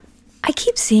I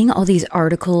keep seeing all these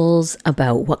articles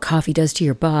about what coffee does to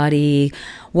your body,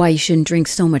 why you shouldn't drink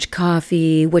so much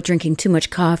coffee, what drinking too much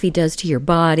coffee does to your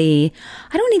body.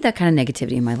 I don't need that kind of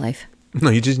negativity in my life. No,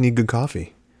 you just need good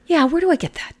coffee. Yeah, where do I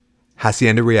get that?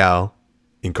 Hacienda Real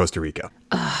in Costa Rica.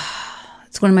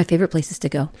 It's one of my favorite places to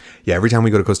go. Yeah, every time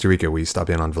we go to Costa Rica, we stop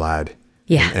in on Vlad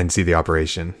and see the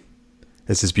operation.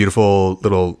 It's this beautiful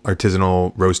little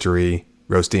artisanal roastery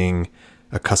roasting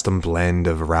a custom blend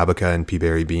of Arabica and pea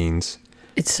berry beans.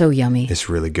 It's so yummy. It's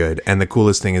really good. And the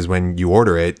coolest thing is when you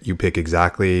order it, you pick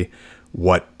exactly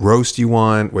what roast you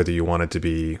want, whether you want it to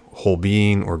be whole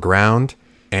bean or ground.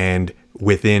 And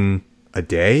within a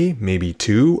day, maybe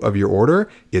 2 of your order,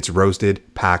 it's roasted,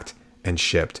 packed, and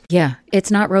shipped. Yeah,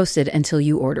 it's not roasted until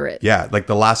you order it. Yeah, like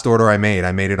the last order I made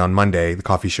it on Monday. The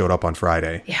coffee showed up on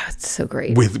Friday. Yeah, it's so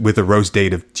great. With a roast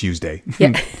date of Tuesday.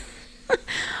 Yeah.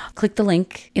 Click the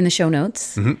link in the show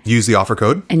notes. Mm-hmm. Use the offer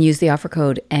code. And use the offer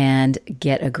code and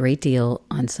get a great deal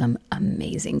on some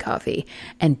amazing coffee.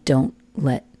 And don't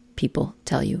let people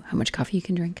tell you how much coffee you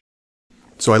can drink.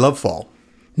 So I love fall.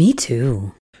 Me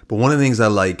too. But one of the things I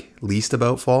like least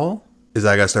about fall is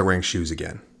I got to start wearing shoes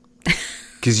again.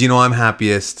 Because, I'm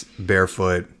happiest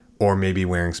barefoot or maybe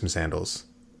wearing some sandals.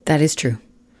 That is true.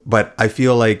 But I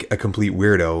feel like a complete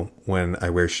weirdo when I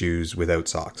wear shoes without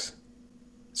socks.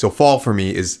 So fall for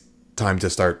me is time to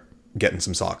start getting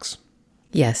some socks.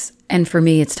 Yes. And for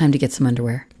me, it's time to get some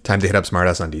underwear. Time to hit up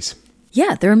Smartass Undies.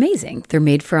 Yeah, they're amazing. They're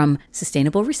made from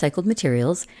sustainable recycled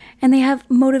materials, and they have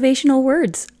motivational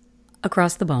words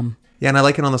across the bum. Yeah, and I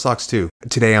like it on the socks too.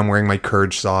 Today I'm wearing my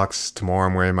Courage socks. Tomorrow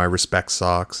I'm wearing my Respect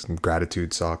socks and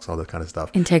Gratitude socks, all that kind of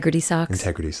stuff. Integrity socks.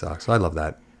 Integrity socks. So I love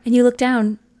that. And you look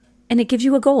down, and it gives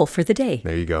you a goal for the day.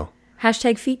 There you go.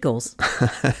 Hashtag feet goals.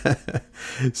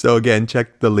 So again,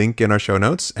 check the link in our show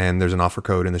notes, and there's an offer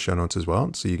code in the show notes as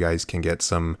well. So you guys can get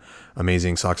some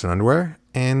amazing socks and underwear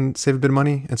and save a bit of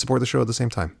money and support the show at the same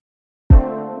time.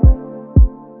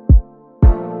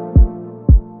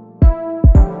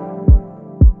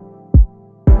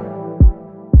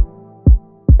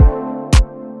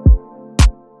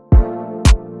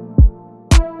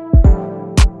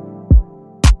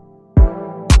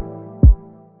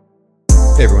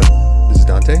 Hey everyone, this is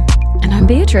Dante. And I'm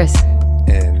Beatrice.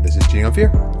 And this is Cheating on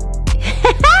Fear.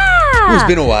 It's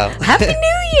been a while. Happy New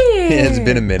Year! Yeah, it's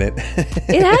been a minute.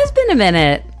 It has been a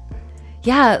minute.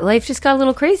 Yeah, life just got a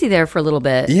little crazy there for a little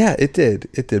bit. Yeah, it did.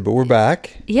 It did, but we're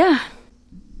back. Yeah.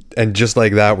 And just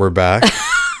like that, we're back.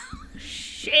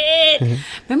 Shit.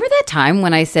 Remember that time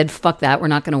when I said, fuck that, we're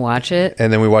not going to watch it?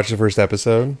 And then we watched the first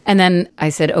episode. And then I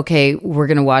said, okay, we're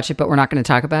going to watch it, but we're not going to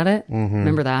talk about it. Mm-hmm.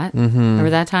 Remember that? Mm-hmm. Remember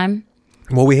that time?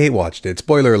 Well, we hate watched it.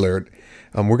 Spoiler alert.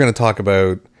 We're going to talk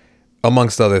about,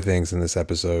 amongst other things in this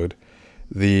episode,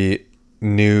 the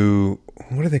new,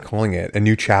 what are they calling it? A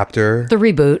new chapter? The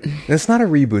reboot. It's not a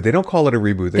reboot. They don't call it a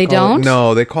reboot. They don't?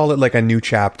 No, they call it like a new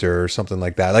chapter or something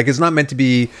like that. Like it's not meant to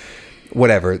be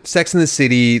whatever. Sex and the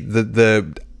City,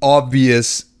 the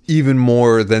obvious, even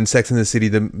more than Sex and the City,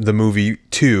 the movie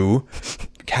 2,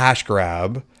 cash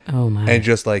grab. Oh my. And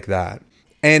just like that.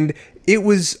 And it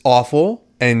was awful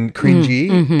and cringy,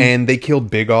 and they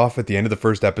killed Big off at the end of the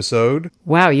first episode.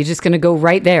 Wow, you're just going to go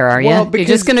right there, are you? Well, You're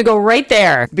just going to go right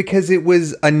there. Because it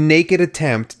was a naked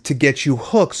attempt to get you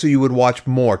hooked so you would watch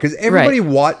more. Because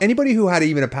anybody who had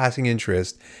even a passing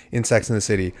interest in Sex and the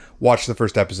City watched the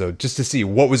first episode just to see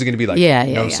what was it going to be like.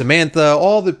 Yeah. Samantha,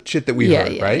 all the shit that we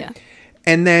heard, right? Yeah.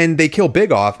 And then they kill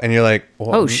Big off, and you're like,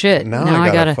 well, oh shit. Now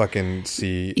I gotta fucking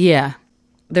see. Yeah.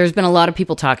 There's been a lot of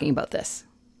people talking about this,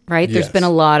 right? Yes. There's been a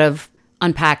lot of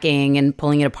unpacking and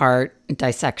pulling it apart and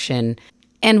dissection.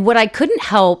 And what I couldn't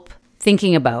help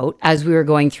thinking about as we were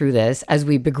going through this, as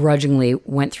we begrudgingly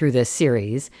went through this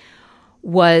series,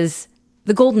 was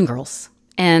the Golden Girls.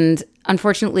 And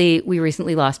unfortunately, we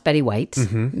recently lost Betty White.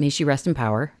 Mm-hmm. May she rest in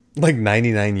power. Like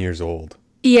 99 years old.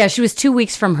 Yeah, she was 2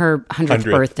 weeks from her 100th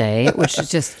birthday, which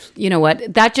is just, you know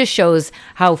what? That just shows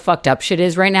how fucked up shit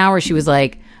is right now, where she was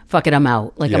like, fuck it, I'm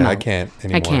out. Like, I'm out. I can't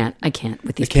anymore. I can't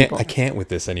with these people. I can't with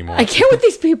this anymore. I can't with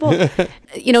these people.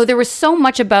 There was so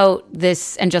much about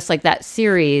this and just like that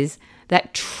series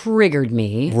that triggered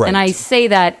me. Right. And I say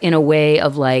that in a way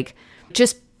of like,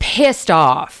 just pissed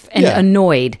off and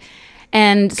annoyed.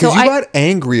 And so I got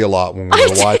angry a lot when we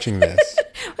were watching this.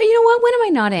 But you know what? When am I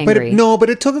not angry? But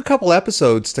it took a couple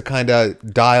episodes to kind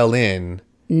of dial in.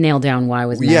 Nail down why I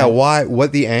was mad. Yeah,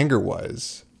 what the anger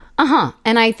was.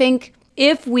 And I think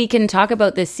if we can talk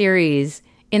about this series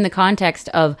in the context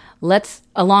of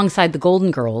alongside the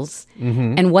Golden Girls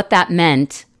and what that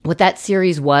meant, what that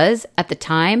series was at the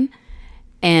time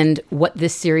and what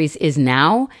this series is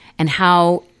now and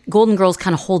how Golden Girls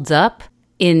kind of holds up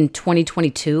in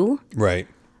 2022. Right.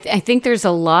 I think there's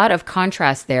a lot of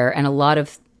contrast there and a lot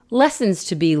of lessons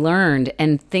to be learned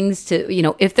and things to,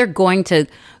 if they're going to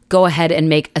go ahead and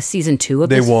make a season 2 of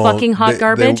They this won't. fucking hot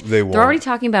garbage, they won't. they're already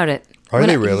talking about it. Are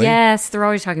they really? Yes, they're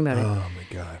already talking about it. Oh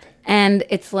my God. And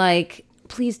it's like,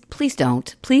 please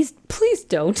don't. Please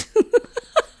don't.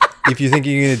 If you think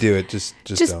you're going to do it, just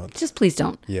don't. Just please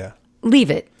don't. Yeah.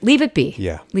 Leave it be.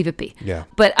 Yeah. Leave it be. Yeah.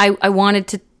 But I wanted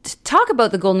to talk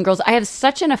about the Golden Girls. I have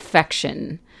such an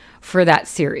affection for that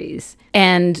series.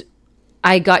 And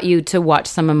I got you to watch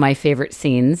some of my favorite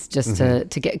scenes just to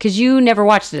get, because you never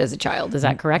watched it as a child. Is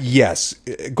that correct? Yes.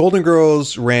 Golden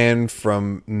Girls ran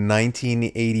from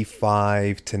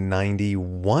 1985 to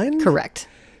 91. Correct.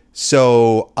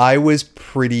 So I was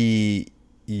pretty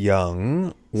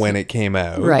young when it came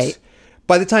out. Right.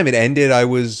 By the time it ended, I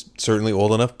was certainly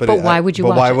old enough. But why would you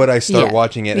But watch why it? would I start Yeah.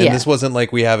 watching it? And Yeah. this wasn't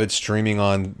like we have it streaming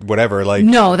on whatever. Like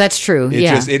No, that's true.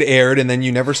 it aired and then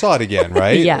you never saw it again,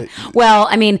 right? Yeah. Well,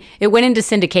 I mean, it went into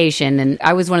syndication, and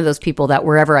I was one of those people that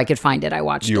wherever I could find it, I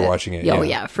watched it. You were watching it. Oh,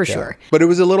 yeah, for sure. But it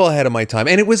was a little ahead of my time,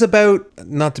 and it was about,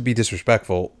 not to be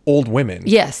disrespectful, old women.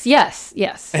 Yes.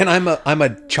 And I'm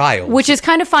a child. Which is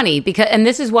kind of funny because, and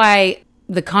this is why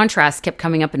the contrast kept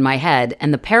coming up in my head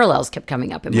and the parallels kept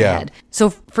coming up in my Yeah. head. So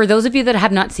for those of you that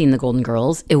have not seen The Golden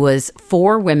Girls, it was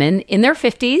 4 women in their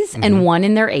 50s and 1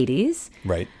 in their 80s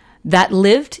Right. that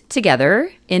lived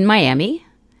together in Miami.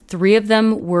 3 of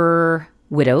them were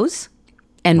widows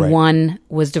and Right. 1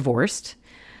 was divorced.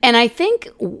 And I think,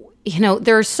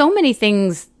 there are so many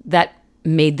things that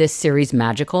made this series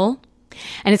magical.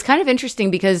 And it's kind of interesting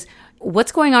because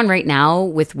what's going on right now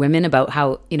with women about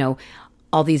how,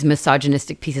 all these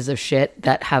misogynistic pieces of shit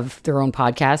that have their own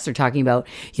podcasts are talking about,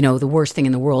 the worst thing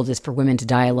in the world is for women to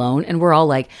die alone. And we're all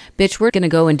like, bitch, we're going to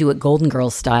go and do it Golden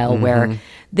Girls style, where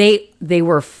they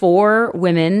were 4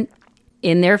 women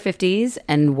in their 50s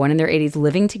and 1 in their 80s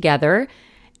living together.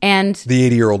 And The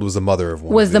 80-year-old was the mother of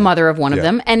one. was the mother of one of Yeah.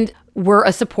 them, and were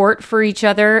a support for each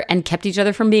other and kept each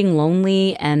other from being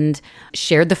lonely and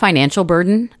shared the financial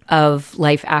burden of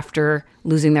life after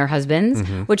losing their husbands,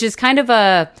 which is kind of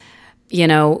a,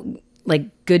 like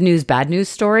good news, bad news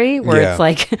story where Yeah. it's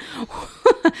like,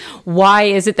 why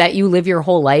is it that you live your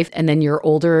whole life and then you're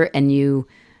older and you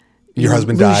Your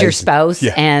husband lose dies. your spouse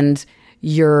Yeah. and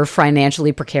you're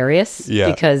financially precarious Yeah.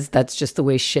 because that's just the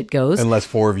way shit goes. Unless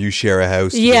 4 of you share a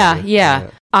house. Yeah, together. yeah.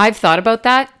 I've thought about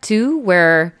that too,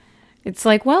 where it's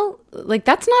like, well, like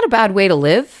that's not a bad way to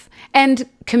live. And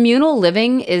communal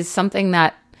living is something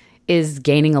that is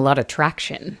gaining a lot of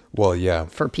traction Well, yeah.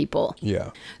 for people. Yeah.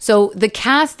 So the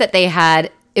cast that they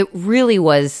had, it really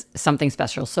was something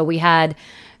special. So we had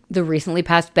the recently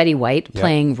passed Betty White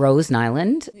playing Rose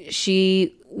Nyland.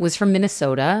 She was from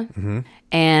Minnesota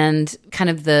and kind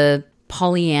of the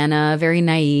Pollyanna, very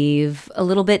naive, a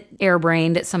little bit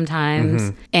airbrained at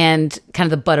sometimes, and kind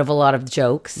of the butt of a lot of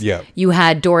jokes. Yeah. You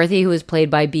had Dorothy, who was played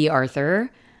by Bea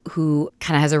Arthur, who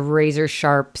kind of has a razor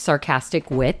sharp, sarcastic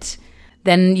wit.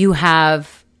 Then you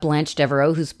have Blanche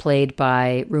Devereaux, who's played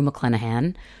by Rue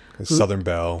McClanahan. Southern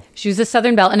Belle. She was a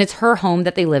Southern Belle, and it's her home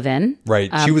that they live in.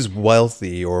 Right. She was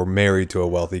wealthy or married to a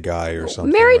wealthy guy or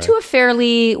something. Married to right? a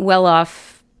fairly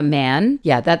well-off man.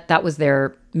 Yeah, that was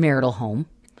their marital home.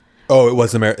 Oh, it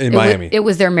was in Miami. It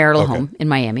was their marital home in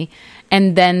Miami.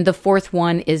 And then the 4th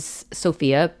one is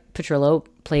Sophia Petrillo,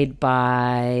 played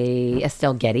by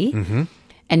Estelle Getty.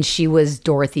 And she was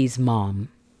Dorothy's mom.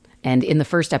 And in the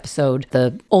first episode,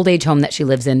 the old age home that she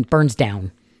lives in burns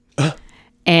down.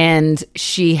 And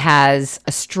she has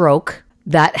a stroke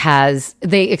that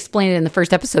they explain it in the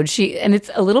first episode.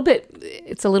 It's a little bit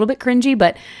cringy,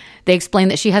 but they explain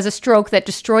that she has a stroke that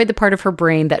destroyed the part of her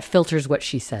brain that filters what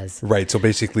she says. Right. So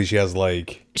basically she has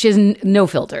like... She has no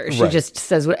filter. She Right. just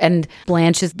says what, and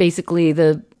Blanche is basically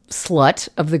the slut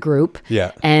of the group.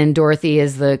 Yeah. And Dorothy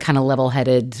is the kind of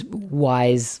level-headed,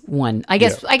 wise one. I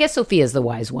guess Sophia is the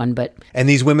wise one, but And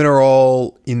these women are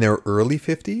all in their early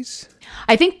 50s?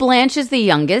 I think Blanche is the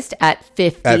youngest at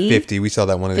 50. At 50. We saw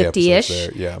that one of the episodes 50-ish.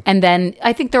 there. Yeah. And then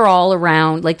I think they're all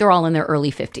around, like they're all in their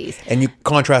early 50s. And you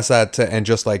contrast that to And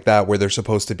Just Like That, where they're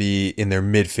supposed to be in their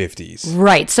mid-50s.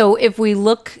 Right. So if we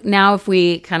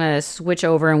kind of switch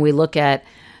over and we look at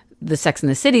the Sex and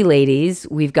the City ladies,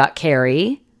 we've got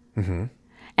Carrie.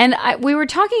 And we were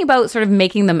talking about sort of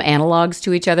making them analogs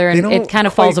to each other, and don't it kind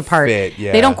of falls quite apart. fit,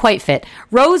 yeah. They don't quite fit.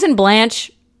 Rose and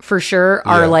Blanche, for sure,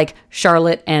 are Yeah. like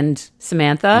Charlotte and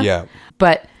Samantha. Yeah.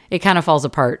 But it kind of falls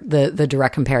apart, the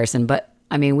direct comparison. But,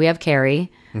 I mean, we have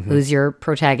Carrie, who's your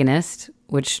protagonist,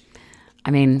 which, I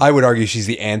mean... I would argue she's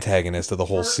the antagonist of the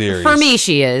whole series. For me,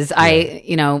 she is. I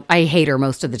hate her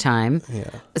most of the time. Yeah.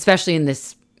 Especially in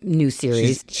this new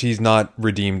series. She's not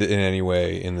redeemed in any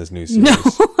way in this new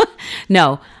series.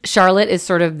 No. Charlotte is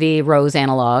sort of the Rose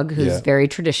analog, who's very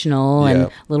traditional and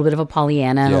a little bit of a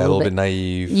Pollyanna. And a little bit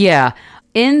naive. Yeah.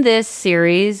 In this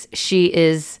series, she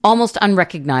is almost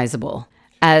unrecognizable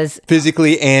as...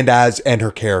 physically and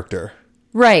her character.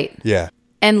 Right. Yeah.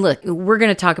 And look, we're going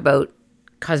to talk about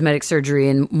cosmetic surgery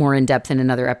and more in depth in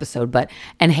another episode.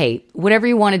 And hey, whatever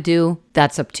you want to do,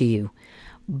 that's up to you.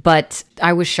 But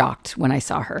I was shocked when I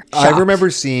saw her. Shocked. I remember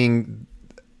seeing,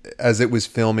 as it was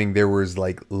filming, there was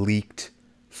like leaked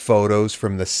photos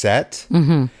from the set.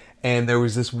 Mm-hmm. And there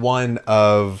was this one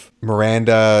of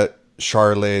Miranda,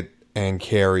 Charlotte, and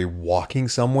Carrie walking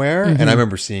somewhere. Mm-hmm. And I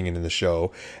remember seeing it in the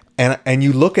show. And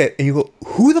you look at and you go,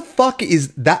 who the fuck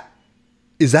is that?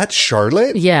 Is that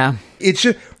Charlotte? Yeah. It's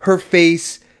just, her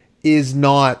face is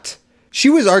not... She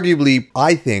was arguably,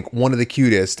 I think, one of the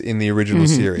cutest in the original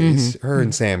series. Her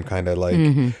and Sam kind of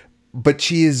like... But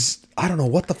she is... I don't know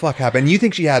what the fuck happened. You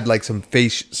think she had like some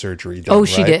face surgery done,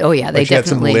 she right? did. Oh, yeah. They she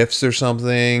definitely... had some lifts or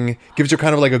something. Gives her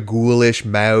kind of like a ghoulish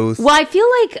mouth. Well, I feel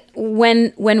like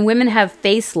when women have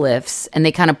facelifts and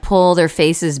they kind of pull their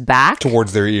faces back...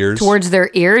 Towards their ears.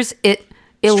 It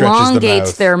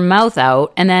elongates their mouth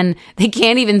out, and then they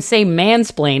can't even say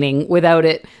mansplaining without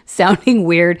it sounding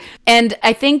weird. And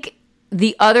I think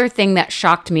the other thing that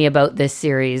shocked me about this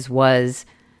series was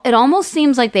it almost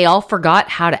seems like they all forgot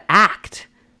how to act.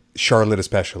 Charlotte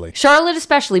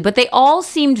especially, but they all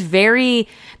seemed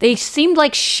they seemed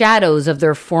like shadows of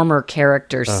their former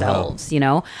character selves, you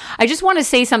know? I just want to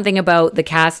say something about the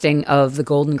casting of the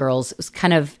Golden Girls. It was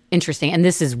kind of interesting, and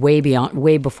this is way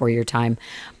before your time,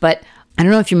 but I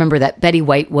don't know if you remember that Betty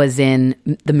White was in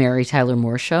the Mary Tyler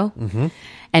Moore Show. Mm-hmm.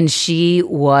 And she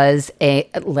was a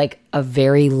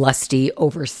very lusty,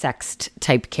 oversexed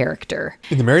type character.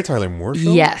 In the Mary Tyler Moore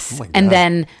Show? Yes. Oh, and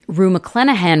then Rue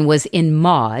McClanahan was in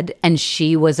Maude, and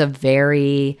she was a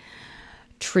very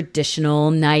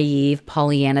traditional, naive,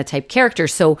 Pollyanna type character.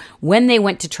 So when they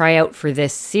went to try out for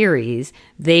this series,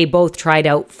 they both tried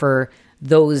out for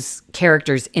those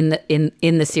characters in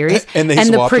the series, and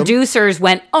the producers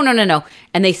went, "Oh no,"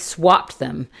 and they swapped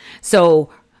them.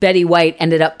 So Betty White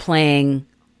ended up playing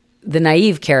the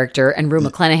naive character, and Rue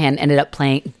McClanahan ended up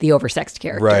playing the oversexed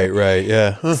character. Right,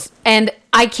 yeah. Huh. And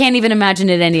I can't even imagine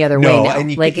it any other way now.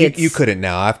 And you couldn't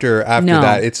now after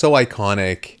that. It's so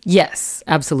iconic. Yes,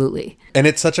 absolutely. And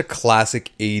it's such a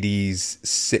classic 80s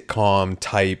sitcom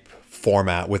type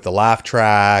format with the laugh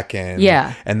track and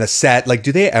the set. Like,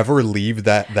 do they ever leave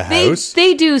the house?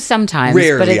 They do sometimes.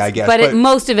 Rarely, I guess. But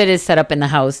most of it is set up in the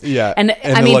house. Yeah. And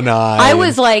I mean, I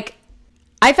was like,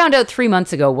 I found out 3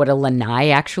 months ago what a lanai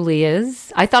actually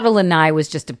is. I thought a lanai was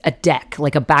just a deck,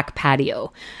 like a back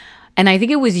patio. And I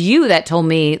think it was you that told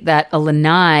me that a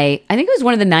lanai, I think it was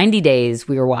one of the 90 Days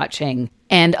we were watching.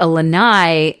 And a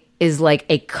lanai is like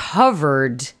a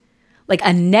covered, like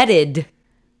a netted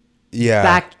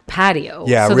back patio.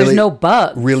 Yeah, so really, there's no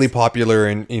bugs. Really popular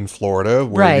in Florida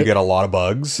where you get a lot of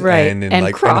bugs. Right. And in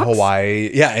Hawaii.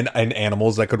 Yeah, and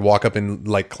animals that could walk up and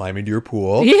like climb into your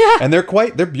pool. Yeah. And they're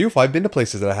beautiful. I've been to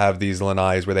places that have these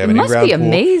lanais where they have an in-ground pool. It must be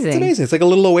amazing. It's amazing. It's like a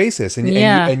little oasis. And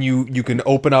you can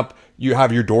open up, you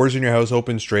have your doors in your house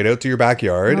open straight out to your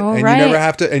backyard. You never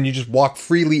have to, and you just walk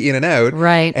freely in and out.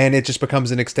 Right. And it just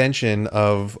becomes an extension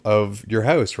of your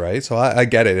house, right? So I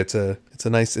get it. It's a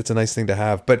nice thing to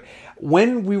have. But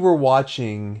when we were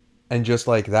watching, and just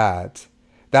like that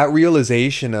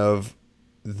realization of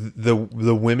the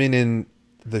women in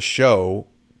the show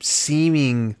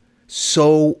seeming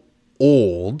so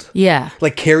old. Yeah.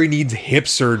 Like Carrie needs hip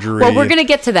surgery. Well, we're going to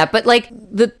get to that. But like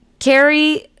the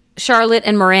Carrie, Charlotte,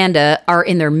 and Miranda are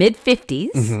in their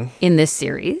mid-50s in this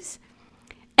series.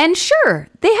 And sure,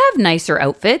 they have nicer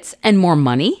outfits and more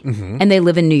money. And they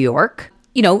live in New York.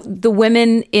 You know, the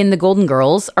women in the Golden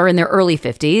Girls are in their early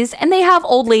 50s, and they have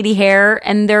old lady hair,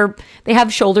 and they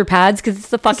have shoulder pads because it's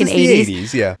the fucking 80s. The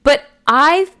 80s, yeah. But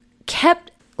I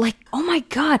kept like, oh my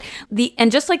God.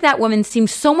 And just like that woman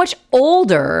seems so much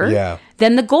older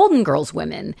than the Golden Girls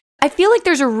women. I feel like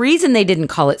there's a reason they didn't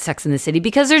call it Sex in the City,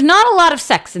 because there's not a lot of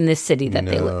sex in this city that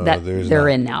they're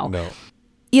in now. No.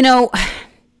 You know,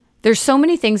 there's so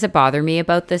many things that bother me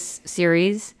about this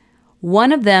series.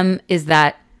 One of them is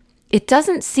that it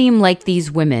doesn't seem like these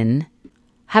women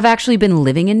have actually been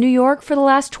living in New York for the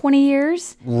last 20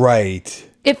 years. Right.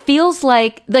 It feels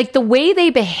like the way they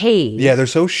behave. Yeah, they're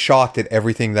so shocked at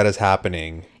everything that is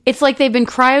happening. It's like they've been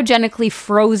cryogenically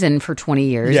frozen for 20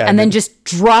 years and then just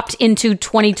dropped into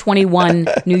 2021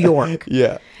 New York.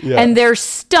 Yeah. And they're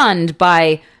stunned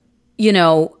by, you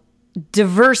know,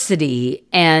 diversity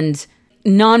and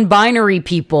non-binary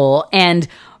people and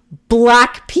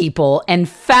black people and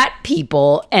fat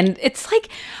people. And it's like,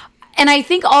 and I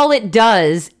think all it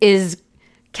does is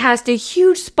cast a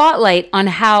huge spotlight on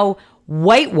how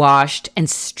whitewashed and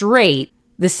straight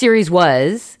the series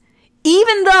was,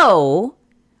 even though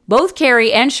both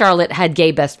Carrie and Charlotte had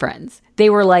gay best friends. They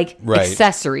were like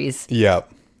accessories. Yeah.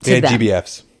 They had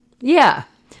GBFs. Yeah.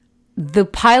 The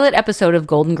pilot episode of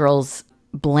Golden Girls,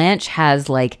 Blanche has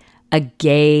like a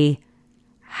gay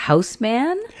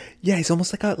houseman. Yeah, he's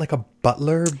almost like a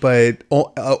butler, but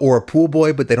or a pool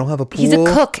boy, but they don't have a pool. He's a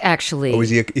cook, actually. Oh, is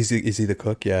he the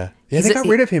cook? Yeah. Yeah, they got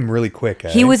rid of him really quick.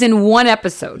 He was in one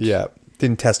episode. Yeah.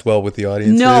 Didn't test well with the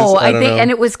audience. No, I think, and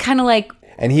it was kind of like...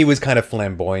 And he was kind of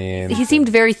flamboyant. He seemed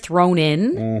very thrown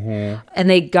in, and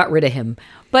they got rid of him.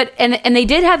 But and they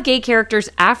did have gay characters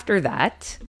after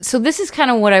that. So this is kind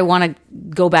of what I want to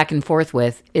go back and forth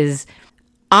with, is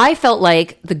I felt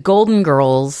like the Golden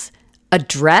Girls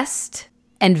addressed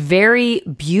and very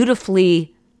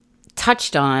beautifully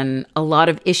touched on a lot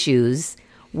of issues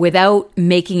without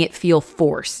making it feel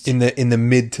forced. In the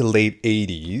mid to late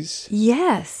 80s.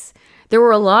 Yes. There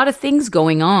were a lot of things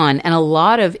going on and a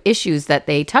lot of issues that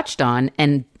they touched on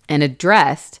and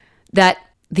addressed, that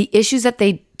the issues that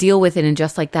they deal with it, and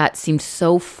just like that, seemed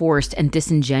so forced and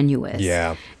disingenuous.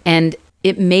 Yeah. And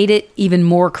it made it even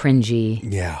more cringy.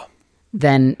 Yeah.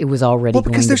 Than it was already going to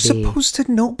be. Well, because they're supposed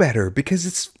to know better, because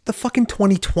it's the fucking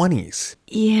 2020s.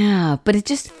 Yeah, but it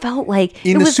just felt like...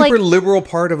 In the super liberal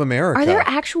part of America. Are there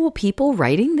actual people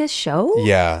writing this show?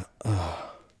 Yeah.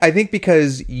 I think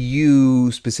because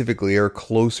you specifically are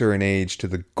closer in age to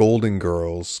the Golden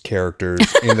Girls characters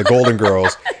in the Golden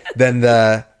Girls than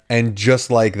and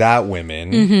just like that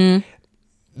women... Mm-hmm.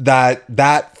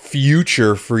 That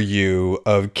future for you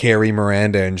of Carrie,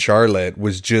 Miranda, and Charlotte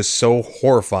was just so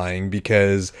horrifying,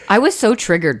 because I was so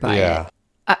triggered by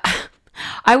it.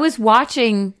 I was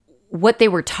watching what they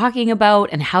were talking about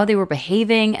and how they were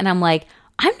behaving, and I'm like,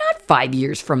 I'm not 5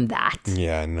 years from that.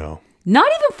 Yeah, no. Not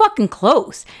even fucking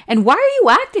close. And why are you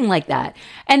acting like that?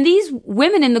 And these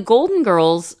women in the Golden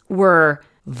Girls were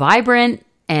vibrant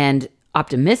and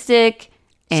optimistic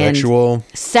and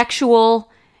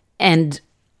sexual and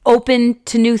open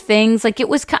to new things. Like, it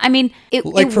was, I mean, it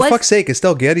for fuck's sake,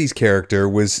 Estelle Getty's character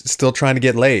was still trying to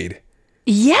get laid.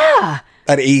 Yeah.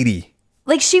 At 80.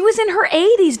 Like, she was in her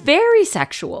 80s, very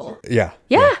sexual. Yeah.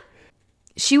 Yeah.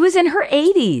 She was in her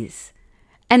 80s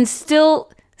and still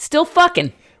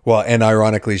fucking. Well, and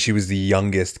ironically, she was the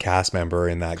youngest cast member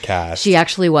in that cast. She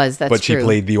actually was. That's true. But she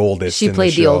played the oldest. She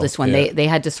played the oldest one. Yeah. They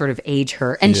had to sort of age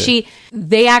her, and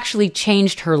they actually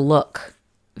changed her look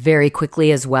very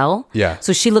quickly as well. Yeah.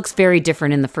 So she looks very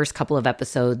different in the first couple of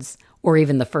episodes, or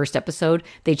even the first episode.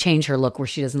 They change her look where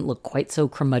she doesn't look quite so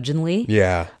curmudgeonly.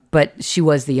 Yeah. But she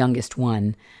was the youngest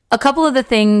one. A couple of the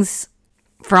things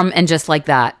from And Just Like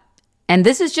That, and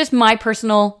this is just my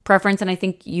personal preference, and I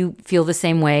think you feel the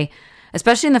same way,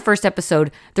 especially in the first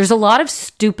episode, there's a lot of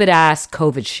stupid ass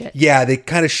COVID shit. Yeah, they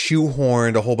kind of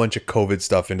shoehorned a whole bunch of COVID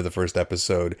stuff into the first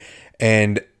episode.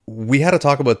 And we had to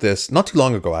talk about this not too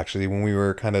long ago, actually, when we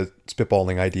were kind of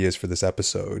spitballing ideas for this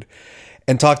episode,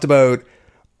 and talked about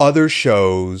other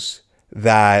shows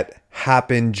that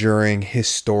happened during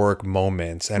historic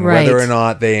moments and whether or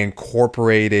not they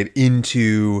incorporate it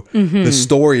into the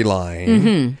storyline.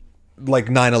 Mm-hmm. Like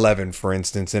 9/11, for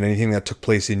instance, and anything that took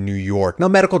place in New York. Now,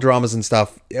 medical dramas and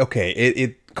stuff,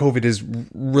 okay, COVID is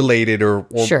related or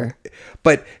sure.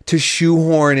 But to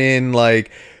shoehorn in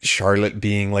like Charlotte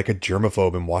being like a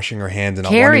germaphobe and washing her hands and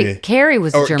Carrie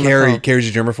was a germaphobe. Carrie's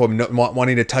a germaphobe, not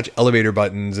wanting to touch elevator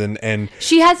buttons and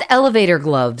she has elevator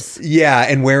gloves. Yeah,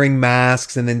 and wearing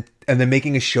masks and then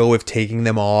making a show of taking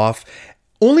them off.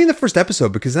 Only in the first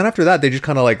episode, because then after that they just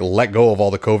kind of like let go of all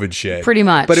the COVID shit. Pretty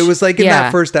much. But it was like in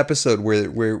that first episode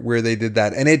where they did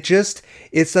that. And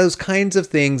it's those kinds of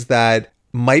things that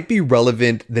might be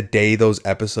relevant the day those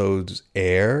episodes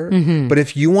air. Mm-hmm. But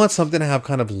if you want something to have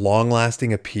kind of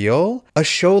long-lasting appeal, a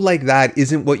show like that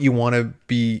isn't what you want to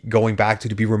be going back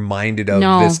to be reminded of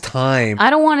this time.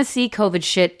 I don't want to see COVID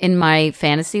shit in my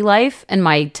fantasy life and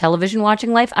my television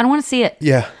watching life. I don't want to see it.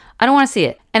 Yeah. I don't want to see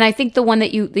it. And I think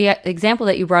the example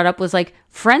that you brought up was like,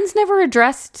 Friends never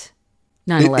addressed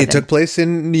 9/11. It took place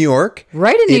in New York.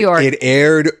 Right in New York. It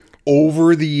aired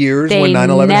over the years when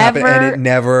 9/11 happened, and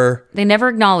they never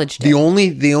acknowledged it.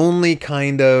 The only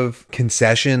kind of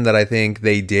concession that I think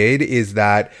they did is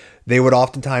that they would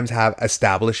oftentimes have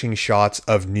establishing shots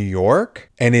of New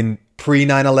York, and in pre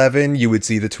 9/11, you would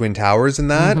see the Twin Towers in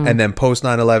that, Mm-hmm. and then post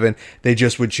 9/11, they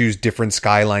just would choose different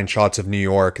skyline shots of New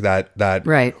York that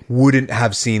Right. wouldn't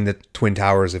have seen the Twin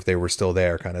Towers if they were still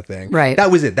there, kind of thing. Right. That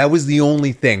was it. That was the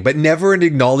only thing, but never an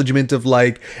acknowledgement of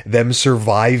like them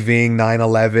surviving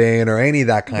 9/11 or any of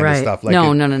that kind of stuff. Like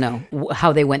No.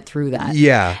 How they went through that.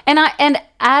 Yeah. And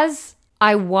as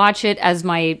I watch it as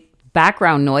my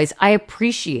background noise, I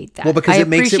appreciate that. Well, because I it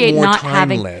makes it appreciate more not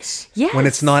timeless Yes. when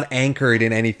it's not anchored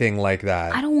in anything like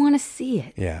that. I don't want to see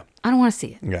it. Yeah. I don't want to see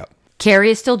it. Yeah.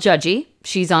 Carrie is still judgy.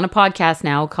 She's on a podcast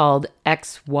now called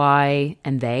X, Y,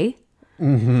 and They.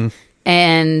 Mm-hmm.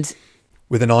 And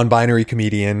With a non-binary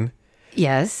comedian,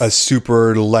 yes, a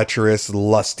super lecherous,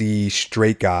 lusty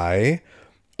straight guy,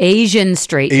 Asian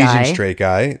straight guy. Asian straight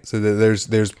guy. So there's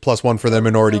 +1 for their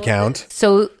minority count.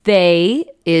 So They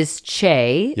is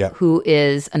Che, Yeah. who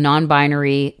is a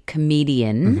non-binary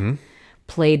comedian Mm-hmm.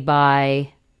 played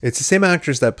by... It's the same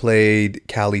actress that played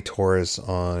Callie Torres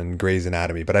on Grey's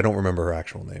Anatomy, but I don't remember her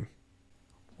actual name.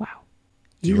 Wow.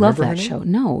 You you love remember that her show.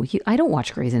 No, I don't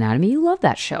watch Grey's Anatomy. You love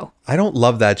that show. I don't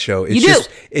love that show. It's You do.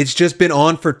 It's just been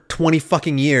on for 20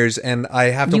 fucking years, and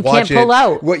I have to You watch can't pull it.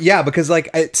 out. Well, yeah, because like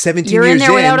at 17 You're in years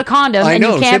there without a condom, I and you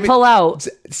know, can't pull out.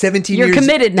 17 You're years.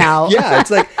 committed now. Yeah, it's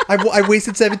like I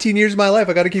wasted 17 years of my life.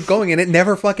 I got to keep going, and it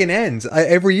never fucking ends.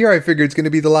 Every year I figure it's going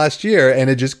to be the last year, and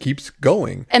it just keeps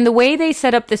going. And the way they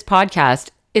set up this podcast,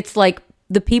 it's like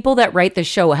the people that write the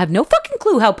show have no fucking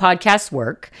clue how podcasts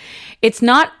work. It's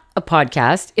not a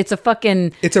podcast. It's a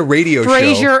fucking It's a radio show.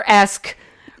 Frasier-esque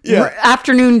Yeah.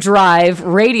 afternoon drive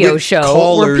radio With show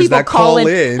callers where people that call call in.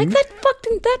 in. Like that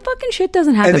fucking shit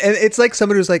doesn't happen. And it's like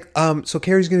somebody was like, so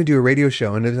Carrie's going to do a radio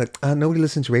show. And it's like, nobody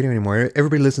listens to radio anymore.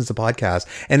 Everybody listens to podcasts.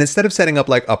 And instead of setting up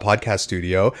like a podcast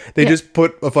studio, they just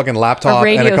put a fucking laptop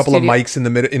and a radio couple studio. of mics in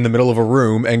the middle of a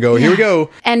room and go, here we go.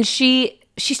 And she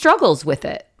struggles with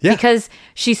it Yeah. because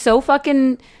she's so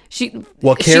fucking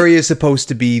Well, Carrie is supposed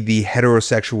to be the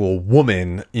heterosexual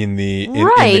woman in the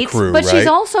crew, but right? she's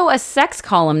also a sex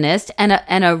columnist and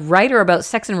a writer about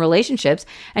sex and relationships,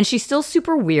 and she's still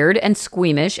super weird and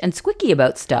squeamish and squicky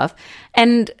about stuff.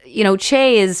 And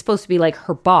Che is supposed to be like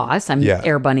her boss. I'm Yeah.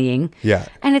 air bunnying. Yeah.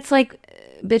 And it's like,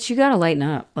 bitch, you gotta lighten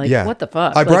up. Like, Yeah. what the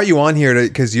fuck? I brought you on here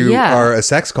because you Yeah. are a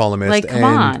sex columnist. Like, come and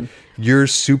on. You're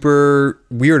super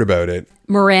weird about it.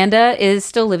 Miranda is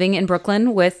still living in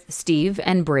Brooklyn with Steve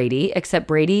and Brady, except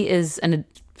Brady is a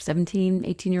 17,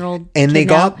 18-year-old And they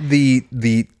kid now. got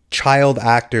the child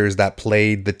actors that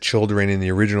played the children in the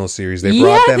original series. They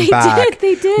brought Yeah, them they back. did,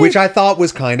 they did. Which I thought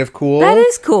was kind of cool. That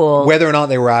is cool. Whether or not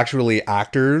they were actually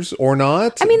actors or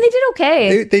not. I mean, they did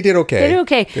okay. They did okay. They did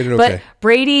okay. They did But okay.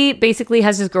 Brady basically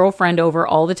has his girlfriend over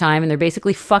all the time, and they're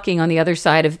basically fucking on the other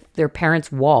side of their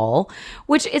parents' wall,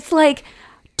 which it's like,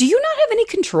 do you not have any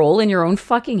control in your own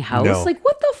fucking house? No. Like,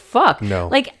 what the fuck? No.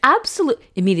 Like,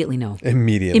 immediately no.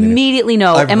 Immediately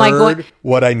no. I've Am I heard going?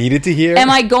 what I needed to hear.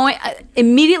 Am I going?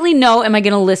 Immediately no. Am I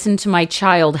going to listen to my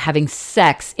child having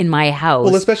sex in my house?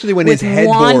 Well, especially when with his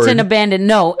headboard- wanton abandon.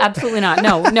 No, absolutely not.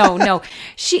 No.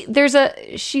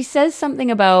 She says something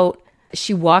about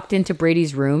she walked into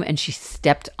Brady's room and she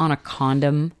stepped on a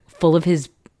condom full of his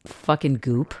fucking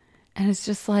goop, and it's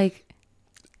just like,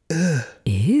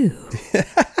 ew.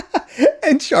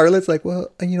 And Charlotte's like,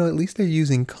 well, at least they're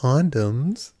using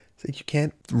condoms. It's like, you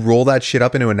can't roll that shit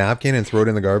up into a napkin and throw it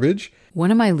in the garbage.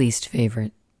 One of my least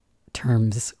favorite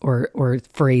terms or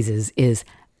phrases is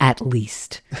 "at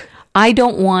least." I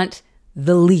don't want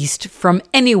the least from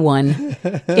anyone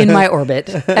in my orbit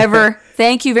ever.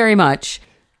 Thank you very much.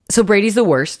 So Brady's the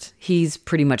worst. He's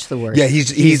pretty much the worst. Yeah,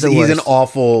 he's the an worst.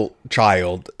 awful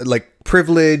child. Like,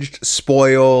 privileged,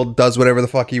 spoiled, does whatever the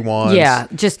fuck he wants. Yeah,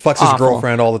 just fucks his awful.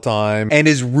 girlfriend all the time and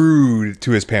is rude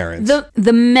to his parents.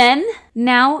 The men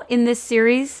now in this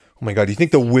series, Oh my god, do you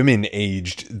think the women they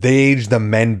aged the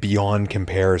men beyond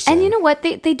comparison? and you know what?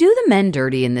 They do the men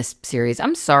dirty in this series.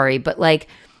 I'm sorry, but like,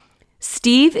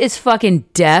 Steve is fucking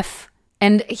deaf.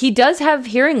 And he does have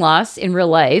hearing loss in real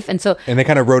life. And so And they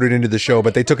kind of wrote it into the show,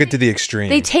 but they took it to the extreme.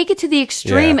 they take it to the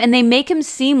extreme, Yeah. and they make him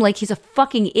seem like he's a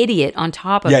fucking idiot on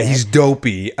top of yeah, it. he's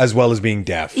dopey as well as being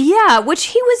deaf. Yeah, which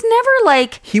he was never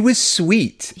like. He was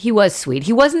sweet. He was sweet.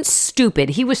 He wasn't stupid.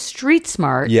 He was street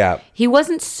smart. Yeah. He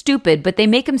wasn't stupid, but they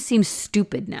make him seem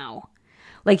stupid now.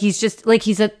 Like he's just like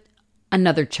he's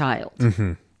another child.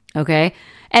 Mm-hmm. Okay?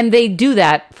 And they do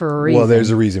that for a reason. Well,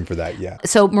 there's a reason for that, yeah.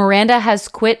 So Miranda has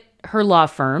quit her law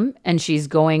firm and she's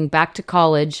going back to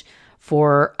college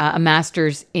for a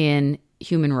master's in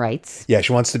human rights. Yeah,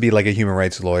 she wants to be like a human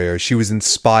rights lawyer. She was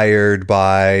inspired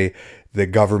by the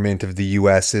government of the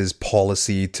US's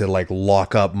policy to like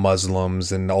lock up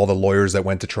Muslims and all the lawyers that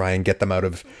went to try and get them out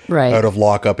of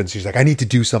lockup. And she's like, I need to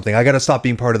do something. I got to stop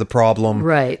being part of the problem.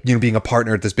 Right. You know, being a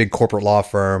partner at this big corporate law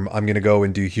firm. I'm going to go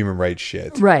and do human rights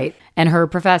shit. Right. And her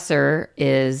professor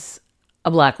is a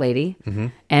black lady,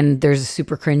 and there's a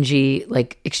super cringy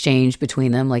like exchange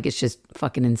between them. Like, it's just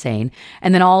fucking insane.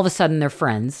 And then all of a sudden they're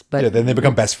friends. But yeah, then they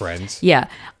become best friends. Yeah.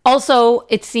 Also,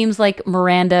 it seems like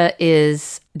Miranda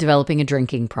is developing a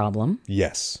drinking problem.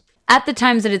 Yes. At the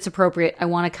times that it's appropriate, I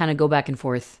want to kind of go back and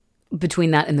forth between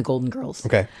that and the Golden Girls.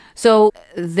 Okay. So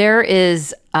there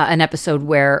is an episode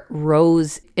where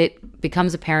Rose, it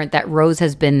becomes apparent that Rose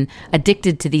has been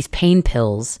addicted to these pain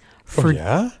pills for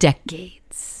decades.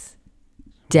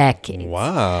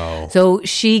 Wow. So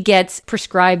she gets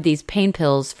prescribed these pain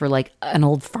pills for like an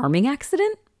old farming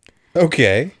accident.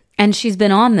 Okay. And she's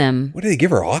been on them. What did they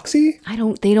give her? Oxy?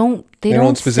 They don't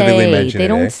specifically mention it. They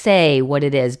don't say what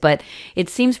it is, but it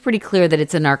seems pretty clear that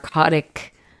it's a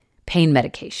narcotic pain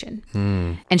medication.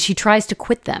 And she tries to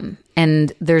quit them.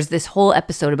 And there's this whole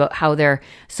episode about how they're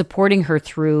supporting her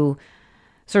through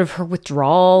sort of her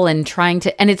withdrawal and trying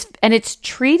to, and it's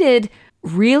treated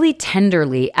really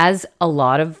tenderly, as a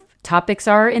lot of topics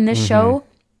are in this show,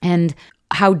 and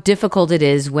how difficult it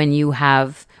is when you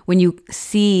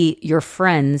see your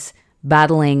friends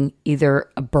battling either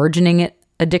a burgeoning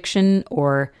addiction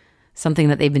or something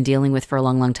that they've been dealing with for a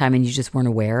long, long time and you just weren't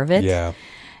aware of it. Yeah.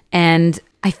 And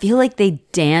I feel like they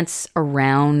dance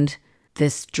around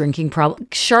this drinking problem.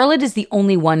 Charlotte is the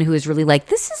only one who is really like,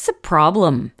 this is a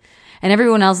problem. And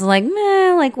everyone else is like,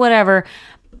 meh, like whatever.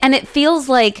 And it feels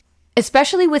like,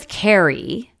 especially with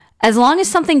Carrie, as long as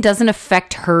something doesn't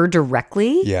affect her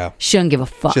directly, she doesn't give a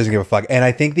fuck. She doesn't give a fuck. And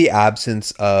I think the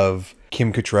absence of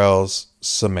Kim Cattrall's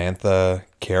Samantha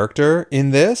character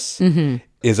in this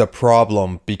is a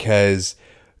problem, because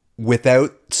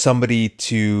without somebody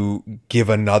to give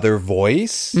another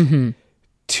voice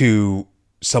to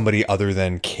somebody other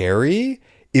than Carrie,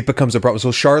 it becomes a problem.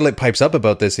 So Charlotte pipes up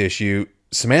about this issue.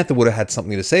 Samantha would have had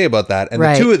something to say about that. And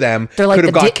the two of them could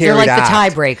have got carried out.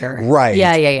 They're like the tiebreaker. Right.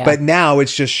 Yeah. But now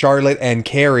it's just Charlotte and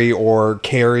Carrie, or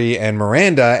Carrie and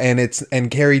Miranda,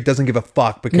 and Carrie doesn't give a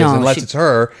fuck, because unless it's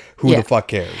her, who the fuck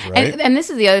cares, right? And this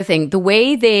is the other thing. The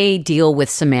way they deal with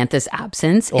Samantha's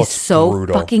absence is so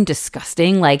brutal. Fucking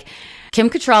disgusting. Like, Kim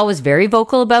Cattrall was very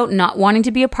vocal about not wanting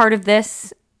to be a part of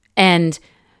this. And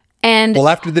well,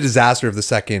 after the disaster of the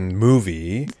second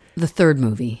movie. The third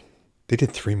movie. They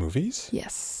did 3 movies?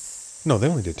 Yes. No, they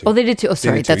only did 2. Oh, they did 2. Oh,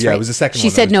 sorry. That's right. Yeah, it was the second one. She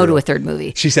said no to a third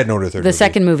movie. She said no to a third movie. The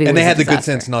second movie was and they had a the good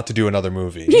disaster. sense not to do another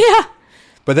movie. Yeah.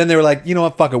 But then they were like, you know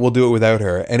what, fuck it, we'll do it without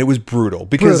her. And it was brutal.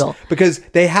 Because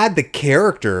they had the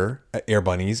character, Air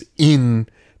Bunnies, in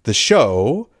the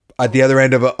show at the other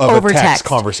end of a text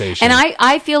conversation. And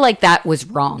I feel like that was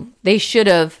wrong. They should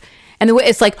have... And the way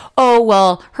it's like, oh,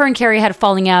 well, her and Carrie had a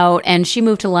falling out and she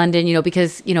moved to London,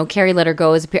 because, Carrie let her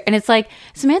go as a peer. And it's like,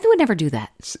 Samantha would never do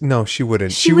that. No, she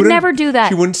wouldn't. She would never do that.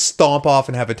 She wouldn't stomp off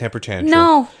and have a temper tantrum.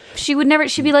 No, she would never.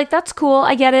 She'd be like, that's cool.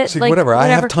 I get it. Like, whatever. I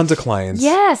have tons of clients.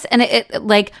 Yes. And it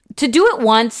like, to do it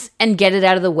once and get it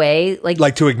out of the way.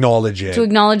 Like to acknowledge it. To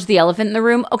acknowledge the elephant in the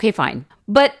room. Okay, fine.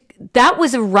 But that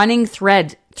was a running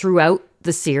thread throughout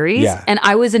the series, and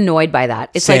I was annoyed by that.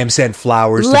 It's Sam sent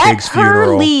flowers to Big's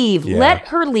funeral. Let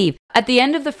her leave. At the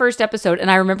end of the first episode,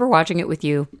 and I remember watching it with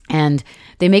you, and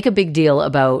they make a big deal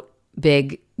about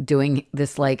Big doing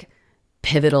this like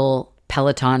pivotal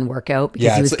Peloton workout.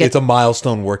 Because it's a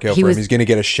milestone workout for him. He's going to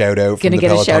get a shout out from the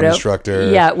Peloton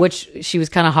instructor. Yeah, which she was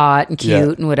kind of hot and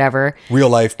cute and whatever. Real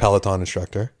life Peloton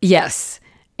instructor. Yes.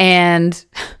 And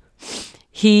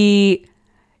he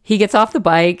gets off the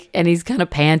bike and he's kind of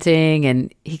panting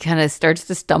and he kind of starts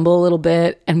to stumble a little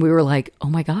bit. And we were like, oh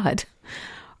my God,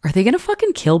 are they going to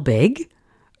fucking kill Big?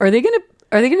 Are they going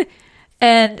to,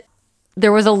 and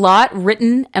there was a lot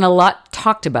written and a lot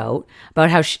talked about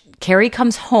how Carrie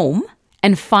comes home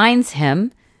and finds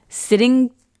him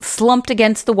sitting slumped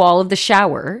against the wall of the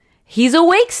shower. He's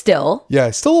awake still.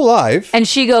 Yeah, still alive. And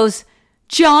she goes,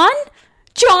 John.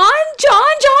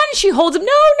 And she holds him.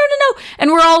 No.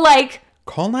 And we're all like,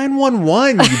 call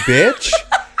 911, you bitch.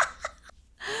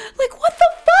 Like, what the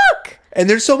fuck? And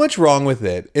there's so much wrong with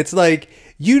it. It's like,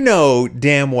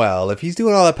 damn well, if he's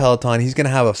doing all that Peloton, he's going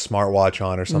to have a smartwatch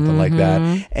on or something like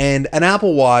that. And an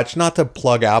Apple Watch, not to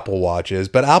plug Apple Watches,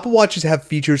 but Apple Watches have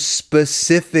features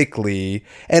specifically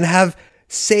and have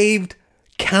saved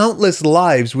countless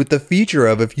lives with the feature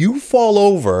of, if you fall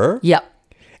over... Yep.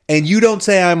 And you don't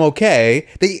say I'm okay,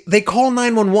 they call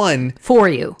 911 for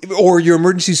you or your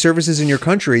emergency services in your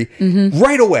country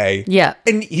right away. Yeah.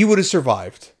 And he would have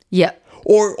survived. Yeah.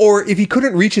 Or if he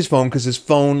couldn't reach his phone because his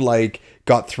phone like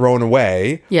got thrown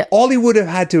away, Yeah. all he would have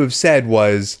had to have said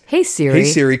was, Hey Siri. "Hey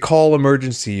Siri, call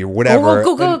emergency or whatever."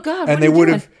 Oh, go, and, God, what and are they you would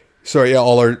doing? have. Sorry, yeah,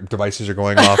 all our devices are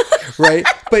going off, right?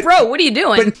 But Bro, what are you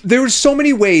doing? but there were so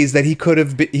many ways that he could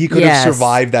have Yes.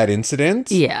 survived that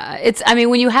incident. Yeah, it's. I mean,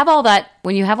 when you have all that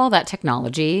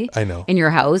technology, I know. in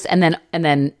your house, and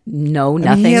then no I mean,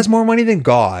 nothing. he has more money than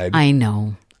God. I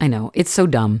know. It's so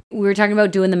dumb. We were talking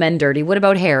about doing the men dirty. What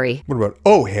about Harry? What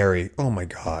about Harry? Oh my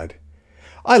God,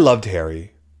 I loved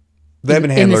Harry. The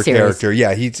Evan in the Handler series. character.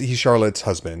 Yeah, he's Charlotte's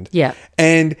husband. Yeah.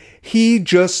 And he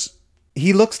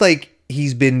looks like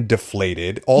he's been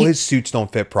deflated. All his suits don't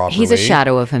fit properly. He's a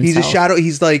shadow of He's a himself. shadow.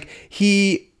 He's like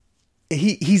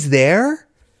he's there,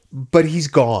 but he's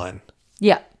gone.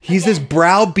 Yeah. He's this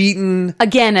browbeaten.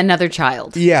 Again, another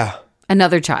child. Yeah.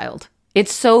 Another child.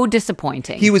 It's so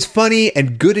disappointing. He was funny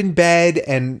and good in bed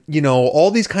and,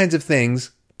 all these kinds of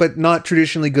things, but not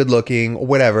traditionally good looking or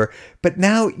whatever. But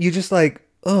now you're just like,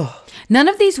 ugh. None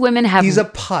of these women have. He's a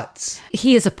putz.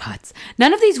 He is a putz.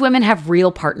 None of these women have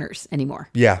real partners anymore.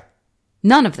 Yeah.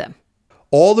 None of them.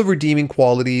 All the redeeming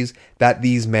qualities that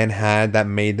these men had that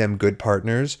made them good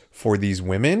partners for these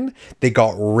women, they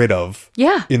got rid of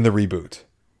Yeah. in the reboot.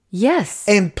 Yes.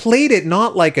 And played it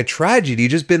not like a tragedy,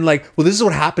 just been like, well, this is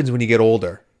what happens when you get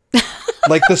older.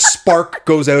 Like the spark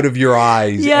goes out of your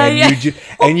eyes Yeah, and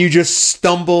yeah. you just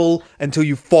stumble until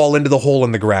you fall into the hole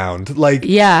in the ground. Like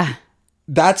Yeah.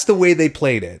 that's the way they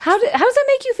played it. How does that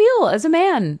make you feel as a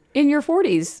man in your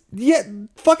 40s? Yeah,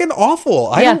 fucking awful.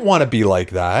 I Yeah. don't want to be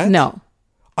like that. No.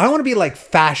 I want to be like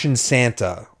Fashion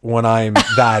Santa when I'm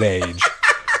that age.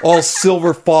 All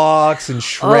silver fox and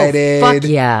shredded. fuck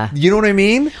yeah. You know what I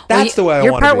mean? That's the way I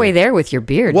You're want to be. partway there with your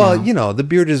beard. Well, now. the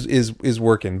beard is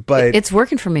working, but It's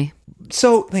working for me.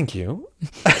 so thank you.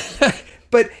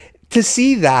 But to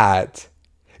see that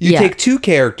you Yeah. take two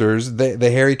characters, the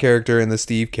Harry character and the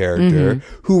Steve character, Mm-hmm.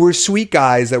 who were sweet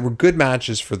guys that were good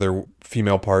matches for their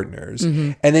female partners,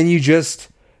 Mm-hmm. and then you just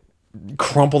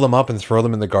crumple them up and throw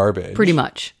them in the garbage. Pretty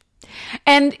much.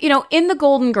 And, in the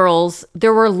Golden Girls,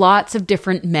 there were lots of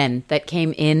different men that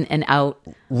came in and out.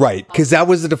 Right, because that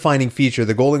was the defining feature.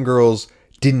 The Golden Girls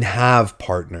didn't have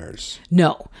partners.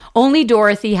 No. Only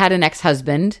Dorothy had an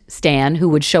ex-husband, Stan, who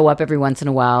would show up every once in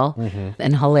a while,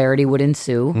 and hilarity would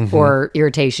ensue, or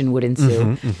irritation would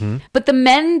ensue. But the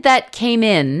men that came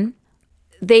in,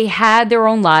 they had their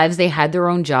own lives, they had their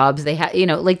own jobs, they had,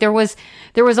 there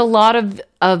was a lot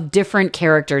of different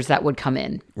characters that would come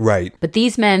in. Right. But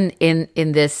these men in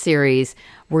this series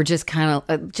were just kind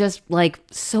of just like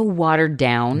so watered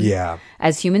down Yeah.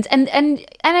 as humans. And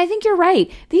I think you're right.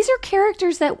 These are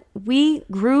characters that we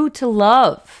grew to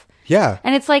love. Yeah.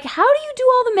 And it's like, how do you do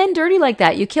all the men dirty like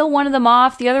that? You kill one of them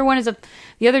off. The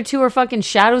other two are fucking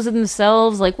shadows of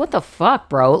themselves. Like, what the fuck,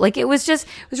 bro? Like, it was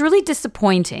really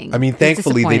disappointing. I mean, It was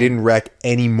thankfully, they disappointing. didn't wreck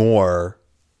any more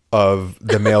of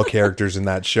the male characters in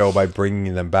that show by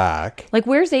bringing them back. Like,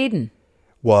 where's Aiden?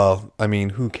 Well, I mean,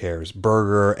 who cares?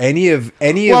 Burger, any of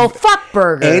Fuck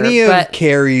Burger. any of but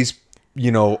Carrie's,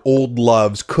 old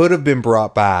loves could have been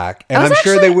brought back, and was I'm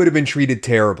sure they actually- would have been treated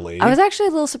terribly. I was actually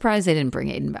a little surprised they didn't bring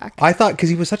Aiden back. I thought because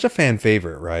he was such a fan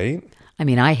favorite, right? I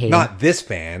mean, I hate him. Not this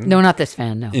fan. No, not this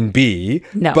fan, no. In B,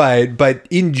 No. but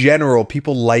in general,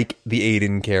 people like the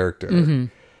Aiden character. Mm-hmm.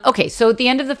 Okay, so at the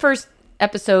end of the first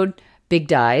episode, Big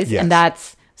dies, Yes. and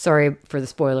that's, sorry for the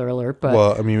spoiler alert, but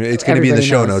Well, I mean, it's going to be in the everybody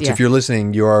show knows, notes. yeah. If you're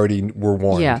listening, you already were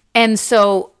warned. yeah. And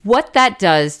so what that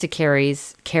does to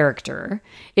Carrie's character,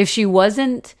 if she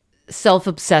wasn't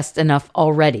self-obsessed enough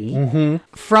already,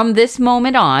 from this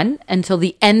moment on until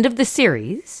the end of the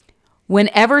series,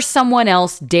 whenever someone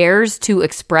else dares to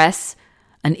express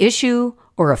an issue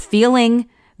or a feeling,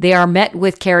 they are met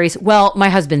with Carrie's, well, my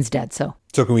husband's dead, so.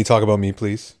 So can we talk about me,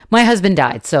 please? My husband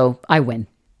died, so I win.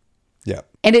 Yeah.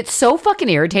 And it's so fucking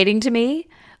irritating to me,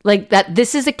 like that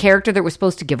this is a character that we're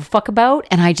supposed to give a fuck about,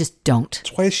 and I just don't.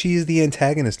 That's why she is the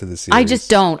antagonist of the series. I just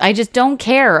don't. I just don't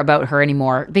care about her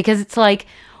anymore because it's like,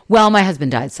 well, my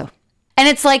husband died, so. And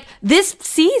it's like this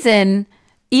season,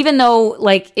 even though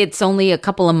like it's only a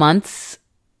couple of months,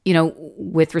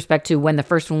 with respect to when the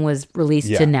first one was released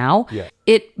Yeah. to now, Yeah.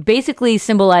 it basically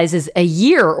symbolizes a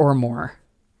year or more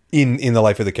In the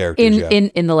life of the characters.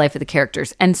 in the life of the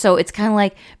characters. And so it's kind of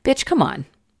like, bitch, come on.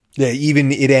 Yeah,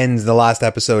 even it ends. The last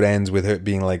episode ends with it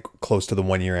being like close to the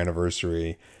 1 year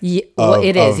anniversary. Yeah, well,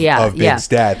 it is, yeah, of Big's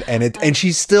death, and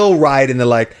she's still riding the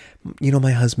like.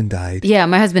 My husband died. Yeah,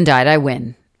 my husband died. I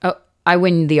win. Oh, I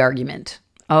win the argument.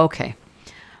 Okay.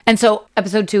 And so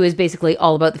episode 2 is basically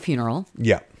all about the funeral.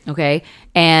 Yeah, Okay.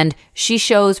 And she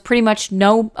shows pretty much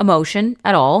no emotion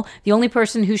at all. The only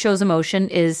person who shows emotion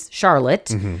is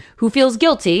Charlotte, who feels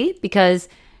guilty because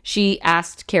she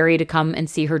asked Carrie to come and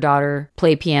see her daughter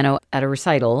play piano at a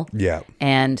recital. Yeah.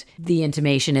 And the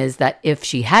intimation is that if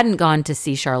she hadn't gone to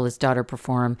see Charlotte's daughter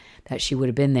perform, that she would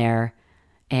have been there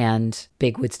and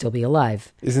Big would still be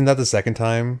alive. Isn't that the second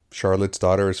time Charlotte's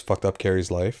daughter has fucked up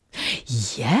Carrie's life?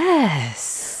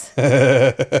 Yes.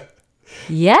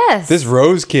 Yes. This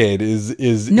Rose kid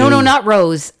is No, not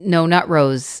Rose. No, not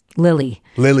Rose. Lily.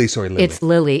 Lily. Sorry, Lily. It's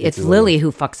Lily. It's Lily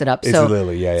who fucks it up. It's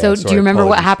Lily. Yeah. So Sorry, do you remember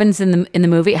what apologies. happens in the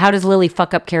movie? How does Lily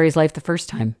fuck up Carrie's life the first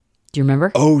time? Do you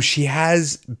remember? Oh, she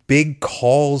has Big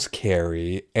calls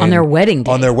Carrie On their wedding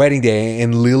day. On their wedding day,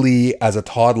 and Lily, as a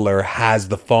toddler, has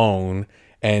the phone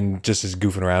and just is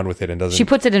goofing around with it and doesn't. She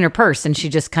puts it in her purse and she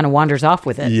just kind of wanders off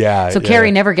with it. Yeah, So yeah.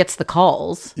 Carrie never gets the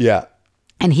calls. Yeah.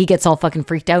 And he gets all fucking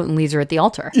freaked out and leaves her at the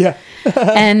altar. Yeah.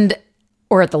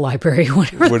 Or at the library,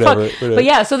 whatever. Whatever. But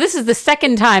yeah, so this is the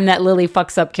second time that Lily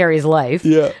fucks up Carrie's life.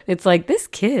 Yeah. It's like, this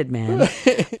kid, man.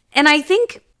 And I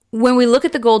think when we look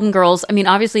at the Golden Girls, I mean,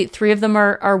 obviously 3 of them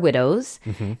are widows.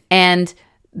 And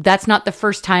that's not the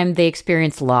first time they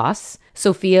experience loss.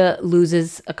 Sophia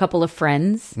loses a couple of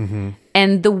friends.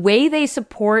 And the way they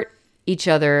support each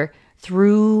other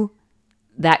through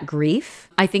that grief,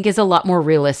 I think, is a lot more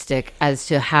realistic as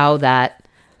to how that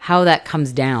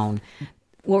comes down.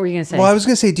 What were you going to say? Well, I was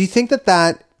going to say, do you think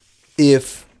that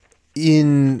if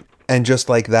and just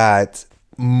like that,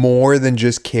 more than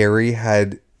just Carrie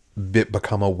had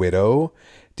become a widow,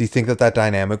 do you think that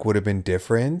dynamic would have been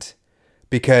different?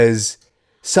 Because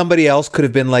somebody else could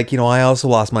have been like, I also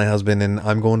lost my husband and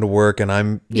I'm going to work and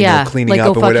I'm cleaning like, up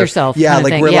go or fuck whatever. yourself Yeah, kind of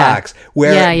like thing. relax.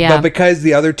 Yeah. But because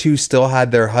the other 2 still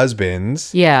had their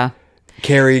husbands, Yeah.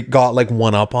 Carrie got like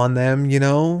one up on them,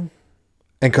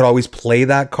 and could always play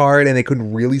that card, and they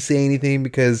couldn't really say anything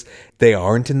because they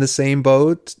aren't in the same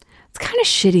boat. It's kind of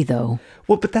shitty, though.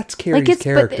 Well, but that's Carrie's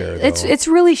character. It's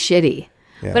really shitty.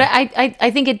 Yeah. But I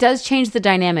think it does change the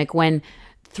dynamic when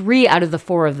 3 out of the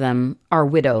 4 of them are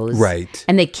widows. Right.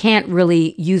 And they can't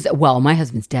really use it. Well, my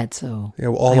husband's dead, so. Yeah,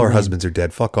 well, all our husbands are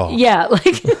dead. Fuck off. Yeah,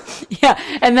 like, yeah.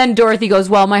 And then Dorothy goes,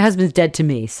 well, my husband's dead to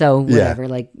me, so whatever,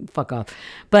 like, fuck off.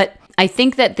 But I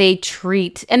think that they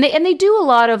treat, and they do a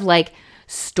lot of, like,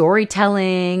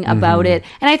 storytelling about it.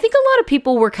 And I think a lot of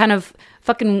people were kind of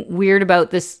fucking weird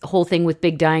about this whole thing with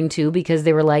Big dying too, because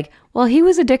they were like, well, he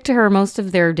was a dick to her most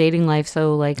of their dating life,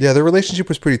 so like, Yeah, their relationship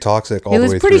was pretty toxic all it the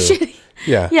was way pretty through. shitty.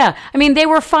 Yeah. Yeah. I mean, they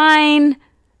were fine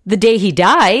the day he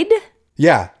died.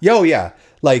 Yeah. Yo, yeah.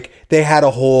 Like, they had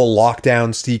a whole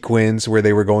lockdown sequence where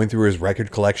they were going through his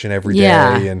record collection every day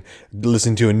Yeah. and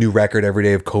listening to a new record every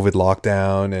day of COVID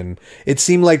lockdown. And it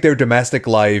seemed like their domestic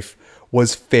life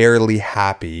was fairly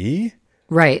happy.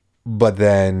 Right. But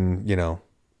then,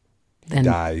 Then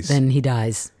dies. Then he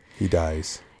dies. He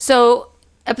dies. So,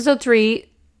 episode 3,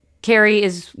 Carrie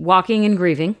is walking and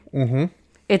grieving. Mm-hmm.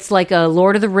 It's like a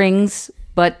Lord of the Rings,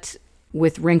 but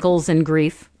with wrinkles and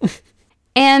grief.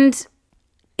 And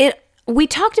we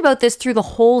talked about this through the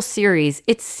whole series.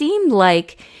 It seemed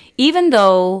like even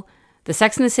though the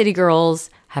Sex and the City girls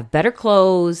have better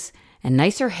clothes and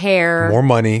nicer hair, More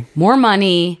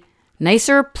money.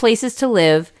 nicer places to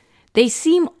live, they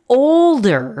seem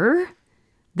older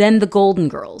than the Golden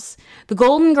Girls. The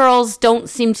Golden Girls don't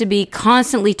seem to be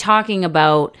constantly talking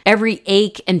about every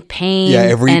ache and pain.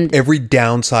 Yeah, every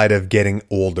downside of getting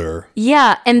older.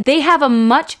 Yeah, and they have a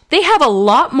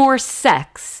lot more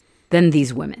sex than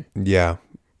these women. Yeah.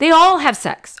 They all have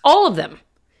sex. All of them.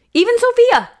 Even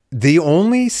Sophia. The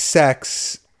only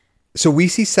sex... So we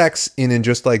see sex in and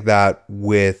just like that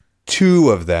with 2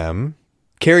 of them.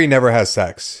 Carrie never has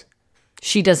sex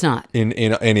She does not. in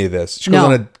any of this. She No. goes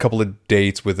on a couple of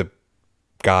dates with a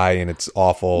guy and it's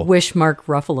awful. Wish Mark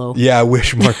Ruffalo. Yeah, I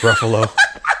wish Mark Ruffalo.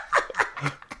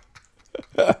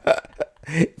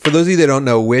 For those of you that don't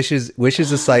know, Wish is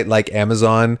a site like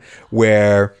Amazon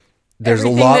where there's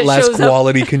Everything a lot that less shows up-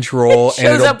 quality control.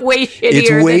 shows up way It's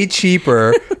shittier way than-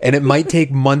 cheaper and it might take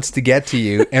months to get to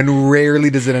you and rarely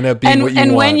does it end up being what you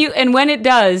and want. when it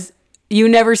does, you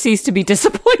never cease to be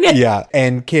disappointed. Yeah,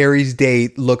 and Carrie's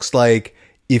date looks like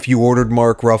if you ordered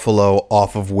Mark Ruffalo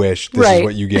off of Wish, this is Right.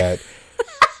 what you get.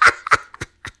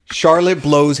 Charlotte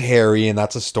blows Harry, and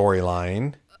that's a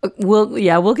storyline.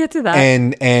 We'll get to that.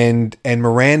 And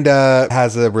Miranda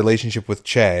has a relationship with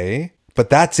Che, but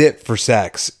that's it for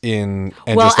sex in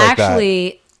and well, just like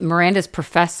actually, Miranda's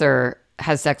professor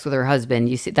has sex with her husband.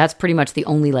 You see, that's pretty much the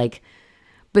only like,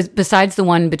 besides the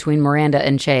one between Miranda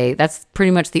and Che, that's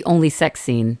pretty much the only sex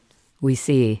scene we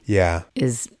see that. Yeah.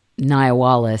 is Nia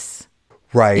Wallace.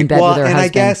 Right. in bed Well, with her and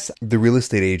husband. I guess the real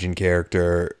estate agent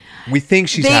character, we think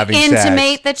she's They having intimate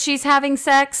sex. that she's having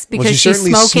sex because she's she's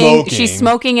certainly smoking. She's smoking.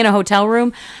 smoking in a hotel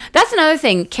room. That's another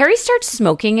thing. Carrie starts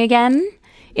smoking again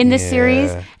in this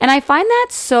series, and I find that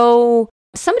so.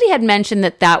 Somebody had mentioned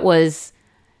that was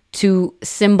to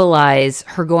symbolize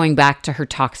her going back to her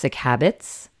toxic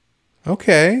habits.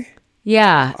 Okay.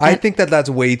 Yeah, I think that's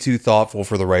way too thoughtful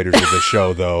for the writers of the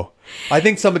show, though. I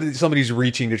think somebody's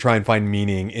reaching to try and find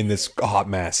meaning in this hot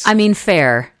mess. I mean,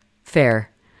 fair.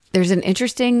 There's an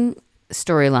interesting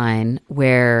storyline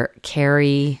where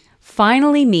Carrie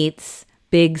finally meets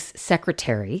Big's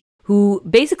secretary, who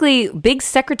basically, Big's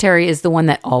secretary is the one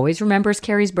that always remembers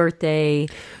Carrie's birthday,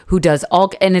 who does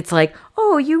all, and it's like,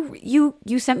 oh,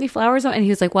 you sent me flowers, and he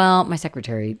was like, well, my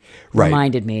secretary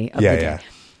reminded me of the day. Yeah.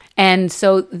 And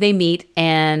so they meet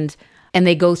and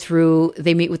they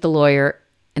meet with the lawyer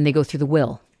and they go through the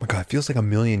will. Oh my God, it feels like a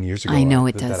million years ago. I know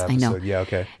it that does. episode. I know. Yeah,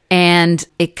 okay. And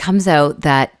it comes out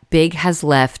that Big has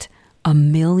left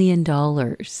 $1 million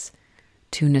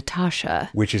to Natasha,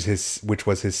 Which was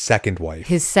his second wife.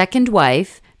 his second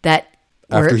wife.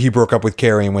 After he broke up with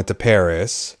Carrie and went to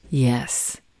Paris.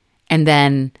 Yes, and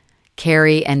then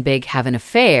Carrie and Big have an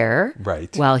affair.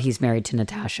 Right. While he's married to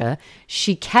Natasha,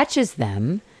 she catches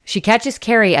them. She catches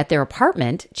Carrie at their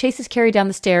apartment, chases Carrie down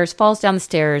the stairs, falls down the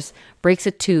stairs, breaks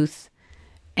a tooth,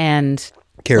 and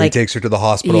Carrie takes her to the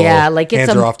hospital. Yeah, like it's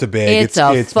hands her off to Big. It's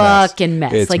a fucking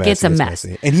mess. It's a mess.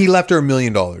 Messy. And he left her $1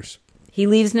 million. He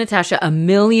leaves Natasha $1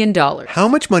 million. How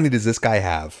much money does this guy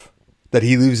have that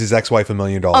he leaves his ex-wife $1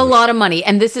 million? A lot of money.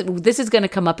 And this is going to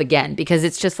come up again because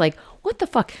it's just like, what the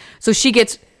fuck? So she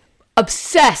gets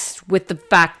obsessed with the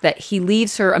fact that he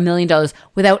leaves her $1 million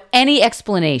without any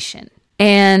explanation.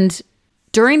 And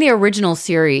during the original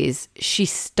series, she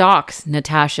stalks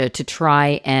Natasha to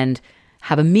try and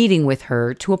have a meeting with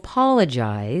her to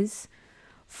apologize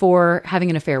for having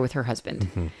an affair with her husband.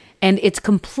 Mm-hmm. And it's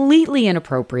completely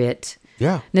inappropriate.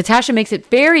 Yeah. Natasha makes it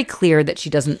very clear that she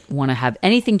doesn't want to have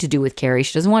anything to do with Carrie.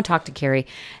 She doesn't want to talk to Carrie.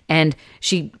 And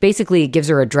she basically gives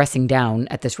her a dressing down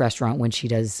at this restaurant when she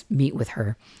does meet with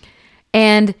her.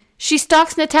 And she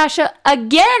stalks Natasha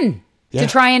again to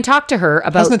try and talk to her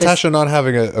about How's Natasha not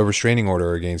having a restraining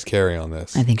order against Carrie on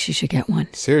this? I think she should get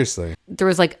one. Seriously. There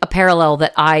was like a parallel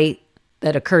that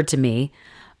occurred to me.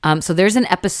 So there's an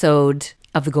episode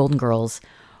of The Golden Girls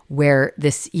where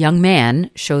this young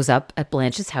man shows up at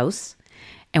Blanche's house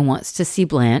and wants to see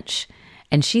Blanche.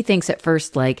 And she thinks at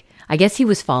first, like, I guess he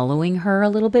was following her a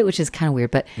little bit, which is kind of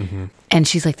weird. But, and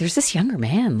she's like, there's this younger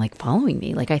man like following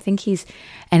me. Like, I think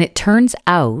and it turns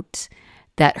out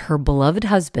that her beloved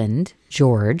husband,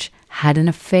 George, had an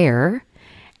affair.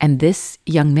 And this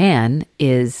young man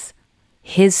is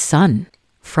his son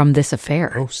from this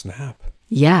affair. Oh, snap.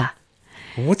 Yeah.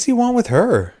 What's he want with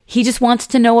her? He just wants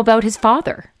to know about his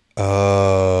father.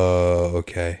 Oh,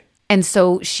 okay. And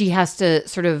so she has to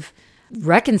sort of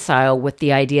reconcile with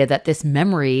the idea that this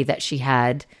memory that she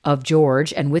had of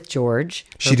George and with George.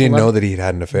 She didn't know that he'd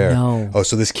had an affair. No. Oh,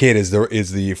 so this kid is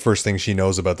the first thing she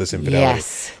knows about this infidelity.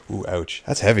 Yes. Ooh, ouch.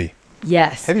 That's heavy.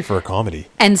 Yes. Heavy for a comedy.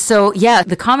 And so, yeah,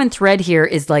 the common thread here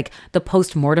is like the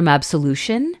post-mortem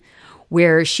absolution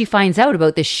where she finds out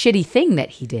about this shitty thing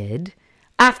that he did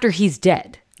after he's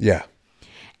dead. Yeah.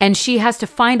 And she has to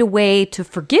find a way to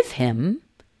forgive him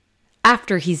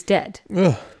after he's dead.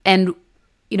 Ugh. And,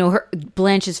 you know,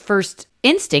 Blanche's first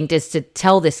instinct is to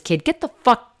tell this kid, get the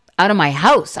fuck out of my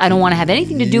house. I don't want to have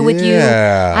anything to do with you.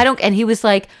 And he was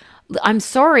like, I'm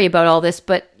sorry about all this,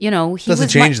 but, you know, he doesn't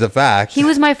change the fact. He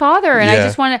was my father, and I Yeah.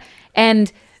 just want to.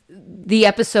 And the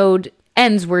episode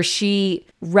ends where she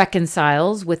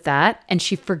reconciles with that, and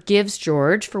she forgives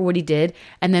George for what he did,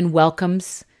 and then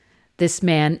welcomes this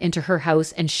man into her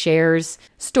house and shares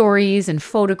stories and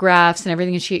photographs and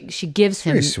everything. And she gives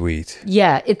him. Very sweet.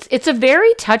 Yeah, it's a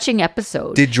very touching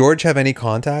episode. Did George have any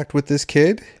contact with this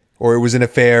kid? Or it was an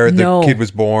affair, the kid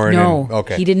was born? No, and,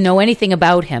 okay. He didn't know anything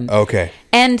about him. Okay.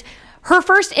 And her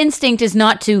first instinct is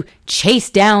not to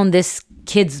chase down this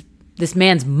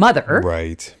man's mother.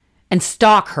 Right. And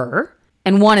stalk her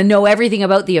and want to know everything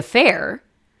about the affair.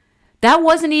 That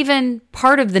wasn't even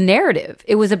part of the narrative.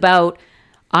 It was about,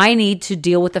 I need to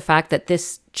deal with the fact that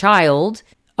this child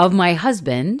of my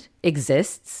husband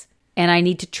exists, and I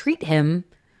need to treat him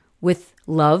with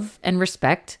love and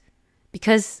respect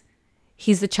because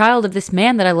he's the child of this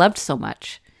man that I loved so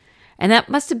much. And that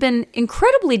must have been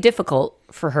incredibly difficult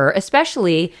for her,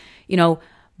 especially, you know,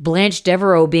 Blanche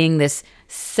Devereaux being this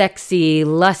sexy,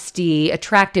 lusty,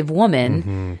 attractive woman.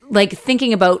 Mm-hmm. Like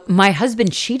thinking about, my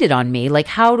husband cheated on me. Like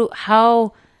how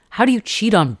do you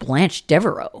cheat on Blanche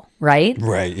Devereaux, right?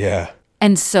 Right, yeah.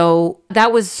 And so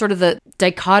that was sort of the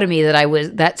dichotomy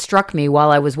that struck me while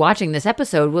I was watching this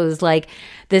episode, was like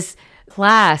this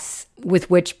class with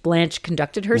which Blanche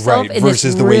conducted herself. Right,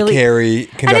 versus the way Carrie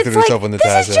conducted herself with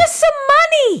Natasha. This is just some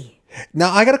money.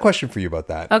 Now, I got a question for you about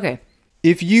that. Okay.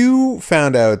 If you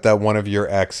found out that one of your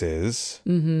exes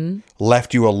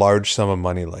left you a large sum of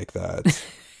money like that,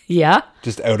 yeah,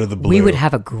 just out of the blue, we would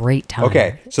have a great time.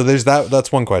 Okay, so there's that.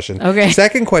 That's one question. Okay.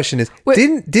 Second question is,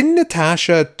 didn't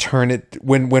Natasha turn it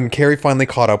when Carrie finally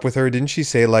caught up with her? Didn't she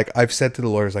say, like, I've said to the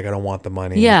lawyers, like, I don't want the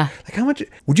money? Yeah. Like, how much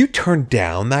would you turn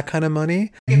down that kind of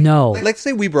money? No. Let's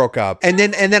say we broke up, and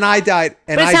then I died,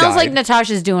 and But it I sounds died. like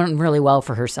Natasha's doing really well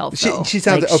for herself. Though. She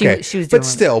sounds like, okay. She was doing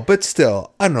but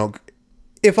still, I don't know.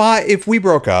 If we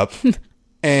broke up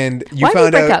and you Why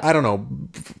found did we break out, up? I don't know,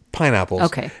 pineapples.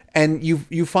 Okay. And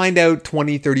you find out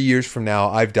 20, 30 years from now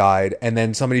I've died, and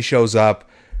then somebody shows up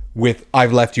with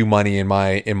I've left you money in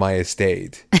my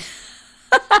estate.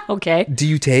 Okay. Do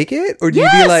you take it? Or do you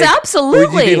Yes, be like absolutely. Or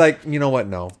do you be like, you know what,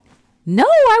 no. No,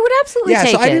 I would absolutely Yeah,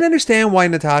 take so I it. didn't understand why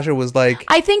Natasha was like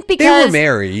I think they because were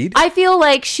married. I feel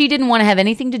like she didn't want to have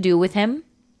anything to do with him.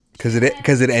 Because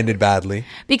it ended badly.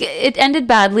 Because it ended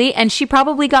badly, and she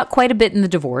probably got quite a bit in the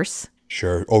divorce.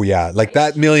 Sure. Oh yeah. Like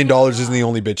that $1 million isn't the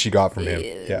only bit she got from him.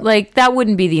 Yeah. Like, that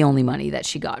wouldn't be the only money that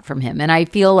she got from him. And I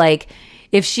feel like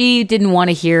if she didn't want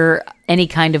to hear any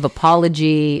kind of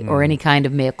apology or any kind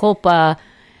of mea culpa,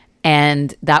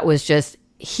 and that was just,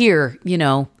 here,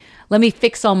 let me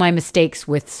fix all my mistakes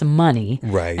with some money.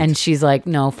 Right. And she's like,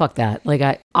 no, fuck that.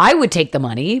 Like, I would take the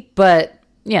money, but,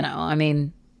 I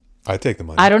mean, I take the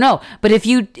money. I don't know. But if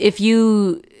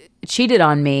you cheated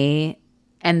on me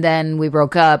and then we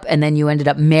broke up and then you ended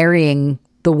up marrying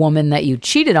the woman that you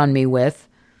cheated on me with,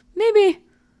 maybe.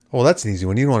 Well, that's an easy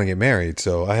one. You don't want to get married,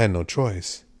 so I had no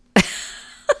choice.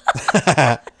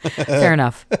 Fair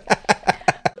enough.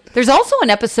 There's also an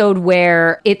episode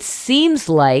where it seems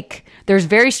like there's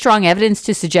very strong evidence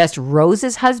to suggest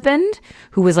Rose's husband,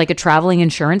 who was like a traveling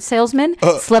insurance salesman,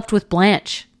 slept with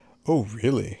Blanche. Oh,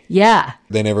 really? Yeah.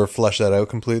 They never flesh that out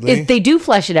completely? They do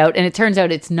flesh it out, and it turns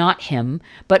out it's not him.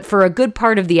 But for a good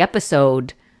part of the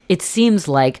episode, it seems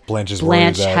like Blanche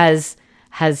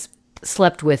has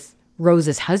slept with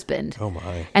Rose's husband. Oh,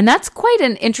 my. And that's quite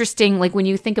an interesting, like, when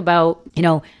you think about,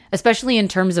 especially in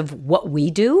terms of what we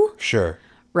do, Sure.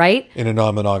 right? In a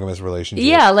non-monogamous relationship.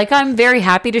 Yeah, like, I'm very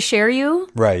happy to share you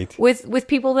Right. with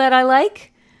people that I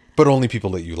like. But only people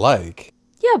that you like.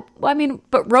 Yeah, I mean,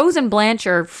 but Rose and Blanche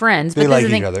are friends. They but like the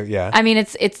each thing- other, yeah. I mean,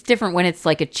 it's different when it's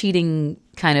like a cheating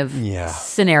kind of Yeah.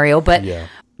 scenario. But Yeah.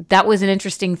 that was an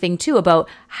interesting thing too about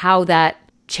how that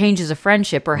changes a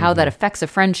friendship or how that affects a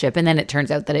friendship. And then it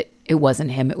turns out that it wasn't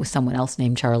him; it was someone else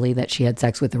named Charlie that she had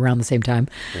sex with around the same time.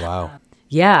 Wow.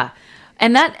 Yeah,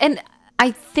 and I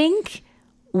think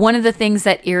one of the things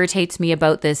that irritates me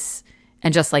about this,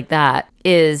 and just like that,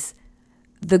 is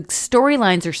the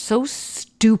storylines are so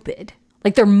stupid.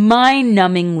 Like, they're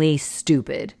mind-numbingly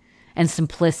stupid and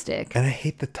simplistic. And I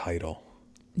hate the title.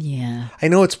 Yeah. I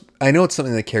know it's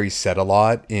something that Carrie said a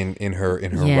lot in her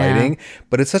Yeah. writing,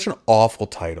 but it's such an awful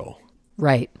title.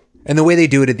 Right. And the way they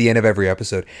do it at the end of every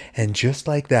episode, and just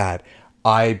like that,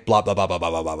 I blah blah blah blah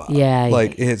blah blah blah. Yeah,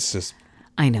 like yeah. it's just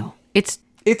I know. It's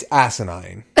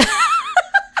asinine.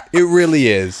 It really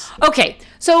is. okay.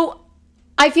 So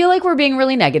I feel like we're being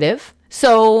really negative.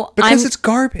 So Because it's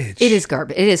garbage. It is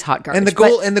garbage. It is hot garbage.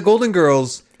 And the Golden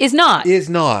Girls is not. is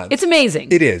not. It's amazing.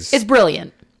 It is. It's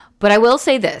brilliant. But I will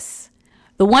say this: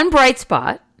 the one bright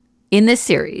spot in this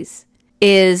series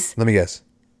is Let me guess.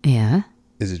 yeah.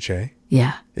 Is it Che?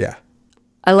 Yeah. Yeah.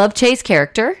 I love Che's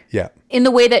character Yeah. in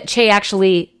the way that Che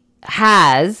actually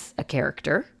has a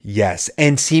character. Yes,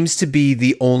 and seems to be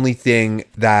the only thing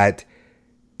that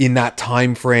in that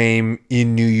time frame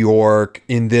in New York,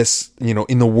 in this,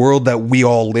 in the world that we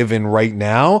all live in right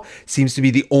now, seems to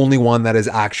be the only one that is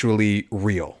actually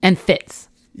real. And fits.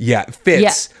 Yeah, it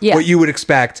fits Yeah. what you would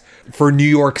expect for New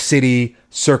York City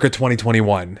circa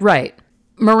 2021. Right.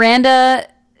 Miranda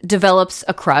develops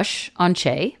a crush on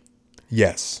Che,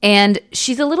 Yes. and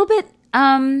she's a little bit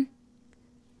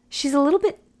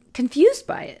confused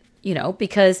by it,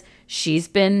 because she's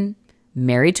been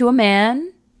married to a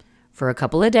man for a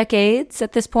couple of decades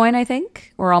at this point, I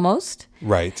think, or almost.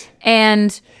 Right.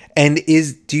 And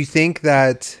Do you think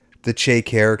that the Che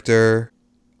character,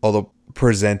 although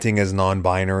presenting as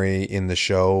non-binary in the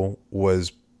show,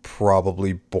 was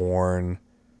probably born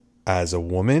as a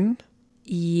woman?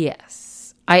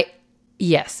 yes,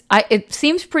 it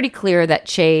seems pretty clear that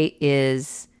she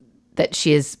is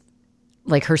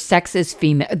like, her sex is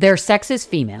female. Their sex is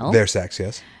female. Their sex,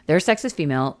 yes. Their sex is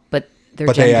female, but their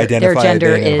But gender, they identify their gender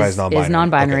they identify is as non-binary.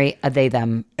 non-binary, they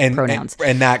them pronouns.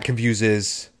 And that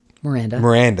confuses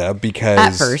Miranda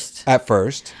because at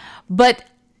first. But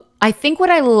I think what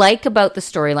I like about the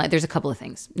storyline, there's a couple of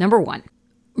things. Number one,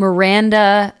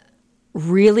 Miranda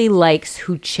really likes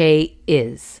who Che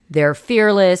is. They're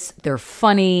fearless, they're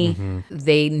funny,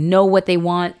 they know what they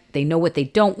want, they know what they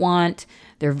don't want.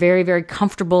 They're very, very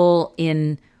comfortable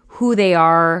in who they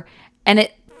are. And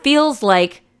it feels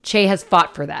like Che has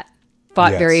fought for that.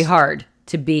 Fought very hard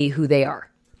to be who they are.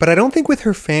 But I don't think with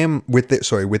her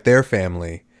with their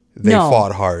family, they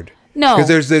fought hard. No. Because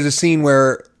there's a scene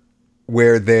where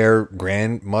their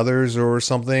grandmothers or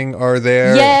something are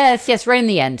there. Yes, right in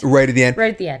the end. Right at the end.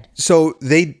 Right at the end. So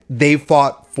they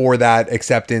fought for that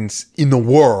acceptance in the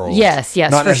world. Yes,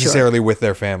 not for necessarily sure. with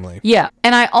their family. Yeah.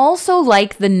 And I also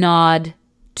like the nod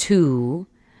to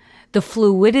the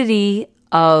fluidity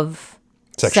of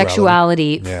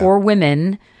sexuality for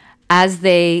women as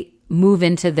they move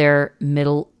into their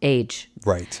middle age.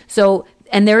 Right. So,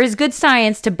 and there is good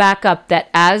science to back up that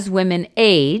as women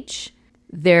age,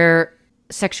 their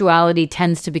sexuality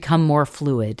tends to become more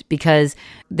fluid because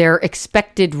their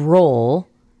expected role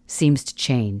seems to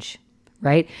change,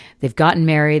 right? They've gotten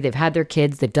married, they've had their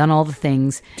kids, they've done all the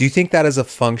things. Do you think that is a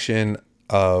function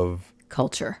of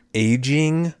culture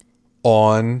aging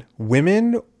on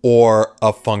women or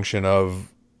a function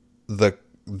of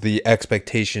the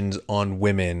expectations on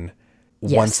women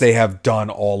once they have done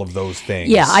all of those things?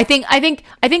 Yeah, I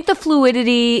think the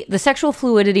fluidity, the sexual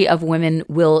fluidity of women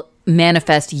will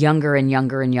manifest younger and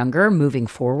younger and younger moving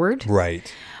forward.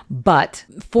 Right. But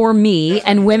for me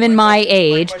and women my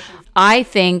age, I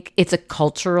think it's a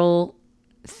cultural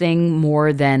thing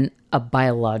more than a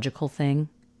biological thing.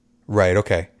 Right,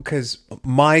 okay. Because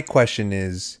my question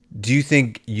is, do you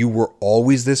think you were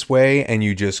always this way and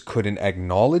you just couldn't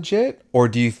acknowledge it? Or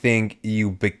do you think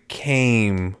you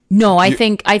became... No, I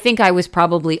think I was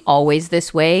probably always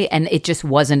this way and it just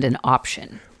wasn't an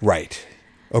option. Right.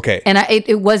 Okay. And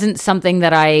it wasn't something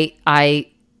that I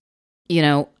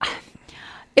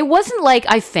it wasn't like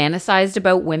I fantasized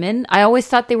about women. I always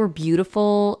thought they were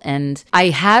beautiful and I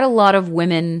had a lot of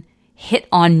women hit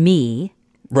on me.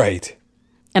 Right.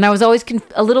 And I was always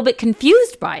a little bit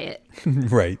confused by it.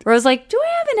 Right. Where I was like, do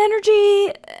I have an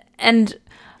energy? And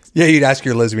yeah, you'd ask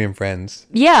your lesbian friends.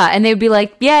 Yeah, and they'd be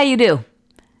like, yeah, you do.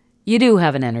 You do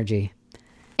have an energy.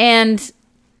 And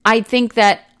I think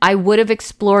that I would have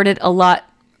explored it a lot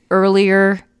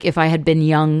earlier if I had been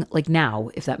young, like now,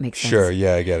 if that makes sense. Sure,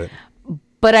 yeah, I get it.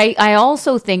 But I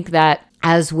also think that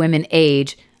as women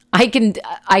age, I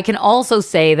can also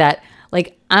say that,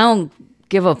 like, I don't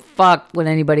give a fuck what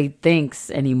anybody thinks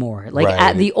anymore. Like,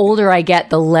 right. The older I get,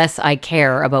 the less I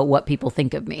care about what people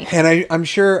think of me. And I'm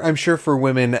sure for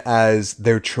women, as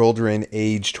their children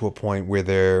age to a point where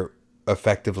they're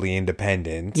effectively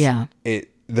independent,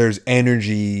 there's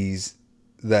energies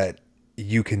that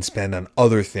you can spend on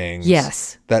other things.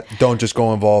 Yes. That don't just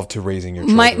go involved to raising your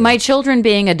children. My children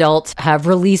being adults have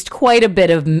released quite a bit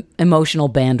of emotional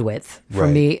bandwidth for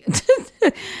me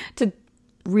to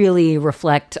really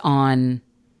reflect on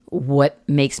what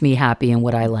makes me happy and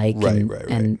what I like.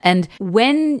 And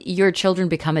when your children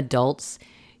become adults,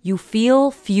 you feel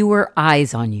fewer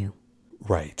eyes on you.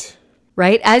 Right.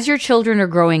 Right? As your children are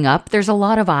growing up, there's a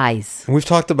lot of eyes. And we've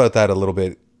talked about that a little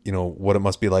bit, you know, what it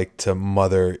must be like to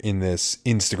mother in this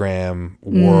Instagram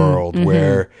world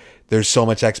where there's so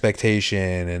much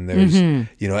expectation and there's,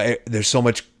 you know, there's so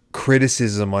much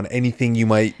criticism on anything you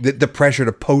might, the pressure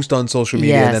to post on social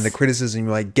media and then the criticism you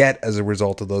might get as a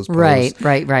result of those posts.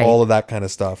 Right. All of that kind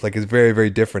of stuff. Like, it's very, very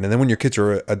different. And then when your kids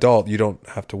are adult, you don't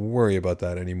have to worry about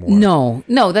that anymore.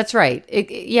 No, that's right.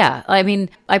 Yeah. I mean,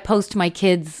 I post my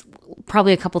kids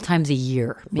probably a couple times a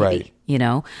year, maybe, you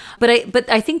know, but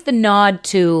I think the nod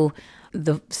to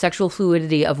the sexual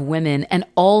fluidity of women and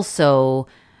also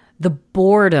the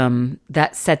boredom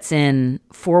that sets in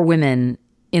for women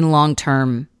in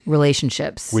long-term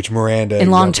relationships, which Miranda in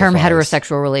long-term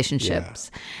heterosexual relationships.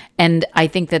 And I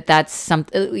think that that's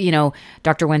something, you know,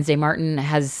 Dr. Wednesday Martin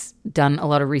has done a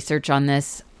lot of research on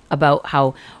this about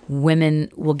how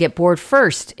women will get bored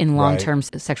first in long-term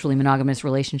sexually monogamous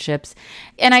relationships.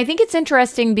 And I think it's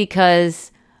interesting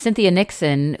because Cynthia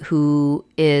Nixon, who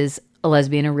is a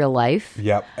lesbian in real life.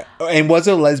 Yeah. And was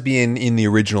a lesbian in the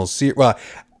original series. Well,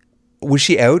 was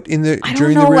she out in the? I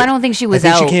don't know. I don't think she was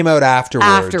out. She came out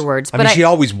afterwards. I mean, she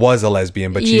always was a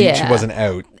lesbian, but she wasn't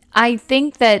out. I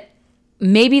think that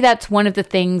maybe that's one of the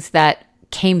things that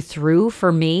came through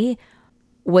for me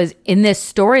was in this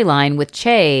storyline with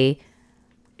Che.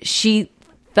 She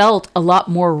felt a lot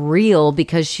more real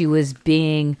because she was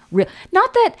being real.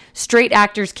 Not that straight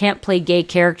actors can't play gay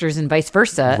characters and vice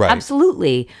versa. Right.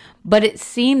 Absolutely. But it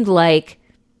seemed like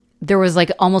there was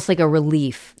like almost like a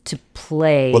relief to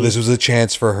play. Well, this was a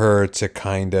chance for her to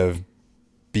kind of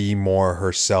be more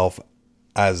herself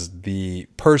as the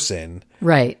person.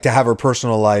 Right. To have her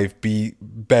personal life be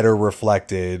better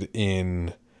reflected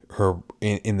in her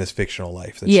in this fictional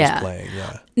life that she's playing.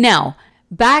 Yeah. Now,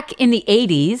 back in the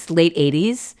 80s, late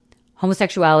 80s,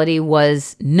 homosexuality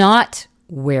was not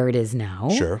where it is now.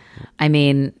 Sure. I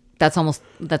mean, that's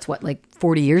what, like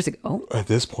 40 years ago? At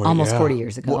this point, Almost 40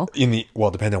 years ago.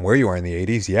 Well, depending on where you are in the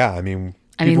 80s, yeah. I mean,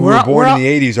 I mean, people who were born in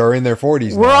the 80s are in their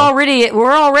 40s we're now.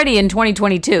 we're already in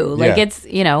 2022. Like Yeah. it's,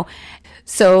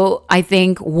 So I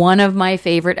think one of my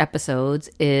favorite episodes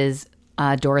is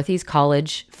Dorothy's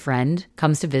college friend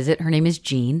comes to visit. Her name is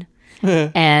Jean.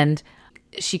 And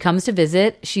she comes to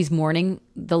visit. She's mourning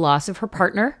the loss of her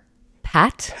partner,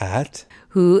 Pat. Pat?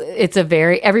 Who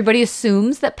everybody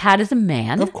assumes that Pat is a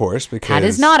man. Of course, because Pat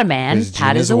is not a man. because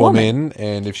Pat Jean is a woman.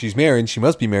 and if she's married, she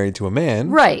must be married to a man.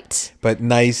 Right. But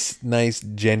nice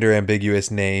gender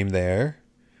ambiguous name there.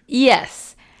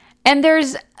 Yes. And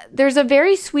there's a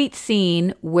very sweet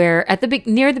scene where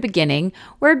near the beginning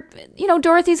where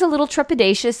Dorothy's a little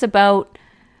trepidatious about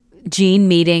Jean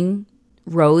meeting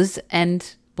Rose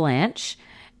and Blanche,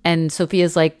 and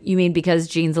Sophia's like, "You mean because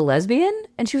Jean's a lesbian?"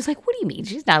 And she was like, "What do you mean?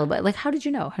 She's not a lesbian. Like, how did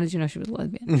you know? How did you know she was a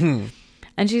lesbian?" Mm-hmm.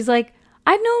 And she's like,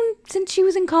 "I've known since she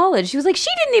was in college." She was like, "She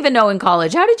didn't even know in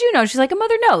college. How did you know?" She's like, "A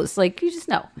mother knows. Like, you just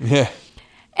know." Yeah.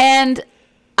 And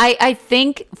I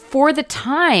think for the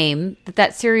time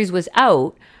that series was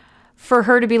out, for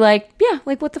her to be like, yeah,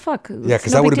 like what the fuck? Yeah,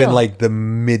 because that would have been like the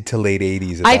mid to late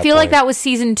 80s. I feel like that was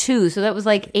season 2, so that was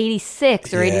like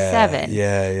 86 or 87.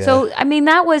 Yeah. So I mean,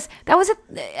 that was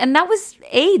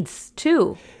AIDS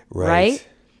too, right?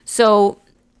 So,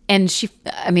 and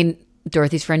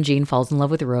Dorothy's friend Jean falls in love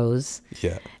with Rose.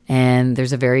 Yeah. And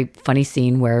there's a very funny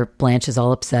scene where Blanche is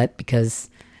all upset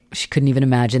because she couldn't even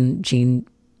imagine Jean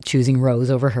choosing Rose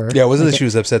over her. Yeah, it wasn't that she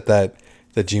was upset that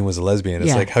Jean was a lesbian.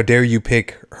 It's like, how dare you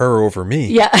pick her over me?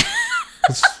 Yeah.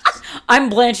 I'm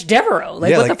Blanche Devereaux.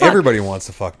 Like, what the fuck? Everybody wants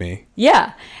to fuck me.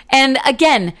 Yeah. And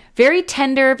again, very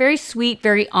tender, very sweet,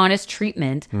 very honest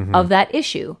treatment of that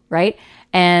issue, right?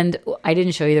 And I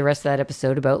didn't show you the rest of that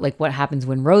episode about like what happens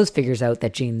when Rose figures out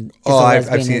that Jean is a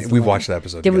lesbian. I've seen it. We've watched that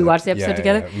episode together. Did we watch the episode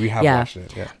together? Yeah. We have watched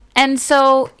it, yeah. And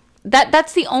so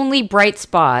that's the only bright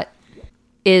spot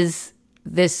is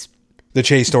the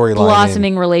Che storyline.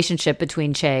 Blossoming relationship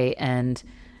between Che and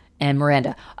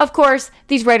Miranda. Of course,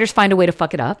 these writers find a way to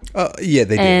fuck it up. Yeah,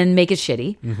 they do. And make it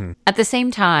shitty. At the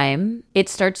same time, it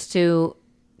starts to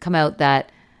come out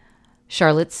that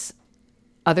Charlotte's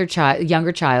other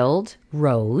younger child,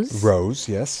 Rose,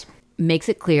 yes, makes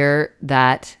it clear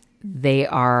that they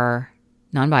are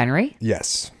non-binary.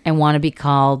 Yes. And want to be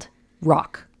called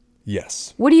Rock.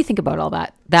 Yes. What do you think about all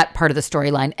that part of the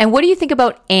storyline? And what do you think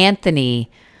about Anthony?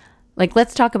 Like,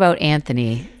 let's talk about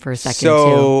Anthony for a second,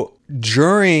 So,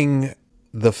 during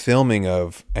the filming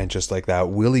of And Just Like That,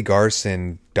 Willie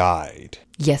Garson died.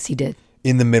 Yes, he did.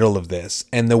 In the middle of this.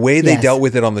 And the way they dealt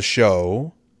with it on the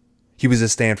show, he was a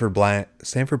Stanford Blanche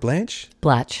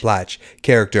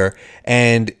character.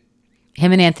 And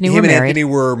him and Anthony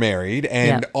were married.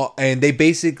 And they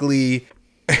basically,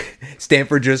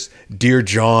 Stanford just Dear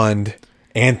John'd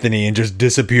Anthony and just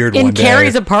disappeared one day. In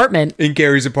Carrie's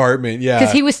apartment, yeah.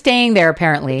 Because he was staying there,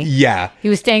 apparently. Yeah. He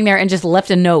was staying there and just left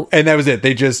a note. And that was it.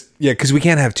 They just, because we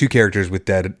can't have two characters with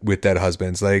dead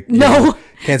husbands. Like,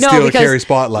 can't steal a Carrie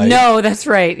spotlight. No, that's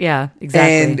right. Yeah,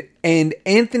 exactly. And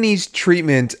Anthony's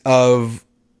treatment of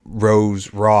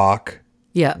Rose Rock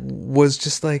was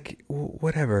just like,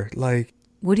 whatever. Like,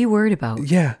 what are you worried about?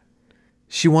 Yeah.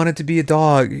 She wanted to be a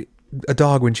dog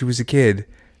when she was a kid.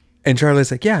 And Charlie's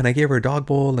like, yeah, and I gave her a dog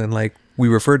bowl, and like we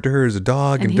referred to her as a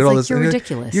dog, and he's did all like, this. You're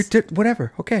ridiculous.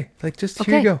 Whatever. Okay, like just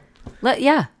here you go.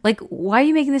 Like, why are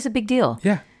you making this a big deal?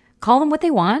 Yeah, call them what they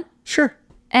want. Sure,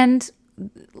 and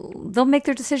they'll make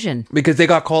their decision. Because they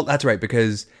got called. That's right.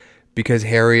 Because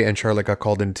Harry and Charlotte got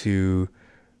called into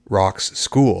Rock's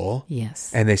school.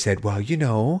 Yes, and they said, well,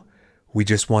 we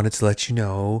just wanted to let you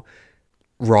know.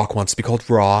 Rock wants to be called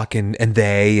Rock and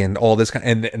they and all this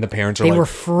kind and the parents are they were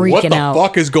freaking out. What the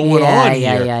fuck is going on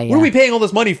here? Yeah. What are we paying all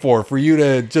this money for you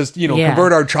to just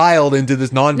convert our child into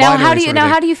this non-binary?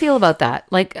 How do you feel about that?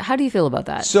 Like, how do you feel about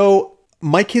that? So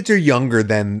my kids are younger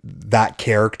than that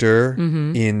character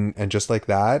in And Just Like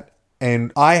That,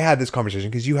 and I had this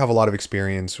conversation because you have a lot of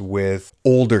experience with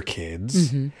older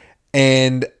kids,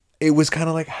 and it was kind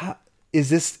of like,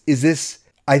 is this?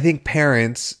 I think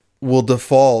parents will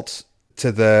default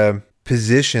to the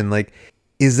position, like,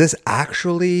 is this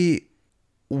actually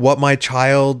what my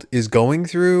child is going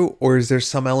through, or is there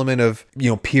some element of,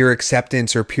 peer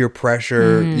acceptance or peer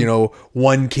pressure?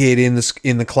 One kid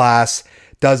in the class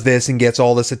does this and gets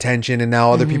all this attention, and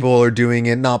now other people are doing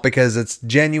it not because it's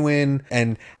genuine.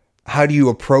 And how do you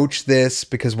approach this?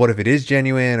 Because what if it is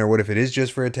genuine, or what if it is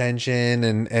just for attention,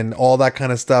 and all that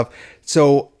kind of stuff.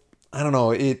 So I don't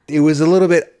know. It was a little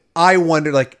bit, I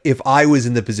wondered, like, if I was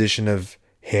in the position of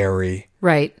Harry,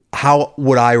 right, how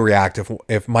would I react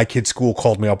if my kid's school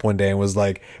called me up one day and was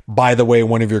like, by the way,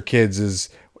 one of your kids is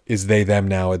they, them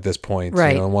now at this point,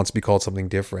 right, and wants to be called something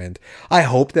different. I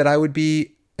hope that I would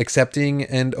be accepting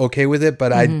and okay with it,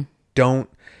 but I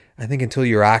think until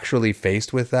you're actually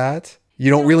faced with that,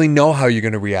 you don't really know how you're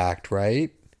going to react,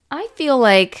 right? I feel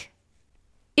like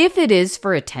if it is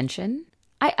for attention,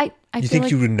 I you feel think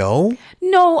like, you would know?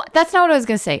 No, that's not what I was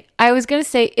going to say. I was going to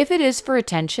say, if it is for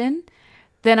attention,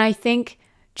 then I think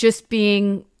just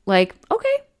being like,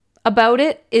 okay, about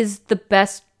it is the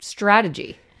best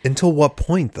strategy. Until what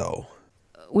point, though?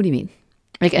 What do you mean?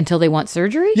 Like, until they want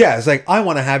surgery? Yeah, it's like, I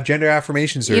want to have gender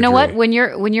affirmation surgery. You know what? When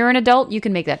you're an adult, you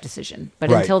can make that decision. But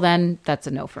Right. until then, that's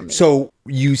a no for me. So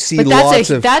you see But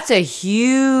that's a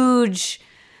huge,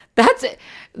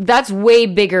 that's way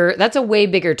bigger. That's a way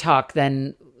bigger talk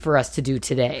than for us to do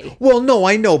today. Well, no,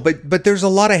 I know, but there's a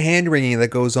lot of hand-wringing that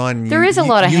goes on. There is a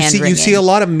lot of hand-wringing. You see a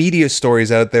lot of media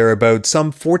stories out there about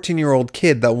some 14-year-old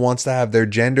kid that wants to have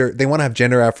they want to have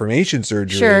gender affirmation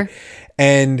surgery. Sure.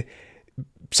 And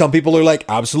some people are like,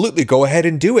 absolutely, go ahead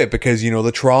and do it, because,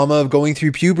 the trauma of going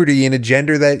through puberty in a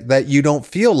gender that you don't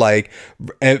feel like,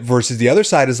 versus the other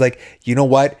side is like, you know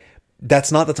what?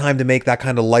 That's not the time to make that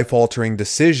kind of life-altering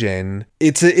decision.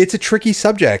 It's a tricky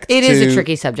subject. It is a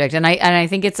tricky subject, and I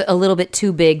think it's a little bit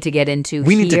too big to get into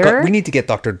we here. We need to get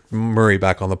Dr. Murray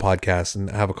back on the podcast and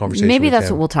have a conversation. Maybe with that's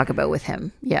him. what we'll talk about with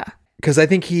him. Yeah, because I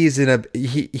think he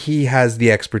has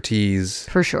the expertise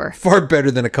for sure, far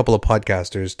better than a couple of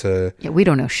podcasters to. Yeah, we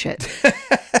don't know shit.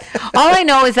 All I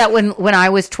know is that when I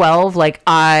was 12, like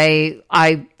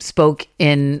I spoke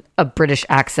in a British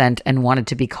accent and wanted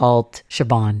to be called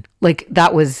Siobhan. Like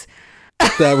that was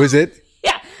it.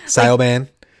 Yeah. Siobhan.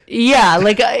 Yeah,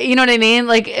 like you know what I mean?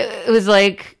 Like it was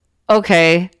like,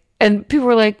 okay. And people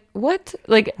were like, what?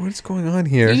 Like, what's going on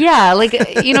here? Yeah, like,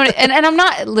 and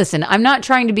I'm not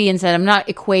trying to be inside. I'm not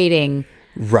equating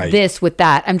this with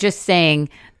that. I'm just saying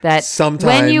that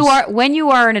sometimes when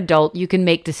you are an adult, you can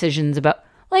make decisions about,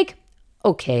 like,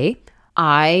 okay,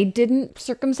 I didn't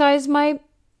circumcise my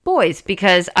boys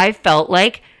because I felt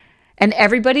like, and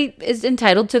everybody is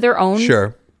entitled to their own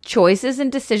choices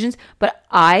and decisions, but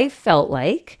I felt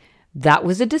like that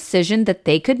was a decision that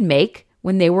they could make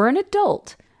when they were an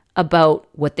adult about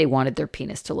what they wanted their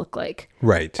penis to look like.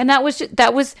 Right. And that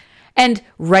was, and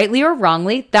rightly or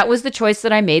wrongly, that was the choice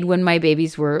that I made when my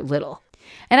babies were little.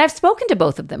 And I've spoken to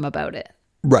both of them about it.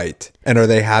 Right. And are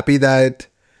they happy that?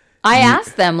 I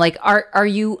asked them, like, are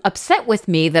you upset with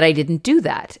me that I didn't do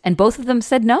that? And both of them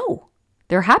said no.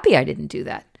 They're happy I didn't do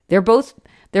that.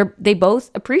 They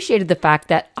both appreciated the fact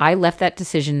that I left that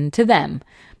decision to them.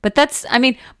 But they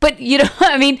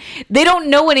don't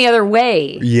know any other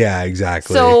way. Yeah,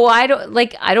 exactly. So I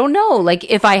don't know. Like,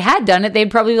 if I had done it,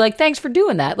 they'd probably be like, thanks for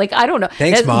doing that. Like, I don't know.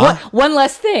 Thanks, Mom. One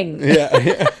less thing.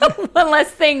 Yeah. One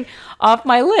less thing off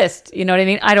my list. You know what I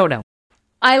mean? I don't know.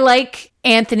 I like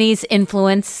Anthony's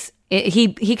influence.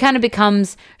 He kind of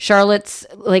becomes Charlotte's,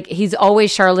 like, he's always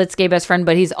Charlotte's gay best friend,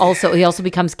 but he also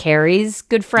becomes Carrie's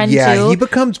good friend too. Yeah, he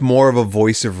becomes more of a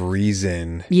voice of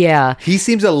reason. Yeah. He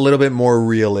seems a little bit more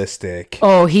realistic.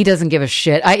 Oh, he doesn't give a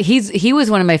shit. He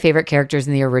was one of my favorite characters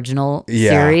in the original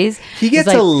series. He gets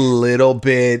a little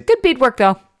bit... Good beat work,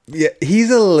 though. Yeah,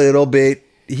 he's a little bit...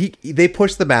 They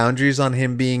push the boundaries on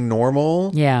him being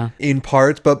normal. Yeah. In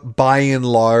parts, but by and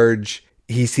large...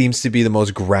 He seems to be the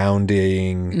most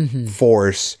grounding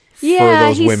force for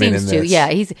those women in this. Yeah,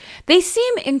 they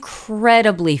seem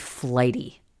incredibly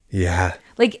flighty. Yeah.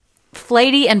 Like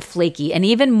flighty and flaky, and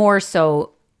even more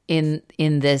so in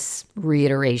this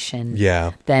reiteration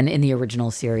than in the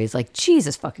original series. Like,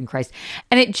 Jesus fucking Christ.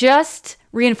 And it just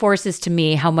reinforces to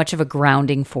me how much of a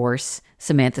grounding force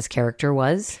Samantha's character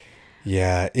was.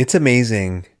 Yeah, it's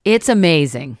amazing. It's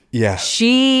amazing. Yeah.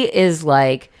 She is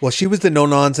like... Well, she was the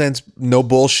no-nonsense, no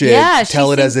bullshit,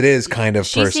 tell it as it is kind of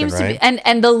person, right?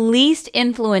 And the least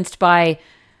influenced by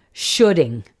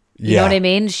shoulding. You know what I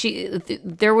mean?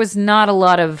 There was not a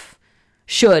lot of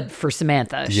should for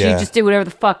Samantha. She just did whatever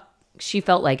the fuck she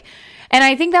felt like. And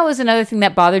I think that was another thing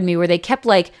that bothered me, where they kept,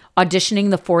 like, auditioning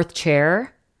the fourth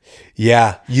chair.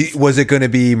 Yeah. Was it going to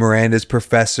be Miranda's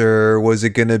professor? Was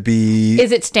it going to be...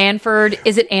 Is it Stanford?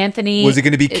 Is it Anthony? Was it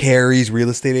going to be Carrie's real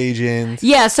estate agent?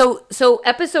 Yeah, so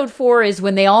episode 4 is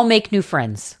when they all make new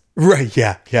friends. Right,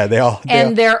 yeah. Yeah,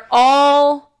 They're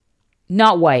all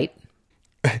not white.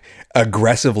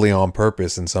 Aggressively on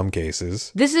purpose in some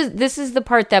cases. This is the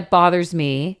part that bothers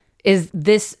me, is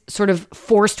this sort of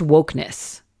forced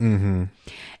wokeness. Mm-hmm.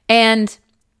 And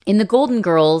in the Golden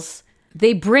Girls,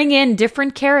 they bring in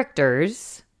different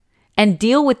characters and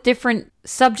deal with different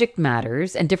subject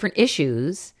matters and different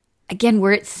issues, again,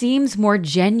 where it seems more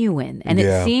genuine and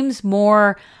it seems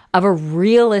more of a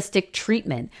realistic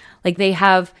treatment. Like they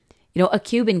have, a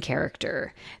Cuban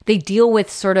character. They deal with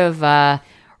sort of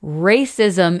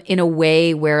racism in a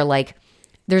way where, like,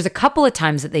 there's a couple of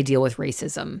times that they deal with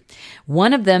racism.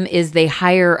 One of them is they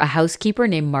hire a housekeeper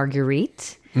named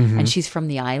Marguerite, and she's from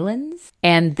the islands,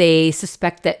 and they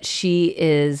suspect that she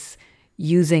is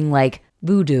using like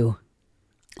voodoo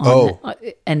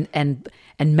and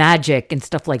magic and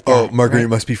stuff like that. Oh, Marguerite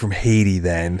must be from Haiti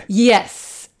then.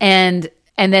 Yes. And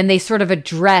then they sort of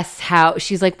address how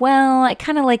she's like, well, I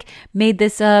kind of like made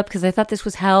this up because I thought this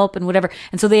was help and whatever.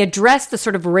 And so they address the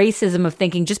sort of racism of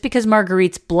thinking just because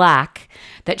Marguerite's black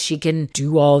that she can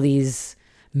do all these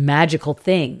magical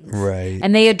things. Right.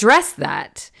 And they address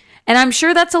that. And I'm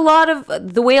sure that's a lot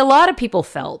of the way a lot of people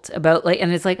felt about, like,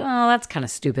 and it's like, oh, that's kind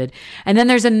of stupid. And then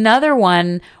there's another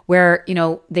one where,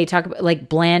 they talk about, like,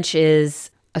 Blanche is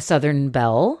a Southern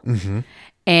belle,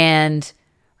 and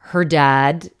her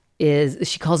dad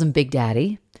she calls him Big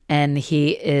Daddy, and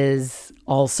he is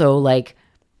also like,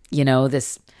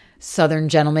 this Southern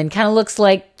gentleman, kind of looks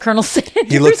like Colonel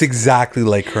Sanders. He looks exactly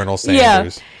like Colonel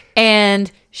Sanders. Yeah.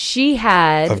 And she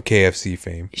had... Of KFC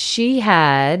fame. She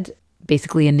had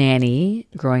basically a nanny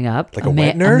growing up. Like a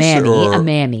wet nurse? A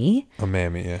mammy. A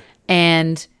mammy, yeah.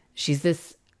 And she's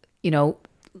this,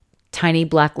 tiny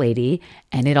black lady.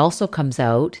 And it also comes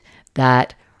out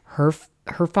that her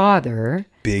father...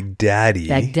 Big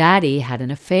Daddy had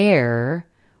an affair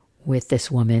with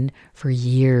this woman for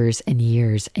years and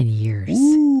years and years.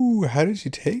 Ooh, how did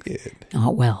you take it?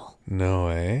 Not well. No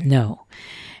way. No.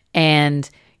 And,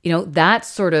 that's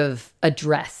sort of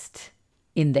addressed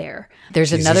in there.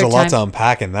 There's a lot to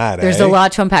unpack in that. There's a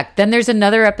lot to unpack. Then there's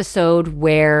another episode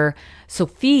where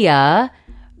Sophia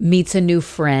meets a new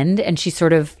friend, and she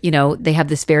sort of, they have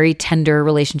this very tender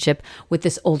relationship with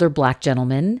this older black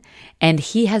gentleman, and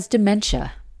he has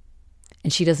dementia,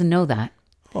 and she doesn't know that.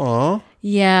 Aww.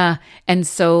 Yeah. And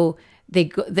so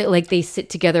they sit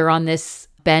together on this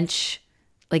bench,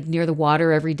 like near the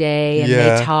water every day, and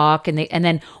they talk, and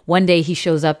then one day he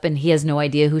shows up and he has no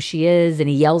idea who she is, and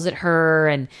he yells at her,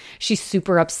 and she's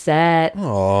super upset.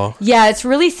 Aww. Yeah, it's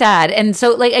really sad. And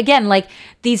so, like, again, like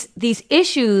these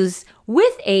issues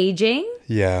with aging,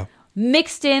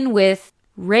 mixed in with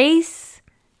race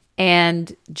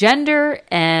and gender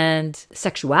and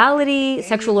sexuality,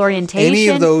 sexual orientation. Any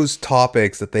of those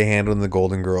topics that they handled in the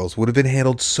Golden Girls would have been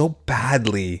handled so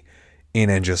badly in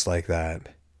And Just Like That.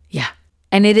 Yeah,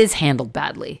 and it is handled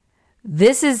badly.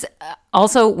 This is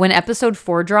also, when episode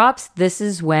 4 drops, this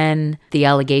is when the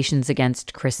allegations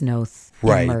against Chris Noth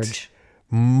emerge.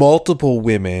 Multiple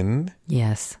women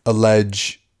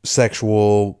allege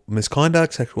sexual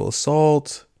misconduct, sexual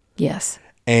assault. Yes.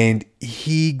 And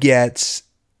he gets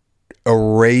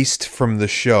erased from the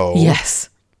show. Yes.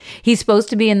 He's supposed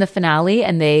to be in the finale,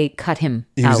 and they cut him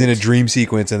out. He was in a dream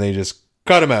sequence, and they just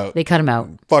cut him out. They cut him out.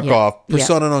 Fuck off.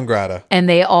 Persona non grata. And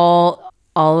they all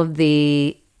of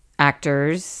the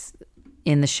actors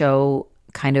in the show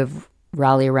kind of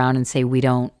rally around and say, we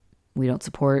don't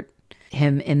support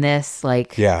him in this.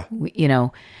 Like, Yeah,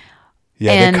 And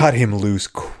they cut him loose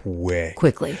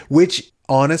quickly. Which,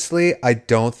 honestly, I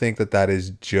don't think that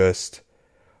is just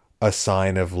a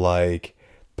sign of, like,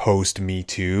 post Me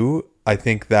Too. I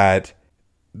think that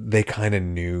they kind of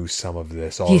knew some of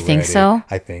this already. You think so?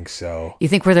 I think so. You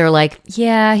think where they're like,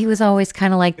 yeah, he was always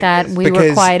kind of like that. We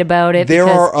were quiet about it. There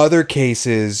are other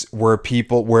cases where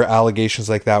allegations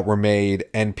like that were made,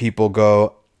 and people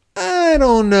go, I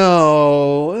don't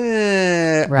know.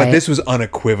 Right. But this was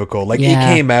unequivocal. Like, it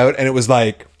came out and it was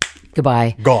like,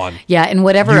 goodbye. Gone. Yeah, and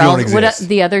whatever You don't else. exist.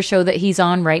 The other show that he's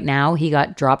on right now, he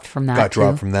got dropped from that.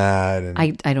 And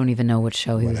I don't even know which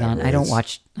show he was on. I don't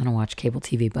watch cable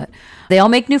TV, but they all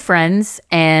make new friends,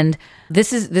 and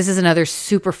This is another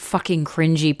super fucking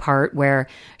cringy part where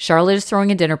Charlotte is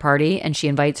throwing a dinner party and she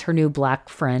invites her new black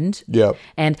friend. Yep.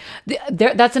 And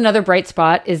that's another bright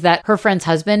spot, is that her friend's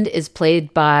husband is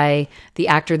played by the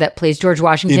actor that plays George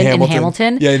Washington in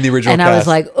Hamilton. Yeah, in the original And cast. I was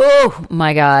like, oh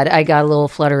my God, I got a little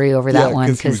fluttery over that one.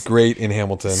 because he was great in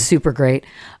Hamilton. Super great.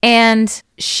 And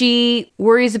she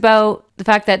worries about the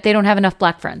fact that they don't have enough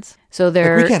black friends. So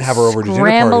they're we can't have her over to dinner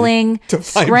scrambling party to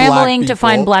find scrambling black to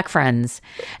find people. black friends.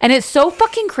 And it's so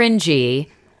fucking cringy.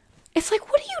 It's like,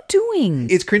 what are you doing?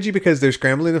 It's cringy because they're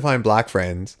scrambling to find black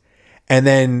friends. And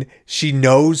then she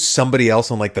knows somebody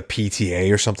else on like the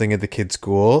PTA or something at the kid's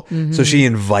school. So she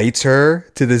invites her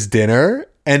to this dinner.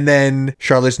 And then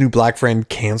Charlotte's new black friend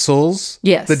cancels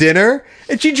the dinner.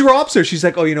 And she drops her. She's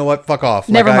like, oh, you know what? Fuck off.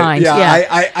 Never mind.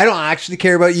 I don't actually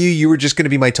care about you. You were just going to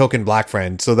be my token black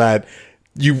friend so that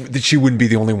she wouldn't be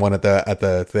the only one at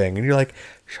the thing. And you're like,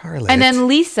 Charlotte. And then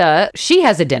Lisa, she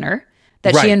has a dinner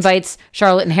that she Right. invites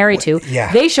Charlotte and Harry to.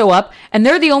 yeah. They show up and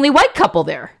they're the only white couple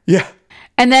there. Yeah.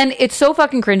 And then it's so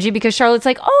fucking cringy because Charlotte's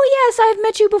like, oh, yes, I've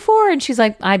met you before. And she's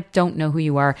like, I don't know who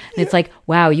you are. And it's like,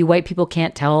 wow, you white people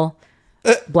can't tell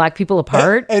black people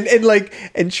apart.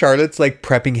 And Charlotte's like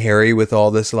prepping Harry with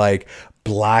all this like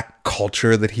black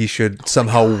culture that he should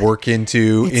somehow work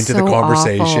into It's the so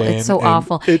conversation. awful. It's so And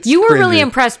awful. it's You were really cringy.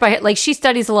 impressed by it. Like, she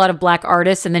studies a lot of black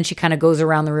artists, and then she kind of goes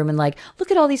around the room and like, look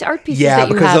at all these art pieces Yeah, that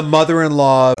you because have. the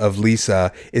mother-in-law of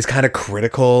Lisa is kind of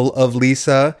critical of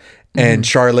Lisa. And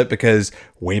Charlotte, because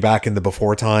way back in the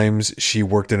before times, she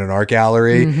worked in an art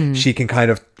gallery. She can kind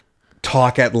of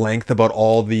talk at length about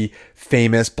all the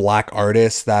famous black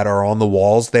artists that are on the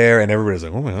walls there. And everybody's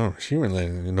like, oh my God, she really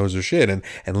knows her shit. And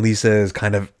Lisa is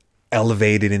kind of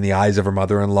elevated in the eyes of her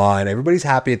mother-in-law, and everybody's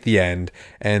happy at the end.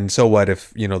 And so what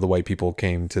if, the white people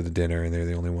came to the dinner and they're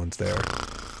the only ones there?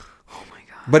 Oh my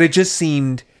God. But it just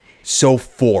seemed so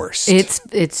forced.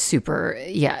 It's super,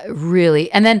 yeah,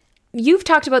 really. And then you've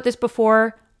talked about this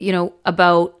before,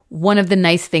 about one of the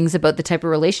nice things about the type of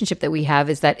relationship that we have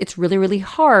is that it's really, really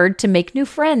hard to make new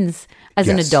friends as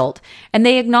an Yes. adult. And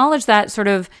they acknowledge that sort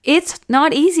of, it's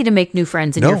not easy to make new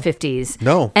friends in your 50s.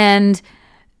 No. And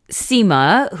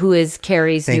Seema, who is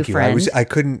Carrie's Thank new you. friend. I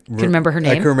couldn't remember her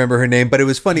name? I couldn't remember her name, but it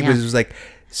was funny because it was like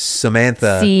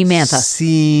Samantha. Samantha.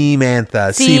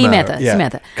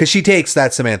 Because she takes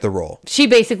that Samantha role. She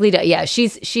basically does. Yeah,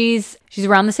 she's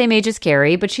around the same age as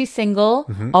Carrie, but she's single,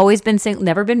 always been single,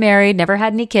 never been married, never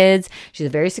had any kids. She's a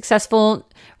very successful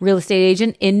real estate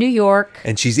agent in New York,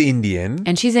 And she's Indian.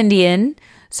 and she's Indian.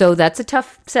 So that's a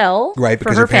tough sell Right, for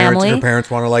because her her family. parents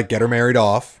want to like get her married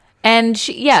off. And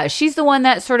she's the one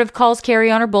that sort of calls Carrie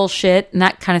on her bullshit and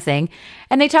that kind of thing.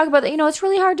 And they talk about that, it's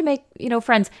really hard to make,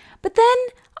 friends. But then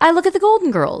I look at the Golden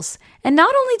Girls, and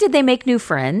not only did they make new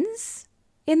friends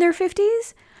in their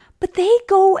 50s, but they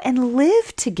go and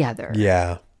live together.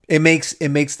 Yeah. It makes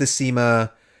the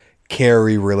Seema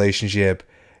Carrie relationship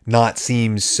not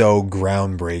seem so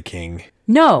groundbreaking.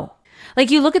 No.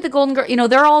 Like, you look at the Golden Girls,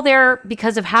 they're all there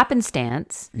because of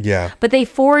happenstance. Yeah. But they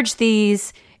forge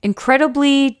these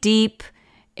incredibly deep,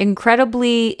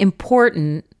 incredibly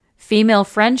important female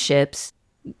friendships,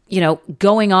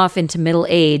 going off into middle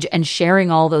age and sharing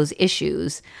all those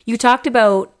issues. You talked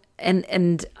about,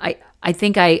 and I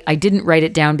think I didn't write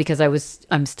it down because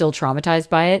I'm still traumatized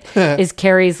by it, is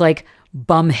Carrie's like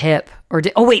bum hip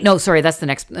that's the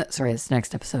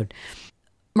next episode.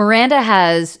 Miranda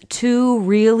has two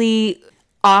really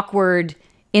awkward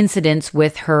incidents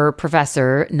with her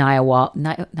professor, Nia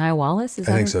Wallace. Is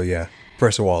that I think her? so, yeah.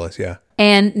 Professor Wallace, yeah.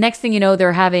 And next thing you know,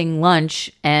 they're having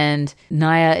lunch and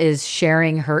Nia is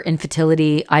sharing her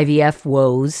infertility IVF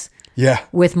woes Yeah.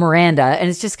 with Miranda. And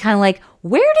it's just kind of like,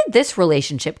 where did this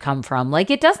relationship come from?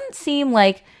 Like, it doesn't seem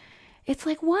like, it's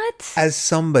like, what? As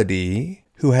somebody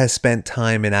who has spent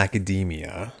time in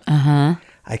academia,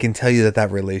 I can tell you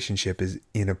that relationship is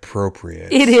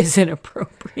inappropriate. It is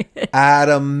inappropriate. At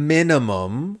a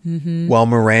minimum, while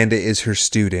Miranda is her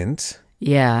student,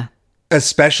 Yeah.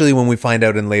 especially when we find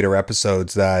out in later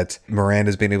episodes that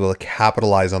Miranda's been able to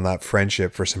capitalize on that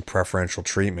friendship for some preferential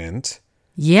treatment.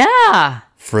 Yeah.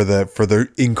 For the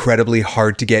incredibly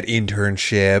hard to get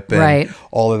internship and Right.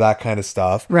 all of that kind of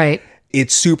stuff. Right.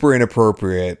 It's super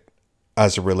inappropriate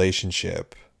as a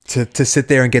relationship to sit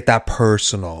there and get that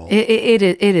personal. It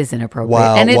is inappropriate.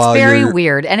 While- and it's while very you're-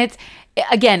 weird. And it's,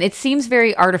 again, it seems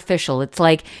very artificial. It's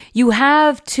like you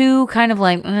have two kind of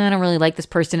like, I don't really like this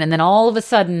person. And then all of a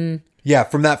sudden, Yeah,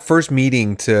 from that first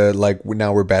meeting to like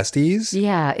now we're besties.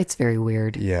 yeah, it's very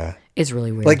weird. Yeah. It's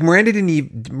really weird. Like Miranda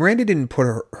didn't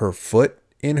put her foot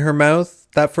in her mouth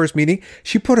that first meeting.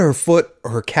 She put her foot,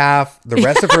 her calf, the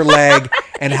rest of her leg,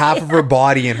 and half of her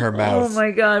body in her mouth. Oh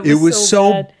my God. It was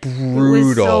so bad. brutal. It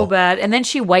was so bad. And then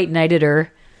she white knighted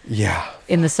her Yeah.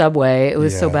 in the subway. It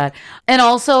was so Yeah. bad. And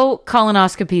also,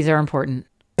 colonoscopies are important.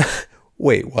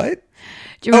 Wait, what?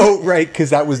 Do you remember? Oh, right, because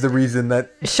that was the reason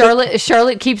that...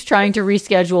 Charlotte keeps trying to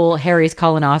reschedule Harry's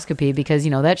colonoscopy because,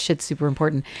 you know, that shit's super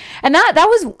important. And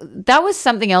that was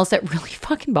something else that really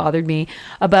fucking bothered me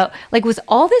about, like, was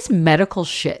all this medical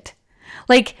shit.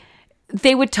 Like,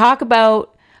 they would talk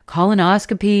about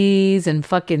colonoscopies and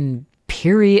fucking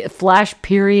flash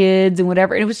periods and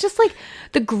whatever. And it was just like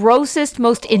the grossest,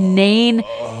 most inane,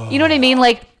 you know what I mean?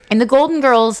 Like, in the Golden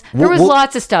Girls, there was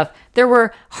lots of stuff. There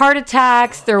were heart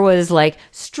attacks. There was like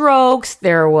strokes. They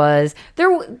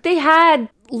had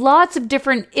lots of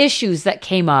different issues that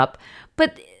came up,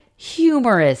 but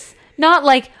humorous. Not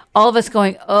like all of us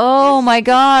going, oh my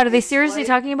God, are they seriously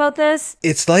talking about this?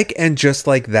 It's like, and just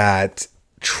like that,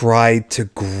 tried to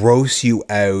gross you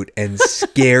out and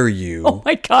scare you Oh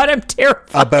my God, I'm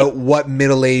terrified. about what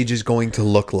middle age is going to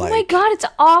look like. Oh my God, it's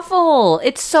awful.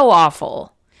 It's so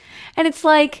awful. And it's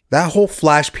like, That whole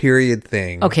flash period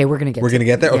thing. okay, we're going to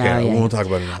get there? Okay, Yeah, we won't talk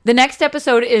about it now. The next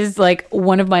episode is like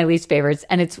one of my least favorites,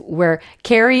 and it's where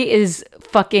Carrie is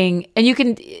fucking, and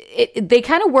they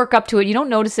kind of work up to it. You don't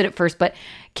notice it at first, but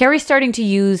Carrie's starting to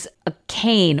use a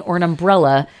cane or an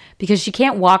umbrella because she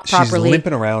can't walk properly. She's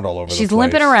limping around all over the place. She's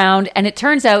limping around, and it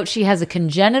turns out she has a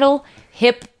congenital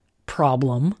hip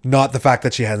problem. Not the fact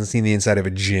that she hasn't seen the inside of a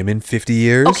gym in 50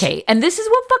 years. Okay, and this is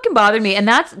what fucking bothered me, and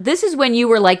this is when you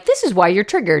were like, this is why you're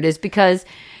triggered, is because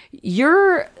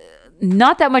you're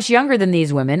not that much younger than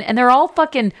these women, and they're all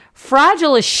fucking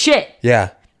fragile as shit.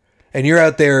 Yeah. And you're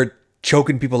out there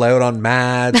choking people out on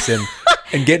mats and,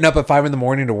 and getting up at 5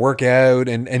 a.m. to work out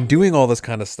and doing all this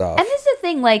kind of stuff. And this is the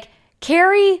thing, like,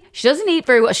 Carrie, she doesn't eat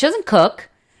very well. She doesn't cook.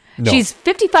 No. She's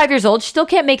 55 years old. She still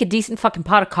can't make a decent fucking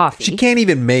pot of coffee. She can't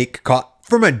even make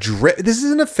from a drip. This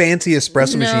isn't a fancy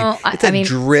espresso machine. It's a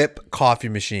drip coffee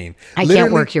machine. I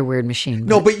can't work your weird machine.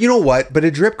 No, but you know what? But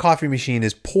a drip coffee machine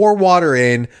is pour water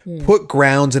in, put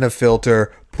grounds in a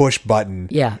filter, push button.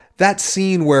 Yeah. That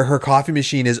scene where her coffee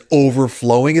machine is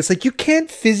overflowing, it's like you can't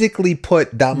physically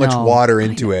put that much water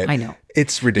into it. I know.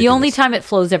 It's ridiculous. The only time it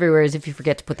flows everywhere is if you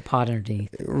forget to put the pot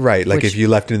underneath. Right. Like if you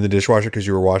left it in the dishwasher because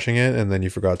you were washing it and then you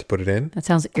forgot to put it in. That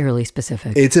sounds eerily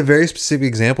specific. It's a very specific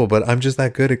example, but I'm just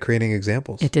that good at creating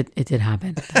examples. It did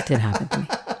happen. That did happen to me.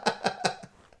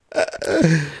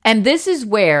 And this is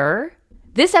where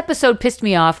this episode pissed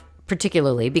me off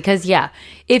particularly because, yeah,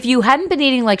 if you hadn't been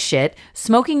eating like shit,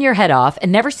 smoking your head off,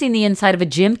 and never seen the inside of a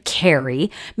gym,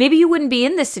 Carrie, maybe you wouldn't be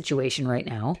in this situation right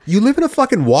now. You live in a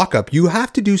fucking walk-up. You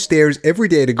have to do stairs every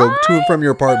day to go to and from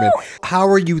your apartment. How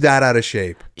are you that out of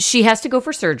shape? She has to go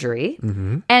for surgery.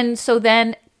 And so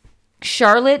then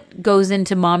Charlotte goes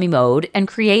into mommy mode and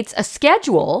creates a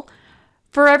schedule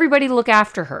for everybody to look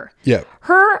after her. Yeah.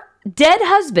 Her dead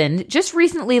husband just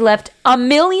recently left $1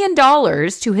 million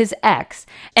to his ex,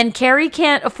 and Carrie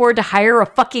can't afford to hire a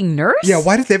fucking nurse? Yeah,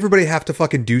 why does everybody have to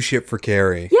fucking do shit for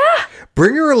Carrie? Yeah.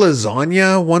 Bring her a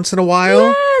lasagna once in a while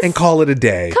Yes. and call it a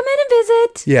day. Come in and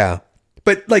visit. Yeah.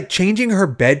 But like changing her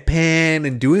bedpan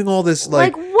and doing all this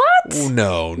like what? Oh,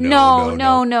 no.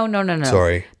 No.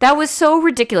 Sorry. That was so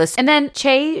ridiculous. And then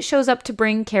Che shows up to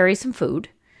bring Carrie some food.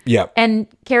 Yep. And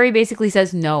Carrie basically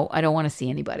says, no, I don't want to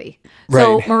see anybody.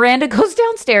 So Right. Miranda goes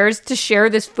downstairs to share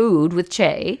this food with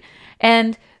Che.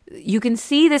 And you can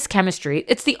see this chemistry.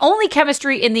 It's the only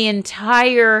chemistry in the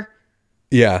entire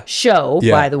Yeah. show,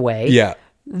 Yeah. by the way. Yeah.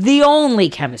 The only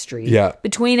chemistry Yeah.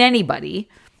 between anybody.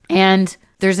 And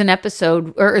there's an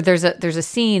episode, or there's a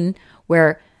scene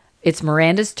where it's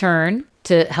Miranda's turn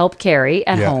to help Carrie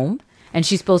at Yeah. home. And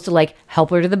she's supposed to like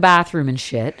help her to the bathroom and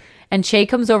shit. And Che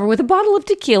comes over with a bottle of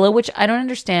tequila, which I don't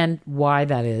understand why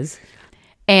that is.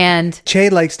 And Che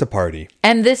likes to party.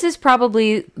 this is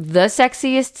probably the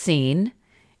sexiest scene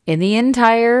in the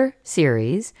entire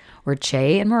series, where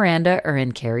Che and Miranda are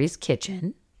in Carrie's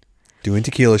kitchen Doing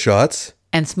tequila shots.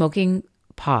 and smoking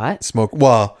pot.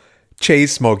 Well,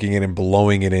 Che's smoking it and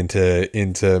blowing it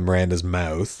into Miranda's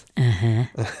mouth.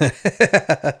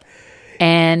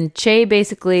 And Che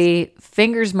basically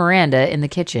fingers Miranda in the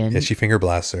kitchen. Yeah, she finger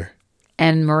blasts her.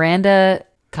 And Miranda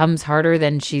comes harder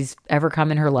than she's ever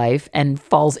come in her life and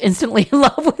falls instantly in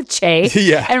love with Che.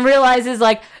 Yeah. And realizes,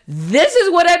 like, this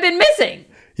is what I've been missing.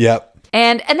 Yep.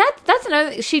 And that's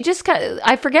another, she just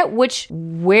I forget which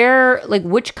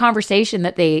conversation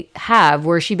that they have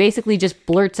where she basically just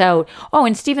blurts out, "Oh,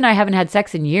 and Steve and I haven't had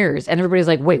sex in years." And everybody's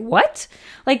like, "Wait, what?"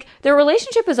 Like, their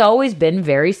relationship has always been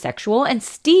very sexual, and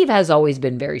Steve has always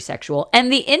been very sexual.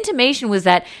 And the intimation was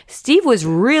that Steve was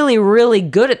really, really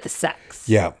good at the sex.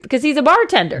 Yeah. Because he's a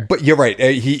bartender. But you're right.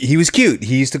 He was cute.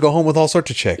 He used to go home with all sorts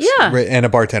of chicks. Yeah. Right, and a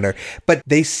bartender. But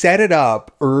they set it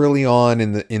up early on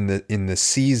in the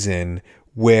season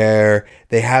where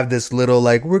they have this little,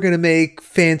 like, we're going to make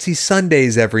fancy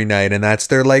sundaes every night, and that's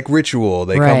their, like, ritual.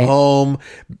 They come home,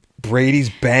 Brady's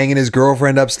banging his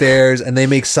girlfriend upstairs, and they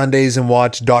make sundaes and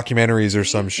watch documentaries or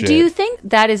some shit. Do you think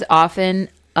that is often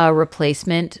a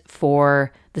replacement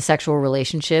for the sexual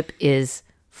relationship is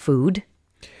food?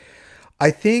 I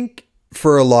think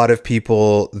for a lot of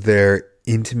people, their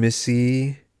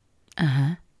intimacy,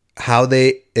 how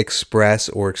they express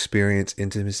or experience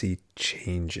intimacy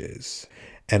changes.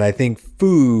 And I think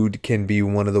food can be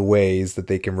one of the ways that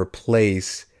they can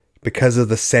replace, because of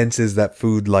the senses that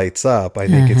food lights up. I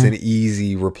think it's an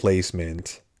easy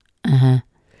replacement.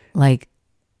 Like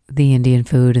the Indian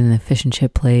food and the fish and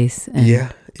chip place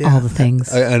and all the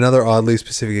things. Another oddly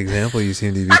specific example you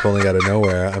seem to be pulling out of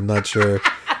nowhere. I'm not sure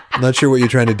what you're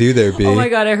trying to do there, B. Oh my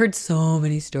God, I heard so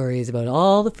many stories about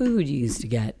all the food you used to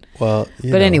get. Well,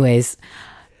 anyways,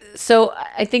 so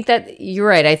I think that you're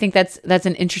right. I think that's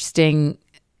an interesting,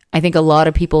 I think a lot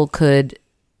of people could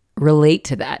relate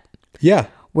to that. Yeah.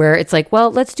 Where it's like,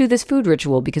 well, let's do this food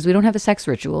ritual because we don't have a sex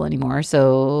ritual anymore.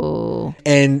 So,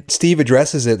 and Steve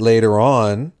addresses it later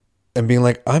on and being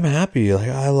like, I'm happy. Like,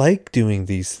 I like doing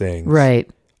these things. Right.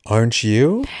 Aren't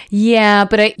you? Yeah,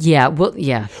 but yeah.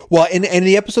 Well, in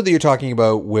the episode that you're talking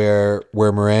about where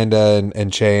Miranda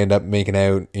and Che end up making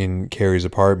out in Carrie's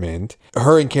apartment,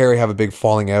 her and Carrie have a big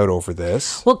falling out over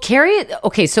this. Well, Carrie,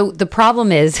 okay, so the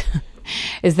problem is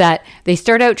that they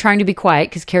start out trying to be quiet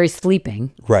because Carrie's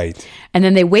sleeping. Right. And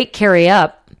then they wake Carrie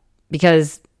up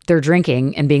because they're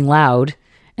drinking and being loud.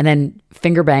 And then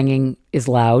finger banging is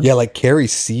loud. Yeah, like Carrie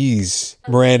sees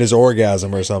Miranda's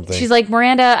orgasm or something. She's like,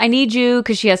 Miranda, I need you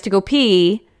because she has to go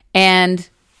pee. And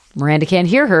Miranda can't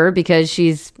hear her because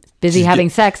she's busy having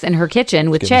sex in her kitchen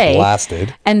with Che.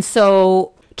 Blasted. And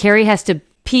so Carrie has to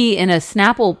pee in a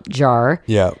Snapple jar.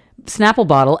 Yeah. Snapple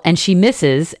bottle, and she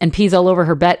misses and pees all over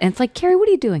her bed. And it's like, Carrie, what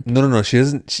are you doing? No. She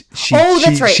doesn't.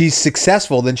 That's right. She's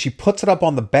successful. Then she puts it up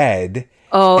on the bed.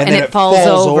 Oh, and it falls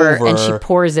over and she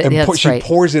pours it. She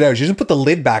pours it out. She doesn't put the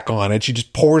lid back on it. She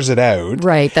just pours it out.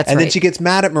 Right, that's right. And then she gets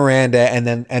mad at Miranda, and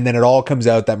then it all comes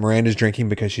out that Miranda's drinking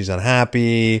because she's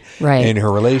unhappy in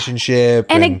her relationship.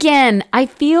 And again, I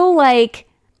feel like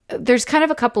there's kind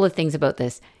of a couple of things about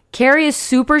this. Carrie is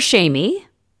super shamey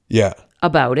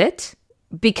about it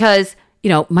because,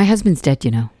 my husband's dead,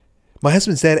 My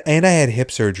husband's dead, and I had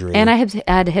hip surgery. And I have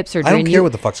had hip surgery. I don't care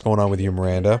what the fuck's going on with you,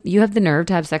 Miranda. You have the nerve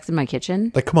to have sex in my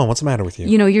kitchen? Like, come on, what's the matter with you?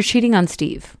 You're cheating on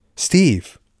Steve.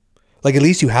 Steve? Like, at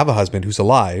least you have a husband who's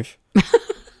alive.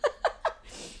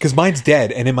 Because mine's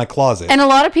dead and in my closet. And a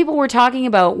lot of people were talking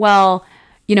about,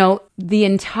 the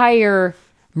entire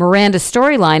Miranda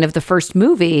storyline of the first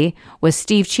movie was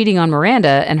Steve cheating on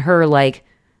Miranda and her,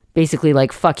 basically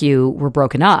fuck you, we're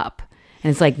broken up. And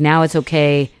it's like, now it's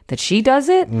okay that she does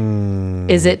it?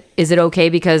 Is it okay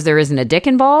because there isn't a dick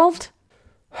involved?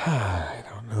 I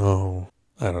don't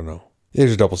know.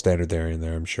 There's a double standard there in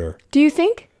there, I'm sure. Do you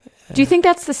think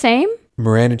that's the same?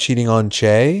 Miranda cheating on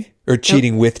Che? Or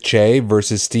cheating with Che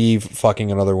versus Steve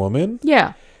fucking another woman?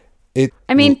 Yeah.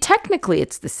 Technically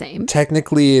it's the same.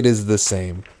 Technically it is the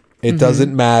same. It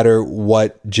doesn't matter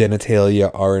what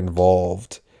genitalia are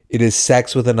involved. It is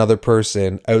sex with another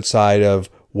person outside of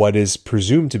what is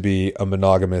presumed to be a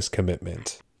monogamous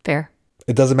commitment. Fair.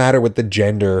 It doesn't matter what the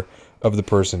gender of the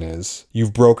person is.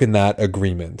 You've broken that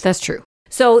agreement. That's true.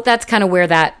 So that's kind of where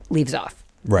that leaves off.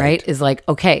 Right? Is like,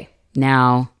 okay,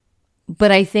 now.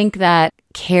 But I think that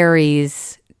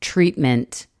Carrie's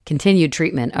continued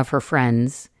treatment of her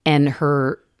friends and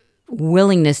her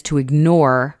willingness to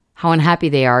ignore how unhappy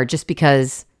they are just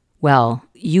because,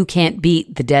 you can't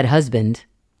beat the dead husband.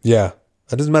 Yeah.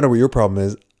 It doesn't matter what your problem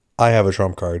is. I have a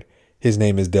trump card. His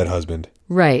name is Dead Husband.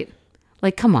 Right.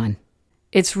 Like, come on.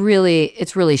 It's really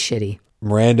shitty.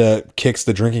 Miranda kicks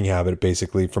the drinking habit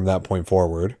basically from that point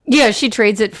forward. Yeah, she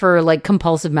trades it for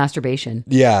compulsive masturbation.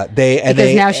 Yeah,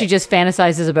 because now she just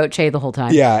fantasizes about Che the whole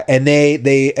time. Yeah, and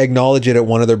they acknowledge it at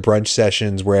one of their brunch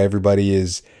sessions where everybody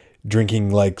is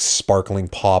drinking sparkling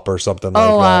pop or something like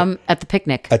that. At the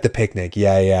picnic. At the picnic,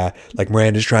 yeah. Like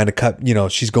Miranda's trying to cut,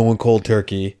 she's going cold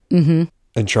turkey. Mm-hmm.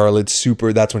 And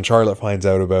that's when Charlotte finds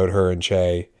out about her and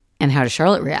Che. And how does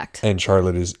Charlotte react? And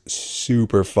Charlotte is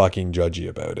super fucking judgy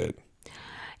about it.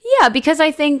 Yeah, because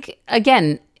I think,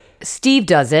 again, Steve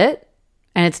does it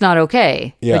and it's not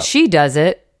okay. Yeah. But she does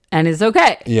it and it's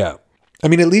okay. Yeah. I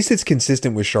mean, at least it's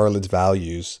consistent with Charlotte's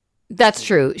values That's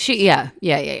true. Yeah.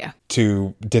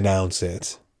 to denounce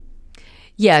it.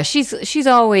 Yeah, she's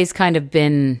always kind of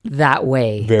been that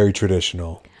way. Very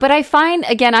traditional. But I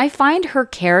find her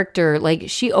character, like,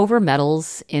 she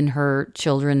overmeddles in her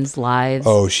children's lives.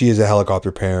 Oh, she is a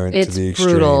helicopter parent It's to the extreme.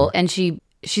 brutal. And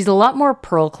she's a lot more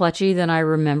pearl clutchy than I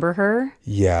remember her.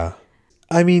 Yeah.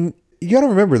 I mean, you got to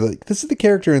remember, like, this is the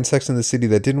character in Sex and the City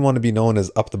that didn't want to be known as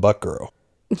Up the Butt Girl.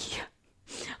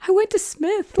 I went to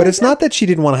Smith. But it's not that she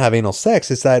didn't want to have anal sex.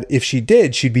 It's that if she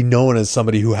did, she'd be known as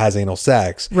somebody who has anal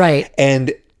sex. Right.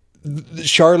 And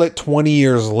Charlotte, 20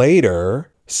 years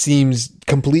later, seems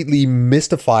completely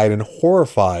mystified and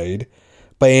horrified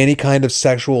by any kind of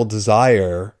sexual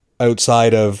desire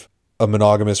outside of a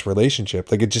monogamous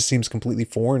relationship. Like, it just seems completely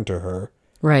foreign to her.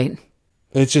 Right.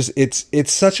 It's just,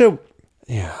 it's such a,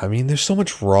 yeah, I mean, there's so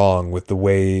much wrong with the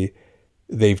way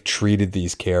they've treated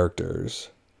these characters.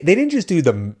 They didn't just do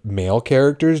the male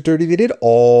characters dirty. They did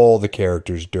all the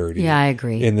characters dirty. Yeah, I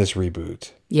agree. In this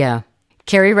reboot. Yeah.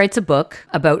 Carrie writes a book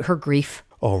about her grief.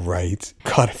 Oh, right.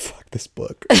 God, fuck this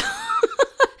book.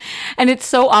 And it's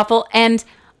so awful. And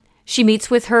she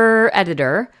meets with her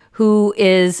editor, who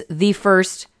is the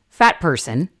first fat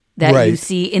person that you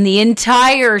see in the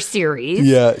entire series.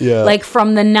 Yeah, yeah. Like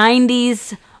from the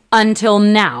 90s until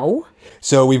now.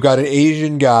 So we've got an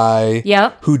Asian guy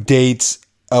who dates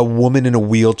a woman in a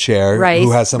wheelchair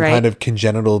who has some kind of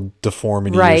congenital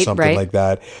deformity or something like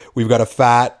that. We've got a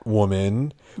fat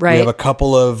woman. Right. We have a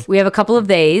couple of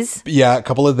theys. Yeah, a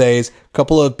couple of theys. A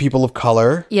couple of people of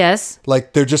color. Yes.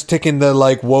 Like, they're just ticking the,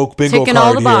 like, woke bingo ticking card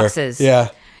all the here. boxes. Yeah.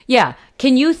 Yeah.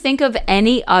 Can you think of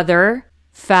any other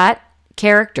fat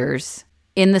characters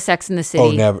in the Sex and the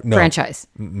City No. franchise?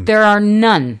 There are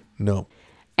none. No.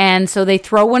 And so they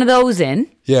throw one of those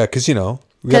in. Yeah, because, we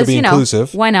got to be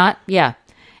inclusive. Why not? Yeah.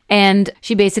 And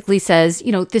she basically says,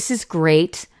 this is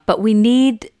great, but we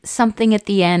need something at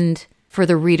the end for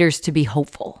the readers to be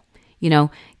hopeful.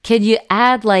 Can you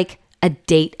add like a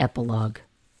date epilogue?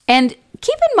 And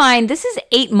keep in mind, this is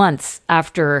 8 months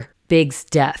after Big's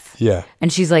death. Yeah.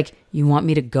 And she's like, you want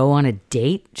me to go on a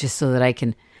date just so that I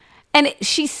can... And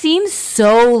she seems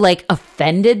so like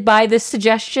offended by this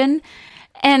suggestion.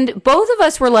 And both of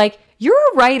us were like, you're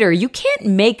a writer. You can't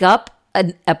make up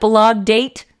an epilogue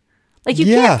date. Like, you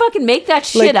can't fucking make that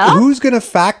shit up. Who's going to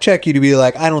fact check you to be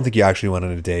like, I don't think you actually went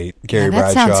on a date, Carrie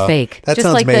Bradshaw. That sounds fake. That just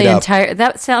sounds like made up.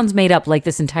 That sounds made up, like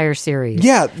this entire series.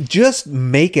 Yeah, just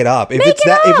make it up. If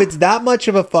it's that much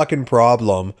of a fucking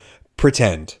problem,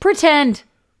 pretend.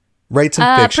 Write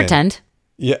some fiction. Pretend.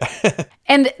 Yeah.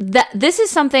 And this is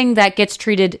something that gets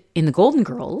treated in the Golden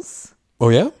Girls. Oh,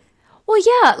 yeah? Well,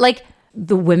 yeah. Like,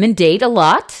 the women date a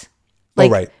lot. Like,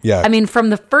 right. Yeah. I mean, from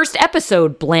the first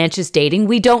episode, Blanche is dating.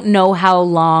 We don't know how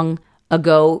long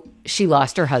ago she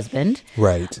lost her husband.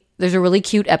 Right. There's a really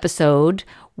cute episode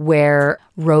where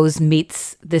Rose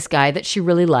meets this guy that she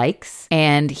really likes,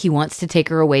 and he wants to take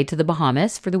her away to the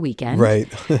Bahamas for the weekend.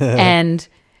 Right. And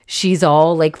she's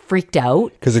all like freaked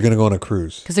out. Because they're going to go on a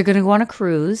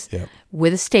cruise. Yep.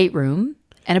 With a stateroom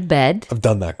and a bed. I've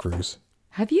done that cruise.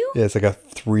 Have you? Yeah, it's like a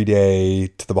 3-day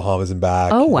to the Bahamas and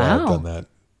back. Oh, wow. Yeah, I've done that.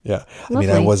 Yeah. Lovely.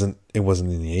 I mean, it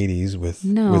wasn't in the 80s with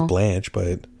Blanche,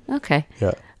 but... Okay.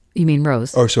 Yeah. You mean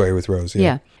Rose? Oh, sorry, with Rose,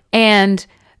 yeah. Yeah.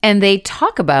 And they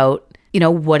talk about,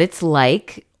 what it's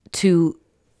like to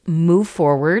move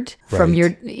forward from your,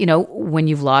 when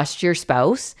you've lost your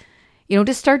spouse,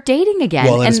 to start dating again.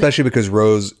 Well, and especially because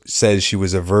Rose says she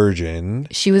was a virgin.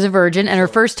 She was a virgin, and her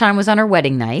first time was on her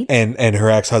wedding night. And her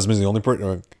ex-husband's the only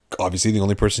person, obviously the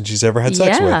only person she's ever had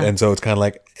sex with. And so it's kind of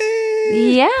like,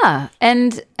 Yeah.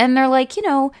 And they're like,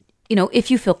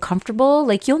 if you feel comfortable,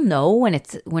 like, you'll know when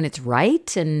it's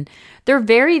right. And they're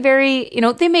very, very,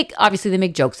 they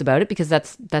make jokes about it because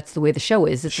that's the way the show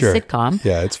is. It's a sitcom.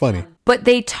 Yeah, it's funny. But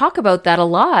they talk about that a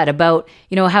lot, about,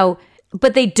 how,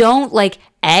 but they don't like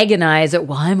agonize at,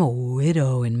 well, I'm a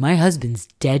widow and my husband's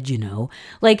dead,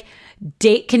 like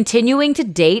continuing to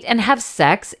date and have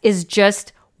sex is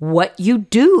just what you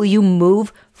do. You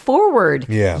move forward.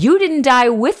 Yeah. You didn't die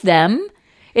with them.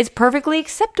 It's perfectly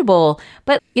acceptable.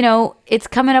 But, it's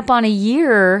coming up on a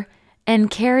year and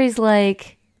Carrie's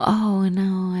like, oh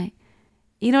no,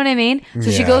 you know what I mean? So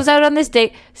she goes out on this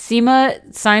date.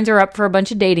 Seema signs her up for a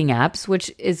bunch of dating apps,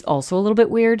 which is also a little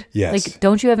bit weird. Yes. Like,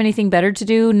 don't you have anything better to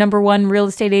do? Number one real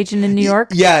estate agent in New York?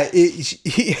 Yeah.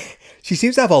 She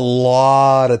seems to have a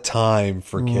lot of time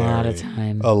for Carrie. lot of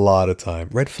time. A lot of time.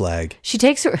 Red flag. She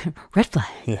takes her red flag.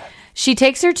 Yeah. She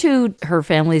takes her to her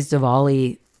family's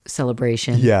Diwali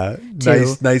celebration. Yeah.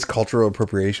 too. Nice cultural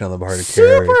appropriation on the part of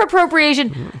Carrie. Super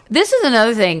appropriation. This is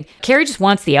another thing. Carrie just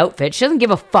wants the outfit. She doesn't give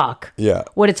a fuck Yeah.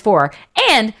 what it's for.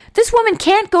 And this woman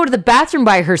can't go to the bathroom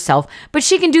by herself, but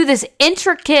she can do this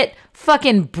intricate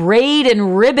fucking braid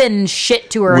and ribbon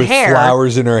shit to her With hair.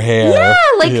 flowers in her hair. Yeah,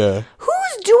 like Yeah.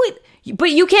 who's doing?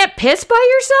 But you can't piss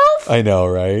by yourself? I know,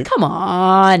 right? Come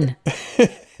on.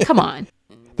 Come on.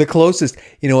 The closest,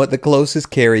 you know what? The closest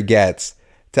Carrie gets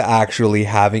to actually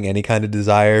having any kind of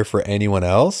desire for anyone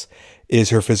else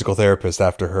is her physical therapist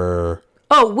after her.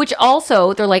 Oh, which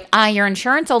also, they're like, your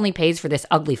insurance only pays for this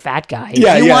ugly fat guy.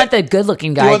 Yeah, you yeah. want the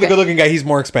good-looking guy. You want the good-looking guy? He's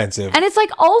more expensive. And it's like,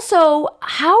 also,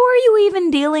 how are you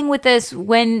even dealing with this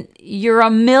when you're a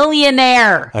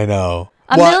millionaire? I know.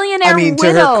 A millionaire I mean, to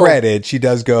widow. her credit, she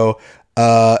does go,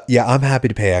 yeah, I'm happy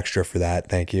to pay extra for that.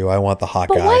 Thank you. I want the hot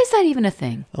But guy. why is that even a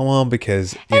thing? Well,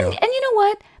 because, you And know. you know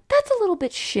what? That's a little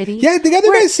bit shitty. Yeah, the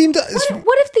other guys seem to.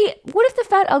 What if the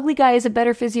fat ugly guy is a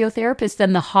better physiotherapist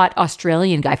than the hot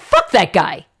Australian guy? Fuck that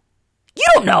guy. You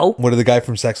don't know. What did the guy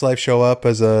from Sex Life show up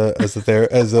as a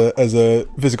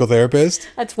physical therapist?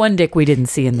 That's one dick we didn't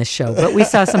see in this show, but we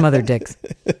saw some other dicks.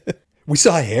 We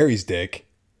saw Harry's dick.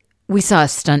 We saw a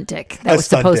stunt dick that was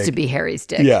stunt supposed dick. to be Harry's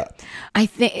dick. Yeah. I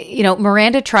think,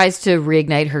 Miranda tries to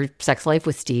reignite her sex life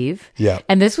with Steve. Yeah.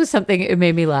 And this was something, it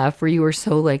made me laugh, where you were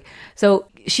so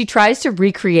she tries to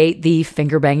recreate the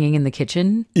finger banging in the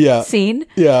kitchen scene.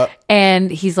 Yeah.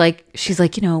 And she's like,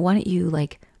 why don't you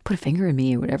put a finger in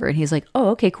me or whatever? And he's like,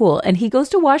 oh, okay, cool. And he goes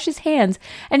to wash his hands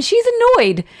and she's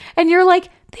annoyed. And you're like,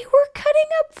 they were cutting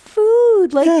up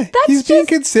food. That's he's being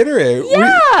considerate.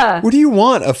 Yeah. What do you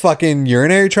want? A fucking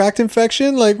urinary tract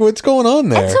infection? Like, what's going on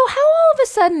there? And so how all of a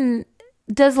sudden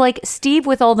does Steve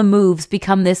with all the moves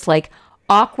become this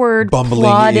awkward, Bumbling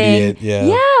plodding idiot, yeah.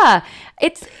 Yeah.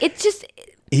 It's just,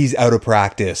 He's out of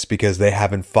practice because they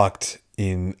haven't fucked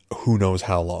in who knows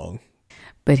how long.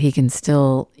 but he can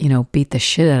still, beat the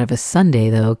shit out of a sundae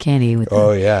though, can't he?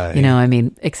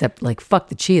 Except fuck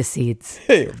the chia seeds.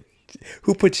 Hey,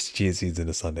 who puts chia seeds in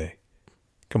a sundae?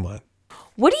 Come on.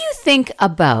 What do you think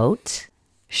about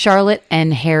Charlotte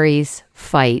and Harry's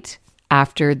fight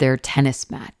after their tennis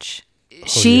match?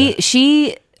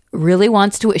 She really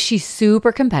wants to. She's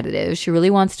super competitive. She really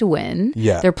wants to win.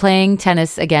 Yeah. They're playing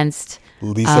tennis against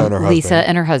Lisa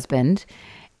and her husband.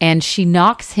 And she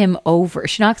knocks him over.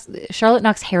 Charlotte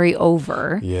knocks Harry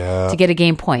over to get a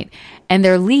game point. And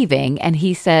they're leaving. And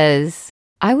he says,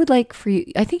 I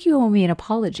think you owe me an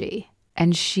apology.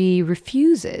 And she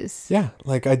refuses. Yeah,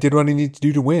 I did what I need to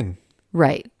do to win.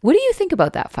 Right. What do you think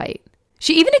about that fight?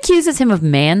 She even accuses him of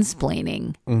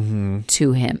mansplaining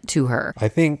to her. I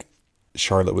think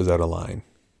Charlotte was out of line.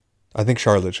 I think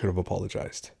Charlotte should have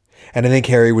apologized. And I think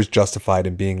Harry was justified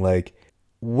in being like,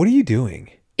 what are you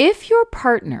doing? If your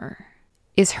partner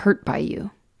is hurt by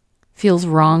you, feels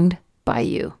wronged by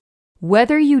you,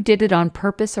 whether you did it on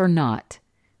purpose or not,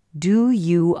 do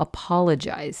you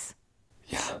apologize?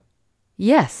 Yeah.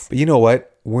 Yes. But you know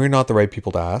what? We're not the right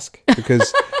people to ask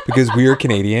because we're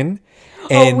Canadian.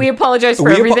 And we apologize for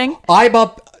everything?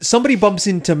 Somebody bumps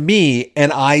into me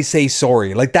and I say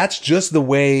sorry. That's just the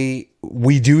way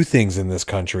we do things in this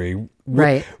country.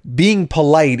 Right. Being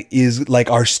polite is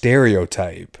our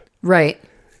stereotype. Right.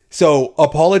 So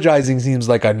apologizing seems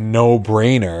like a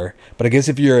no-brainer. But I guess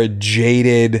if you're a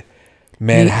jaded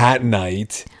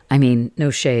Manhattanite... I mean, no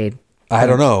shade. I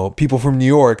don't know. People from New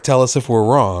York, tell us if we're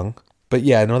wrong. But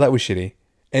yeah, no, that was shitty.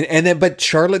 But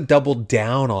Charlotte doubled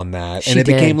down on that, and it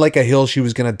became like a hill she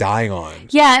was going to die on.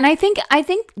 Yeah, and I think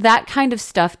that kind of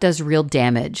stuff does real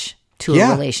damage to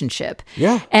a relationship.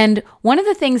 Yeah. And one of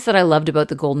the things that I loved about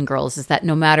the Golden Girls is that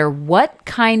no matter what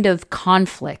kind of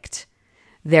conflict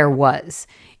there was,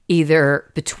 either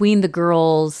between the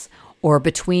girls or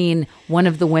between one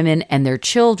of the women and their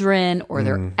children or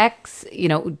their ex,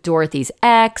 Dorothy's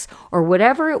ex or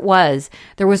whatever it was,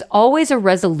 there was always a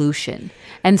resolution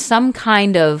and some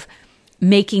kind of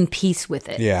making peace with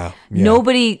it. Yeah.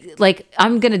 Nobody,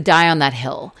 I'm going to die on that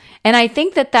hill. And I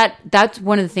think that's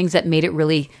one of the things that made it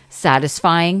really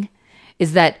satisfying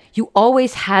is that you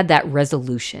always had that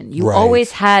resolution. You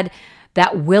always had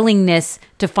that willingness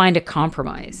to find a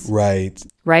compromise. Right.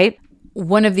 Right?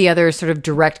 One of the other sort of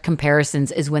direct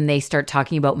comparisons is when they start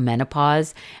talking about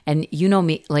menopause. And you know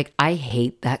me, I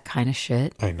hate that kind of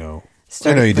shit. I know.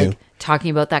 I know you do.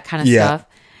 Talking about that kind of stuff.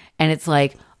 And it's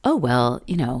oh, well,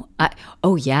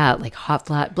 hot,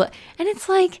 flat, blah. And it's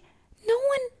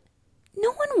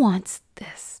no one wants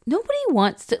this. Nobody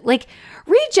wants to, like,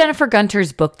 read Jennifer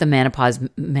Gunter's book, The Menopause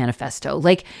Manifesto.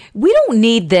 Like, we don't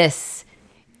need this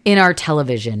in our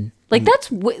television. Like,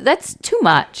 that's too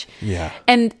much. Yeah.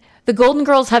 And the Golden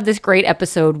Girls have this great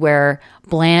episode where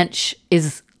Blanche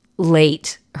is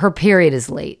late. Her period is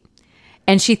late.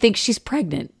 And she thinks she's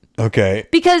pregnant. Okay.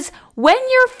 Because when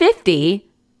you're 50,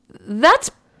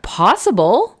 that's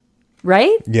possible,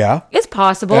 right? Yeah. It's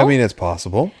possible. I mean, it's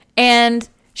possible. And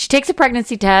she takes a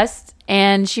pregnancy test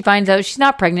and she finds out she's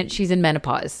not pregnant. She's in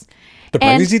menopause. The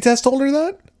pregnancy test told her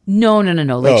that? No.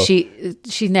 Like Oh.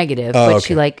 she's negative, Oh, but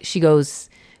okay. she goes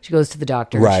to the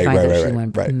doctor. Right, and she finds right, out she right,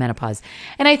 went right. menopause.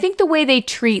 And I think the way they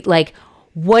treat like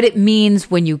what it means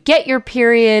when you get your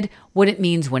period, what it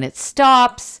means when it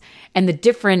stops, and the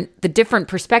different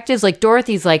perspectives. Like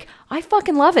Dorothy's like, I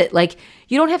fucking love it. Like,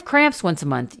 you don't have cramps once a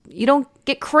month. You don't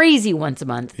get crazy once a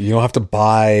month. You don't have to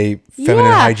buy feminine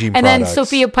hygiene and products. then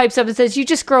Sophia pipes up and says, you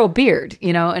just grow a beard,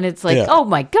 and it's like, Yeah. oh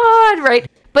my God, right?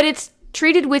 But it's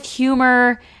treated with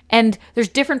humor and there's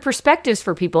different perspectives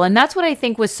for people. And that's what I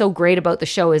think was so great about the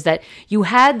show is that you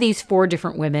had these 4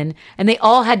 different women and they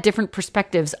all had different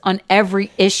perspectives on every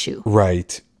issue.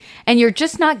 Right. And you're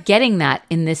just not getting that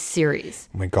in this series.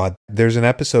 Oh my God. There's an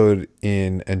episode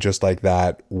in And Just Like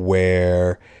That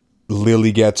where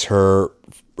Lily gets her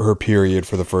period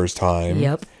for the first time.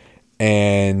 Yep.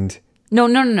 And No.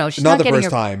 She's Not not the getting first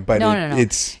her, time, but no.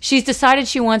 it's... She's decided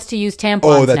she wants to use tampons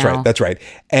Oh, that's now. right. That's right.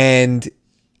 And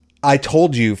I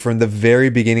told you from the very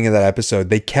beginning of that episode,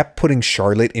 they kept putting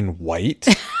Charlotte in white.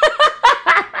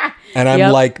 And I'm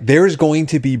Yep. like, there's going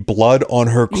to be blood on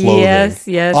her clothing. Yes,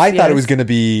 I thought it yes. was going to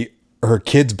be her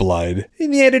kid's blood.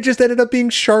 And yet it just ended up being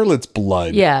Charlotte's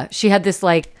blood. Yeah. She had this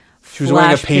like She was wearing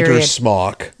a flash painter's period.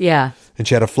 smock. Yeah. And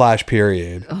she had a flash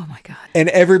period. Oh my God. And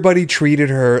everybody treated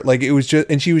her like it was just,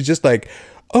 and she was just like,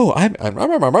 oh, I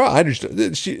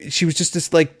understood. She was just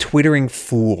this like twittering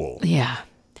fool. Yeah.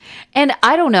 And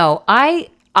I don't know. I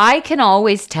can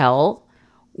always tell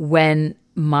when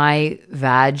my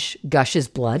vag gushes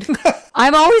blood.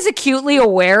 I'm always acutely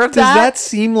aware of Does that. that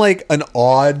seem like an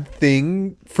odd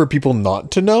thing for people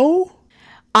not to know?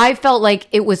 I felt like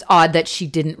it was odd that she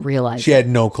didn't realize She it. had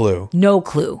no clue. No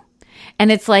clue.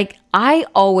 And it's like, I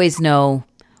always know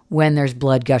when there's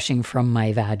blood gushing from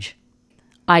my vag.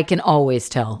 I can always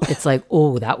tell. It's like,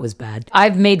 oh, that was bad.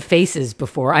 I've made faces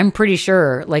before. I'm pretty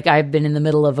sure, like, I've been in the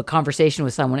middle of a conversation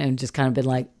with someone and just kind of been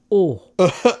like, oh,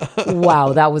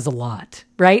 wow, that was a lot.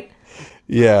 Right?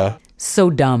 Yeah. So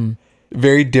dumb.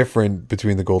 Very different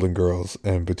between the Golden Girls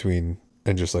and between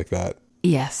And Just Like That.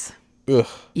 Yes. Ugh.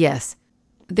 Yes.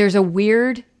 There's a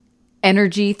weird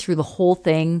energy through the whole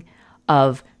thing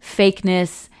of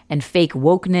fakeness and fake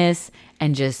wokeness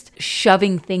and just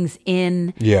shoving things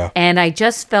in. Yeah. And I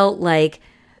just felt like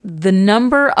the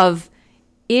number of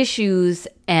issues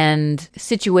and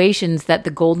situations that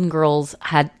the Golden Girls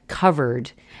had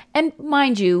covered, and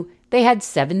mind you, they had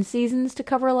 7 seasons to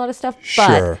cover a lot of stuff, but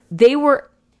Sure. they were,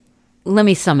 let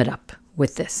me sum it up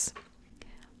with this.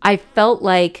 I felt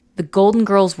like the Golden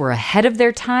Girls were ahead of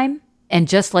their time, and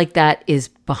Just Like That is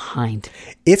behind.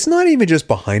 It's not even just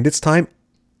behind its time.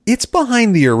 It's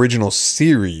behind the original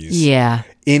series. Yeah.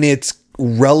 In its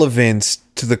relevance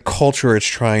to the culture it's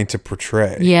trying to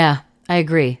portray. Yeah, I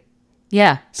agree.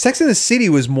 Yeah. Sex and the City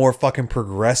was more fucking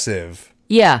progressive.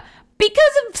 Yeah.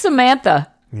 Because of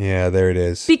Samantha. Yeah, there it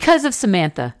is. Because of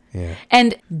Samantha. Yeah.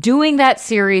 And doing that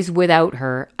series without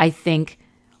her, I think,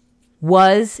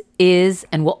 was, is,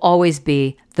 and will always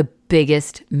be the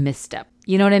biggest misstep.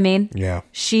 You know what I mean? Yeah.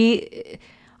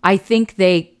 I think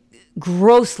they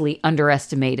grossly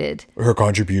underestimated. Her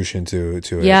contribution to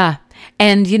it. Yeah.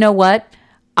 And you know what?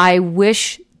 I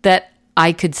wish that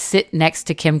I could sit next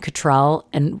to Kim Cattrall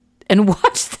and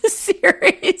watch the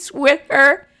series with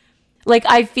her. Like,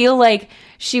 I feel like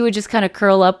she would just kind of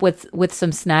curl up with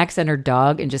some snacks and her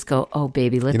dog and just go, oh,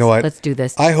 baby, You know what? let's do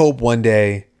this. I hope one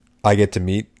day I get to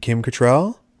meet Kim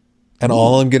Cattrall. And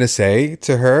all I'm going to say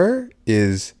to her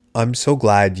is, I'm so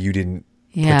glad you didn't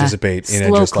participate in it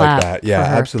Slow just like clap that. Yeah, for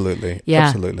her. absolutely. Yeah.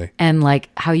 Absolutely. And like,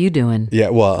 how you doing? Yeah,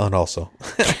 well, and also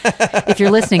If you're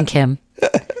listening, Kim,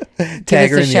 tag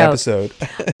her us a in the shout. episode.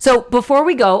 So before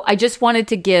we go, I just wanted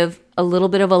to give a little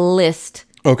bit of a list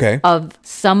Okay. of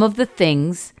some of the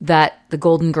things that the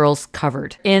Golden Girls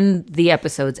covered in the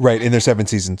episodes. Right, in their 7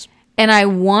 seasons. And I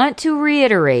want to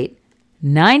reiterate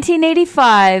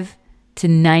 1985 to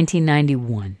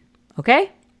 1991.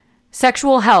 Okay?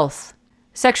 Sexual health,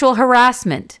 sexual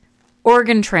harassment,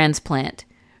 organ transplant,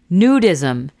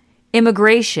 nudism,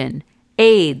 immigration,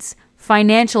 AIDS,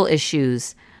 financial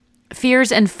issues,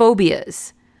 fears and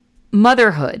phobias,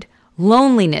 motherhood,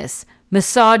 loneliness,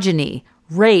 misogyny,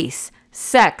 race,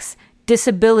 sex,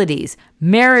 disabilities,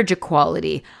 marriage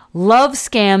equality, love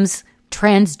scams,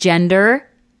 transgender,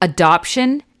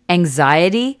 adoption,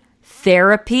 anxiety,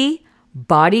 therapy,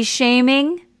 body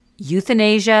shaming,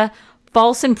 euthanasia,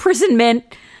 false imprisonment,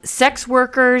 sex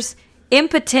workers,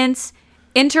 impotence,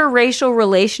 interracial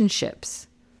relationships.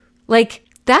 Like,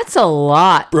 that's a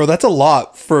lot. Bro, that's a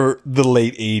lot for the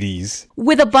late 80s.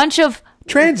 With a bunch of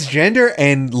Transgender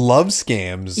and love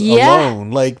scams Yeah.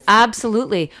 alone. Like,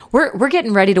 absolutely. We're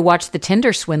getting ready to watch The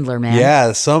Tinder Swindler, man.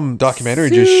 yeah, some documentary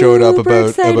just showed up Super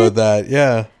excited. about that.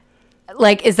 Yeah.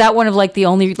 Like, is that one of like the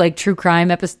only like true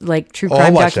crime episode, like true I'll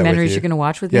crime watch that with documentaries you. you're going to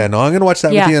watch with Yeah, me? no, I'm going to watch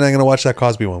that Yeah. with you, and I'm going to watch that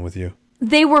Cosby one with you.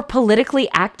 They were politically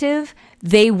active.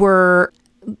 They were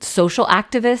social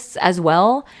activists as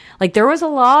well. Like, there was a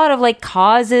lot of like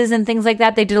causes and things like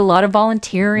that. They did a lot of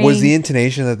volunteering. Was the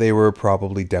intonation that they were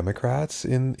probably Democrats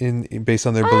in based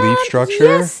on their belief structure?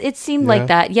 Yes, it seemed like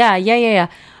that. Yeah.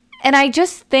 And I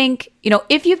just think,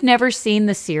 if you've never seen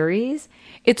the series,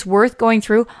 it's worth going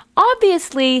through.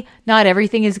 Obviously, not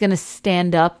everything is going to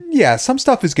stand up. Yeah, some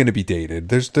stuff is going to be dated.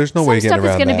 There's no way of getting Some stuff is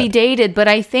around going to that. be dated, but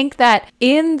I think that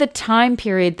in the time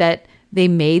period that they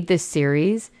made this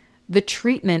series, the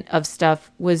treatment of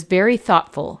stuff was very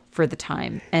thoughtful for the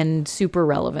time and super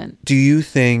relevant. Do you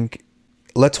think,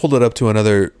 let's hold it up to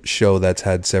another show that's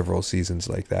had several seasons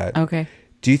like that. Okay.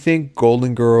 Do you think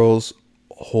Golden Girls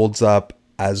holds up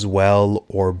as well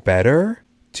or better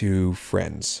to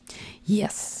Friends?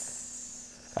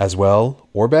 Yes. As well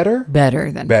or better?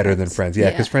 Better than Friends. Yeah,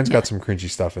 because Friends got some cringy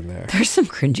stuff in there. There's some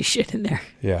cringy shit in there.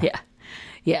 Yeah.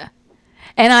 Yeah.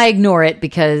 And I ignore it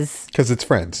because Because it's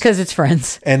Friends. it's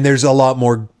Friends. And there's a lot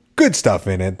more good stuff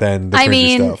in it than the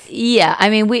cringy stuff. Yeah. I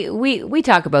mean, we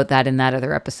talk about that in that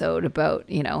other episode about,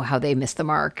 how they missed the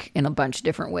mark in a bunch of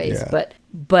different ways. Yeah.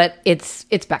 But it's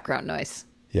background noise.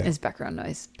 Yeah. It's background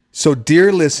noise. So,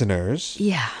 dear listeners,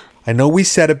 Yeah. I know we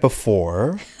said it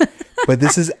before, but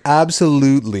this is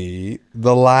absolutely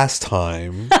the last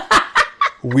time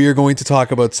we are going to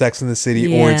talk about Sex in the City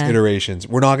or its Yeah. iterations.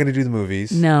 We're not going to do the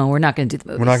movies. No, we're not going to do the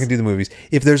movies. We're not going to do the movies.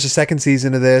 If there's a second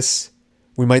season of this,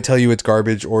 we might tell you it's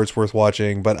garbage or it's worth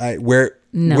watching. But where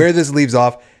this leaves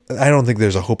off, I don't think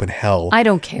there's a hope in hell I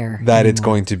don't care that it's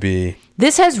going to be.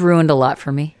 This has ruined a lot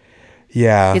for me.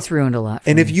 Yeah. It's ruined a lot for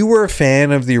And me. if you were a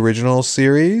fan of the original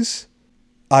series,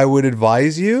 I would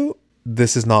advise you,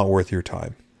 this is not worth your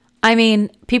time. I mean,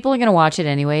 people are going to watch it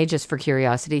anyway, just for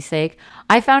curiosity's sake.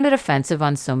 I found it offensive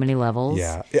on so many levels.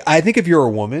 Yeah. I think if you're a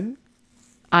woman,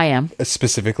 I am.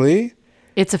 specifically,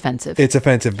 It's offensive. it's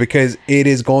offensive because it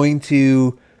is going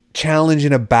to challenge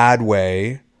in a bad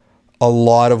way a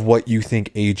lot of what you think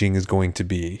aging is going to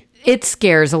be. It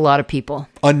scares a lot of people.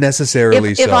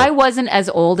 Unnecessarily so. If I wasn't as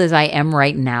old as I am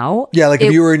right now, yeah, like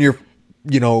if you were in your,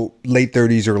 late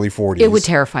 30s, early 40s. it would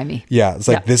terrify me. Yeah, it's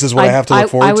like, this is what I have to look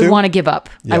forward I would to? want to give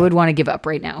up. Yeah. I would want to give up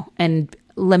right now. And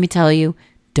let me tell you,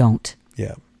 don't.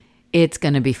 Yeah. It's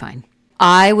going to be fine.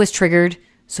 I was triggered,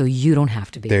 so you don't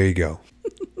have to be. There you go.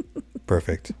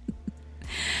 Perfect.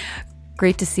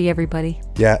 Great to see everybody.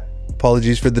 Yeah.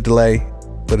 Apologies for the delay,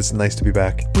 but it's nice to be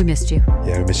back. We missed you.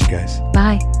 Yeah, we miss you guys.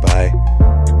 Bye. Bye.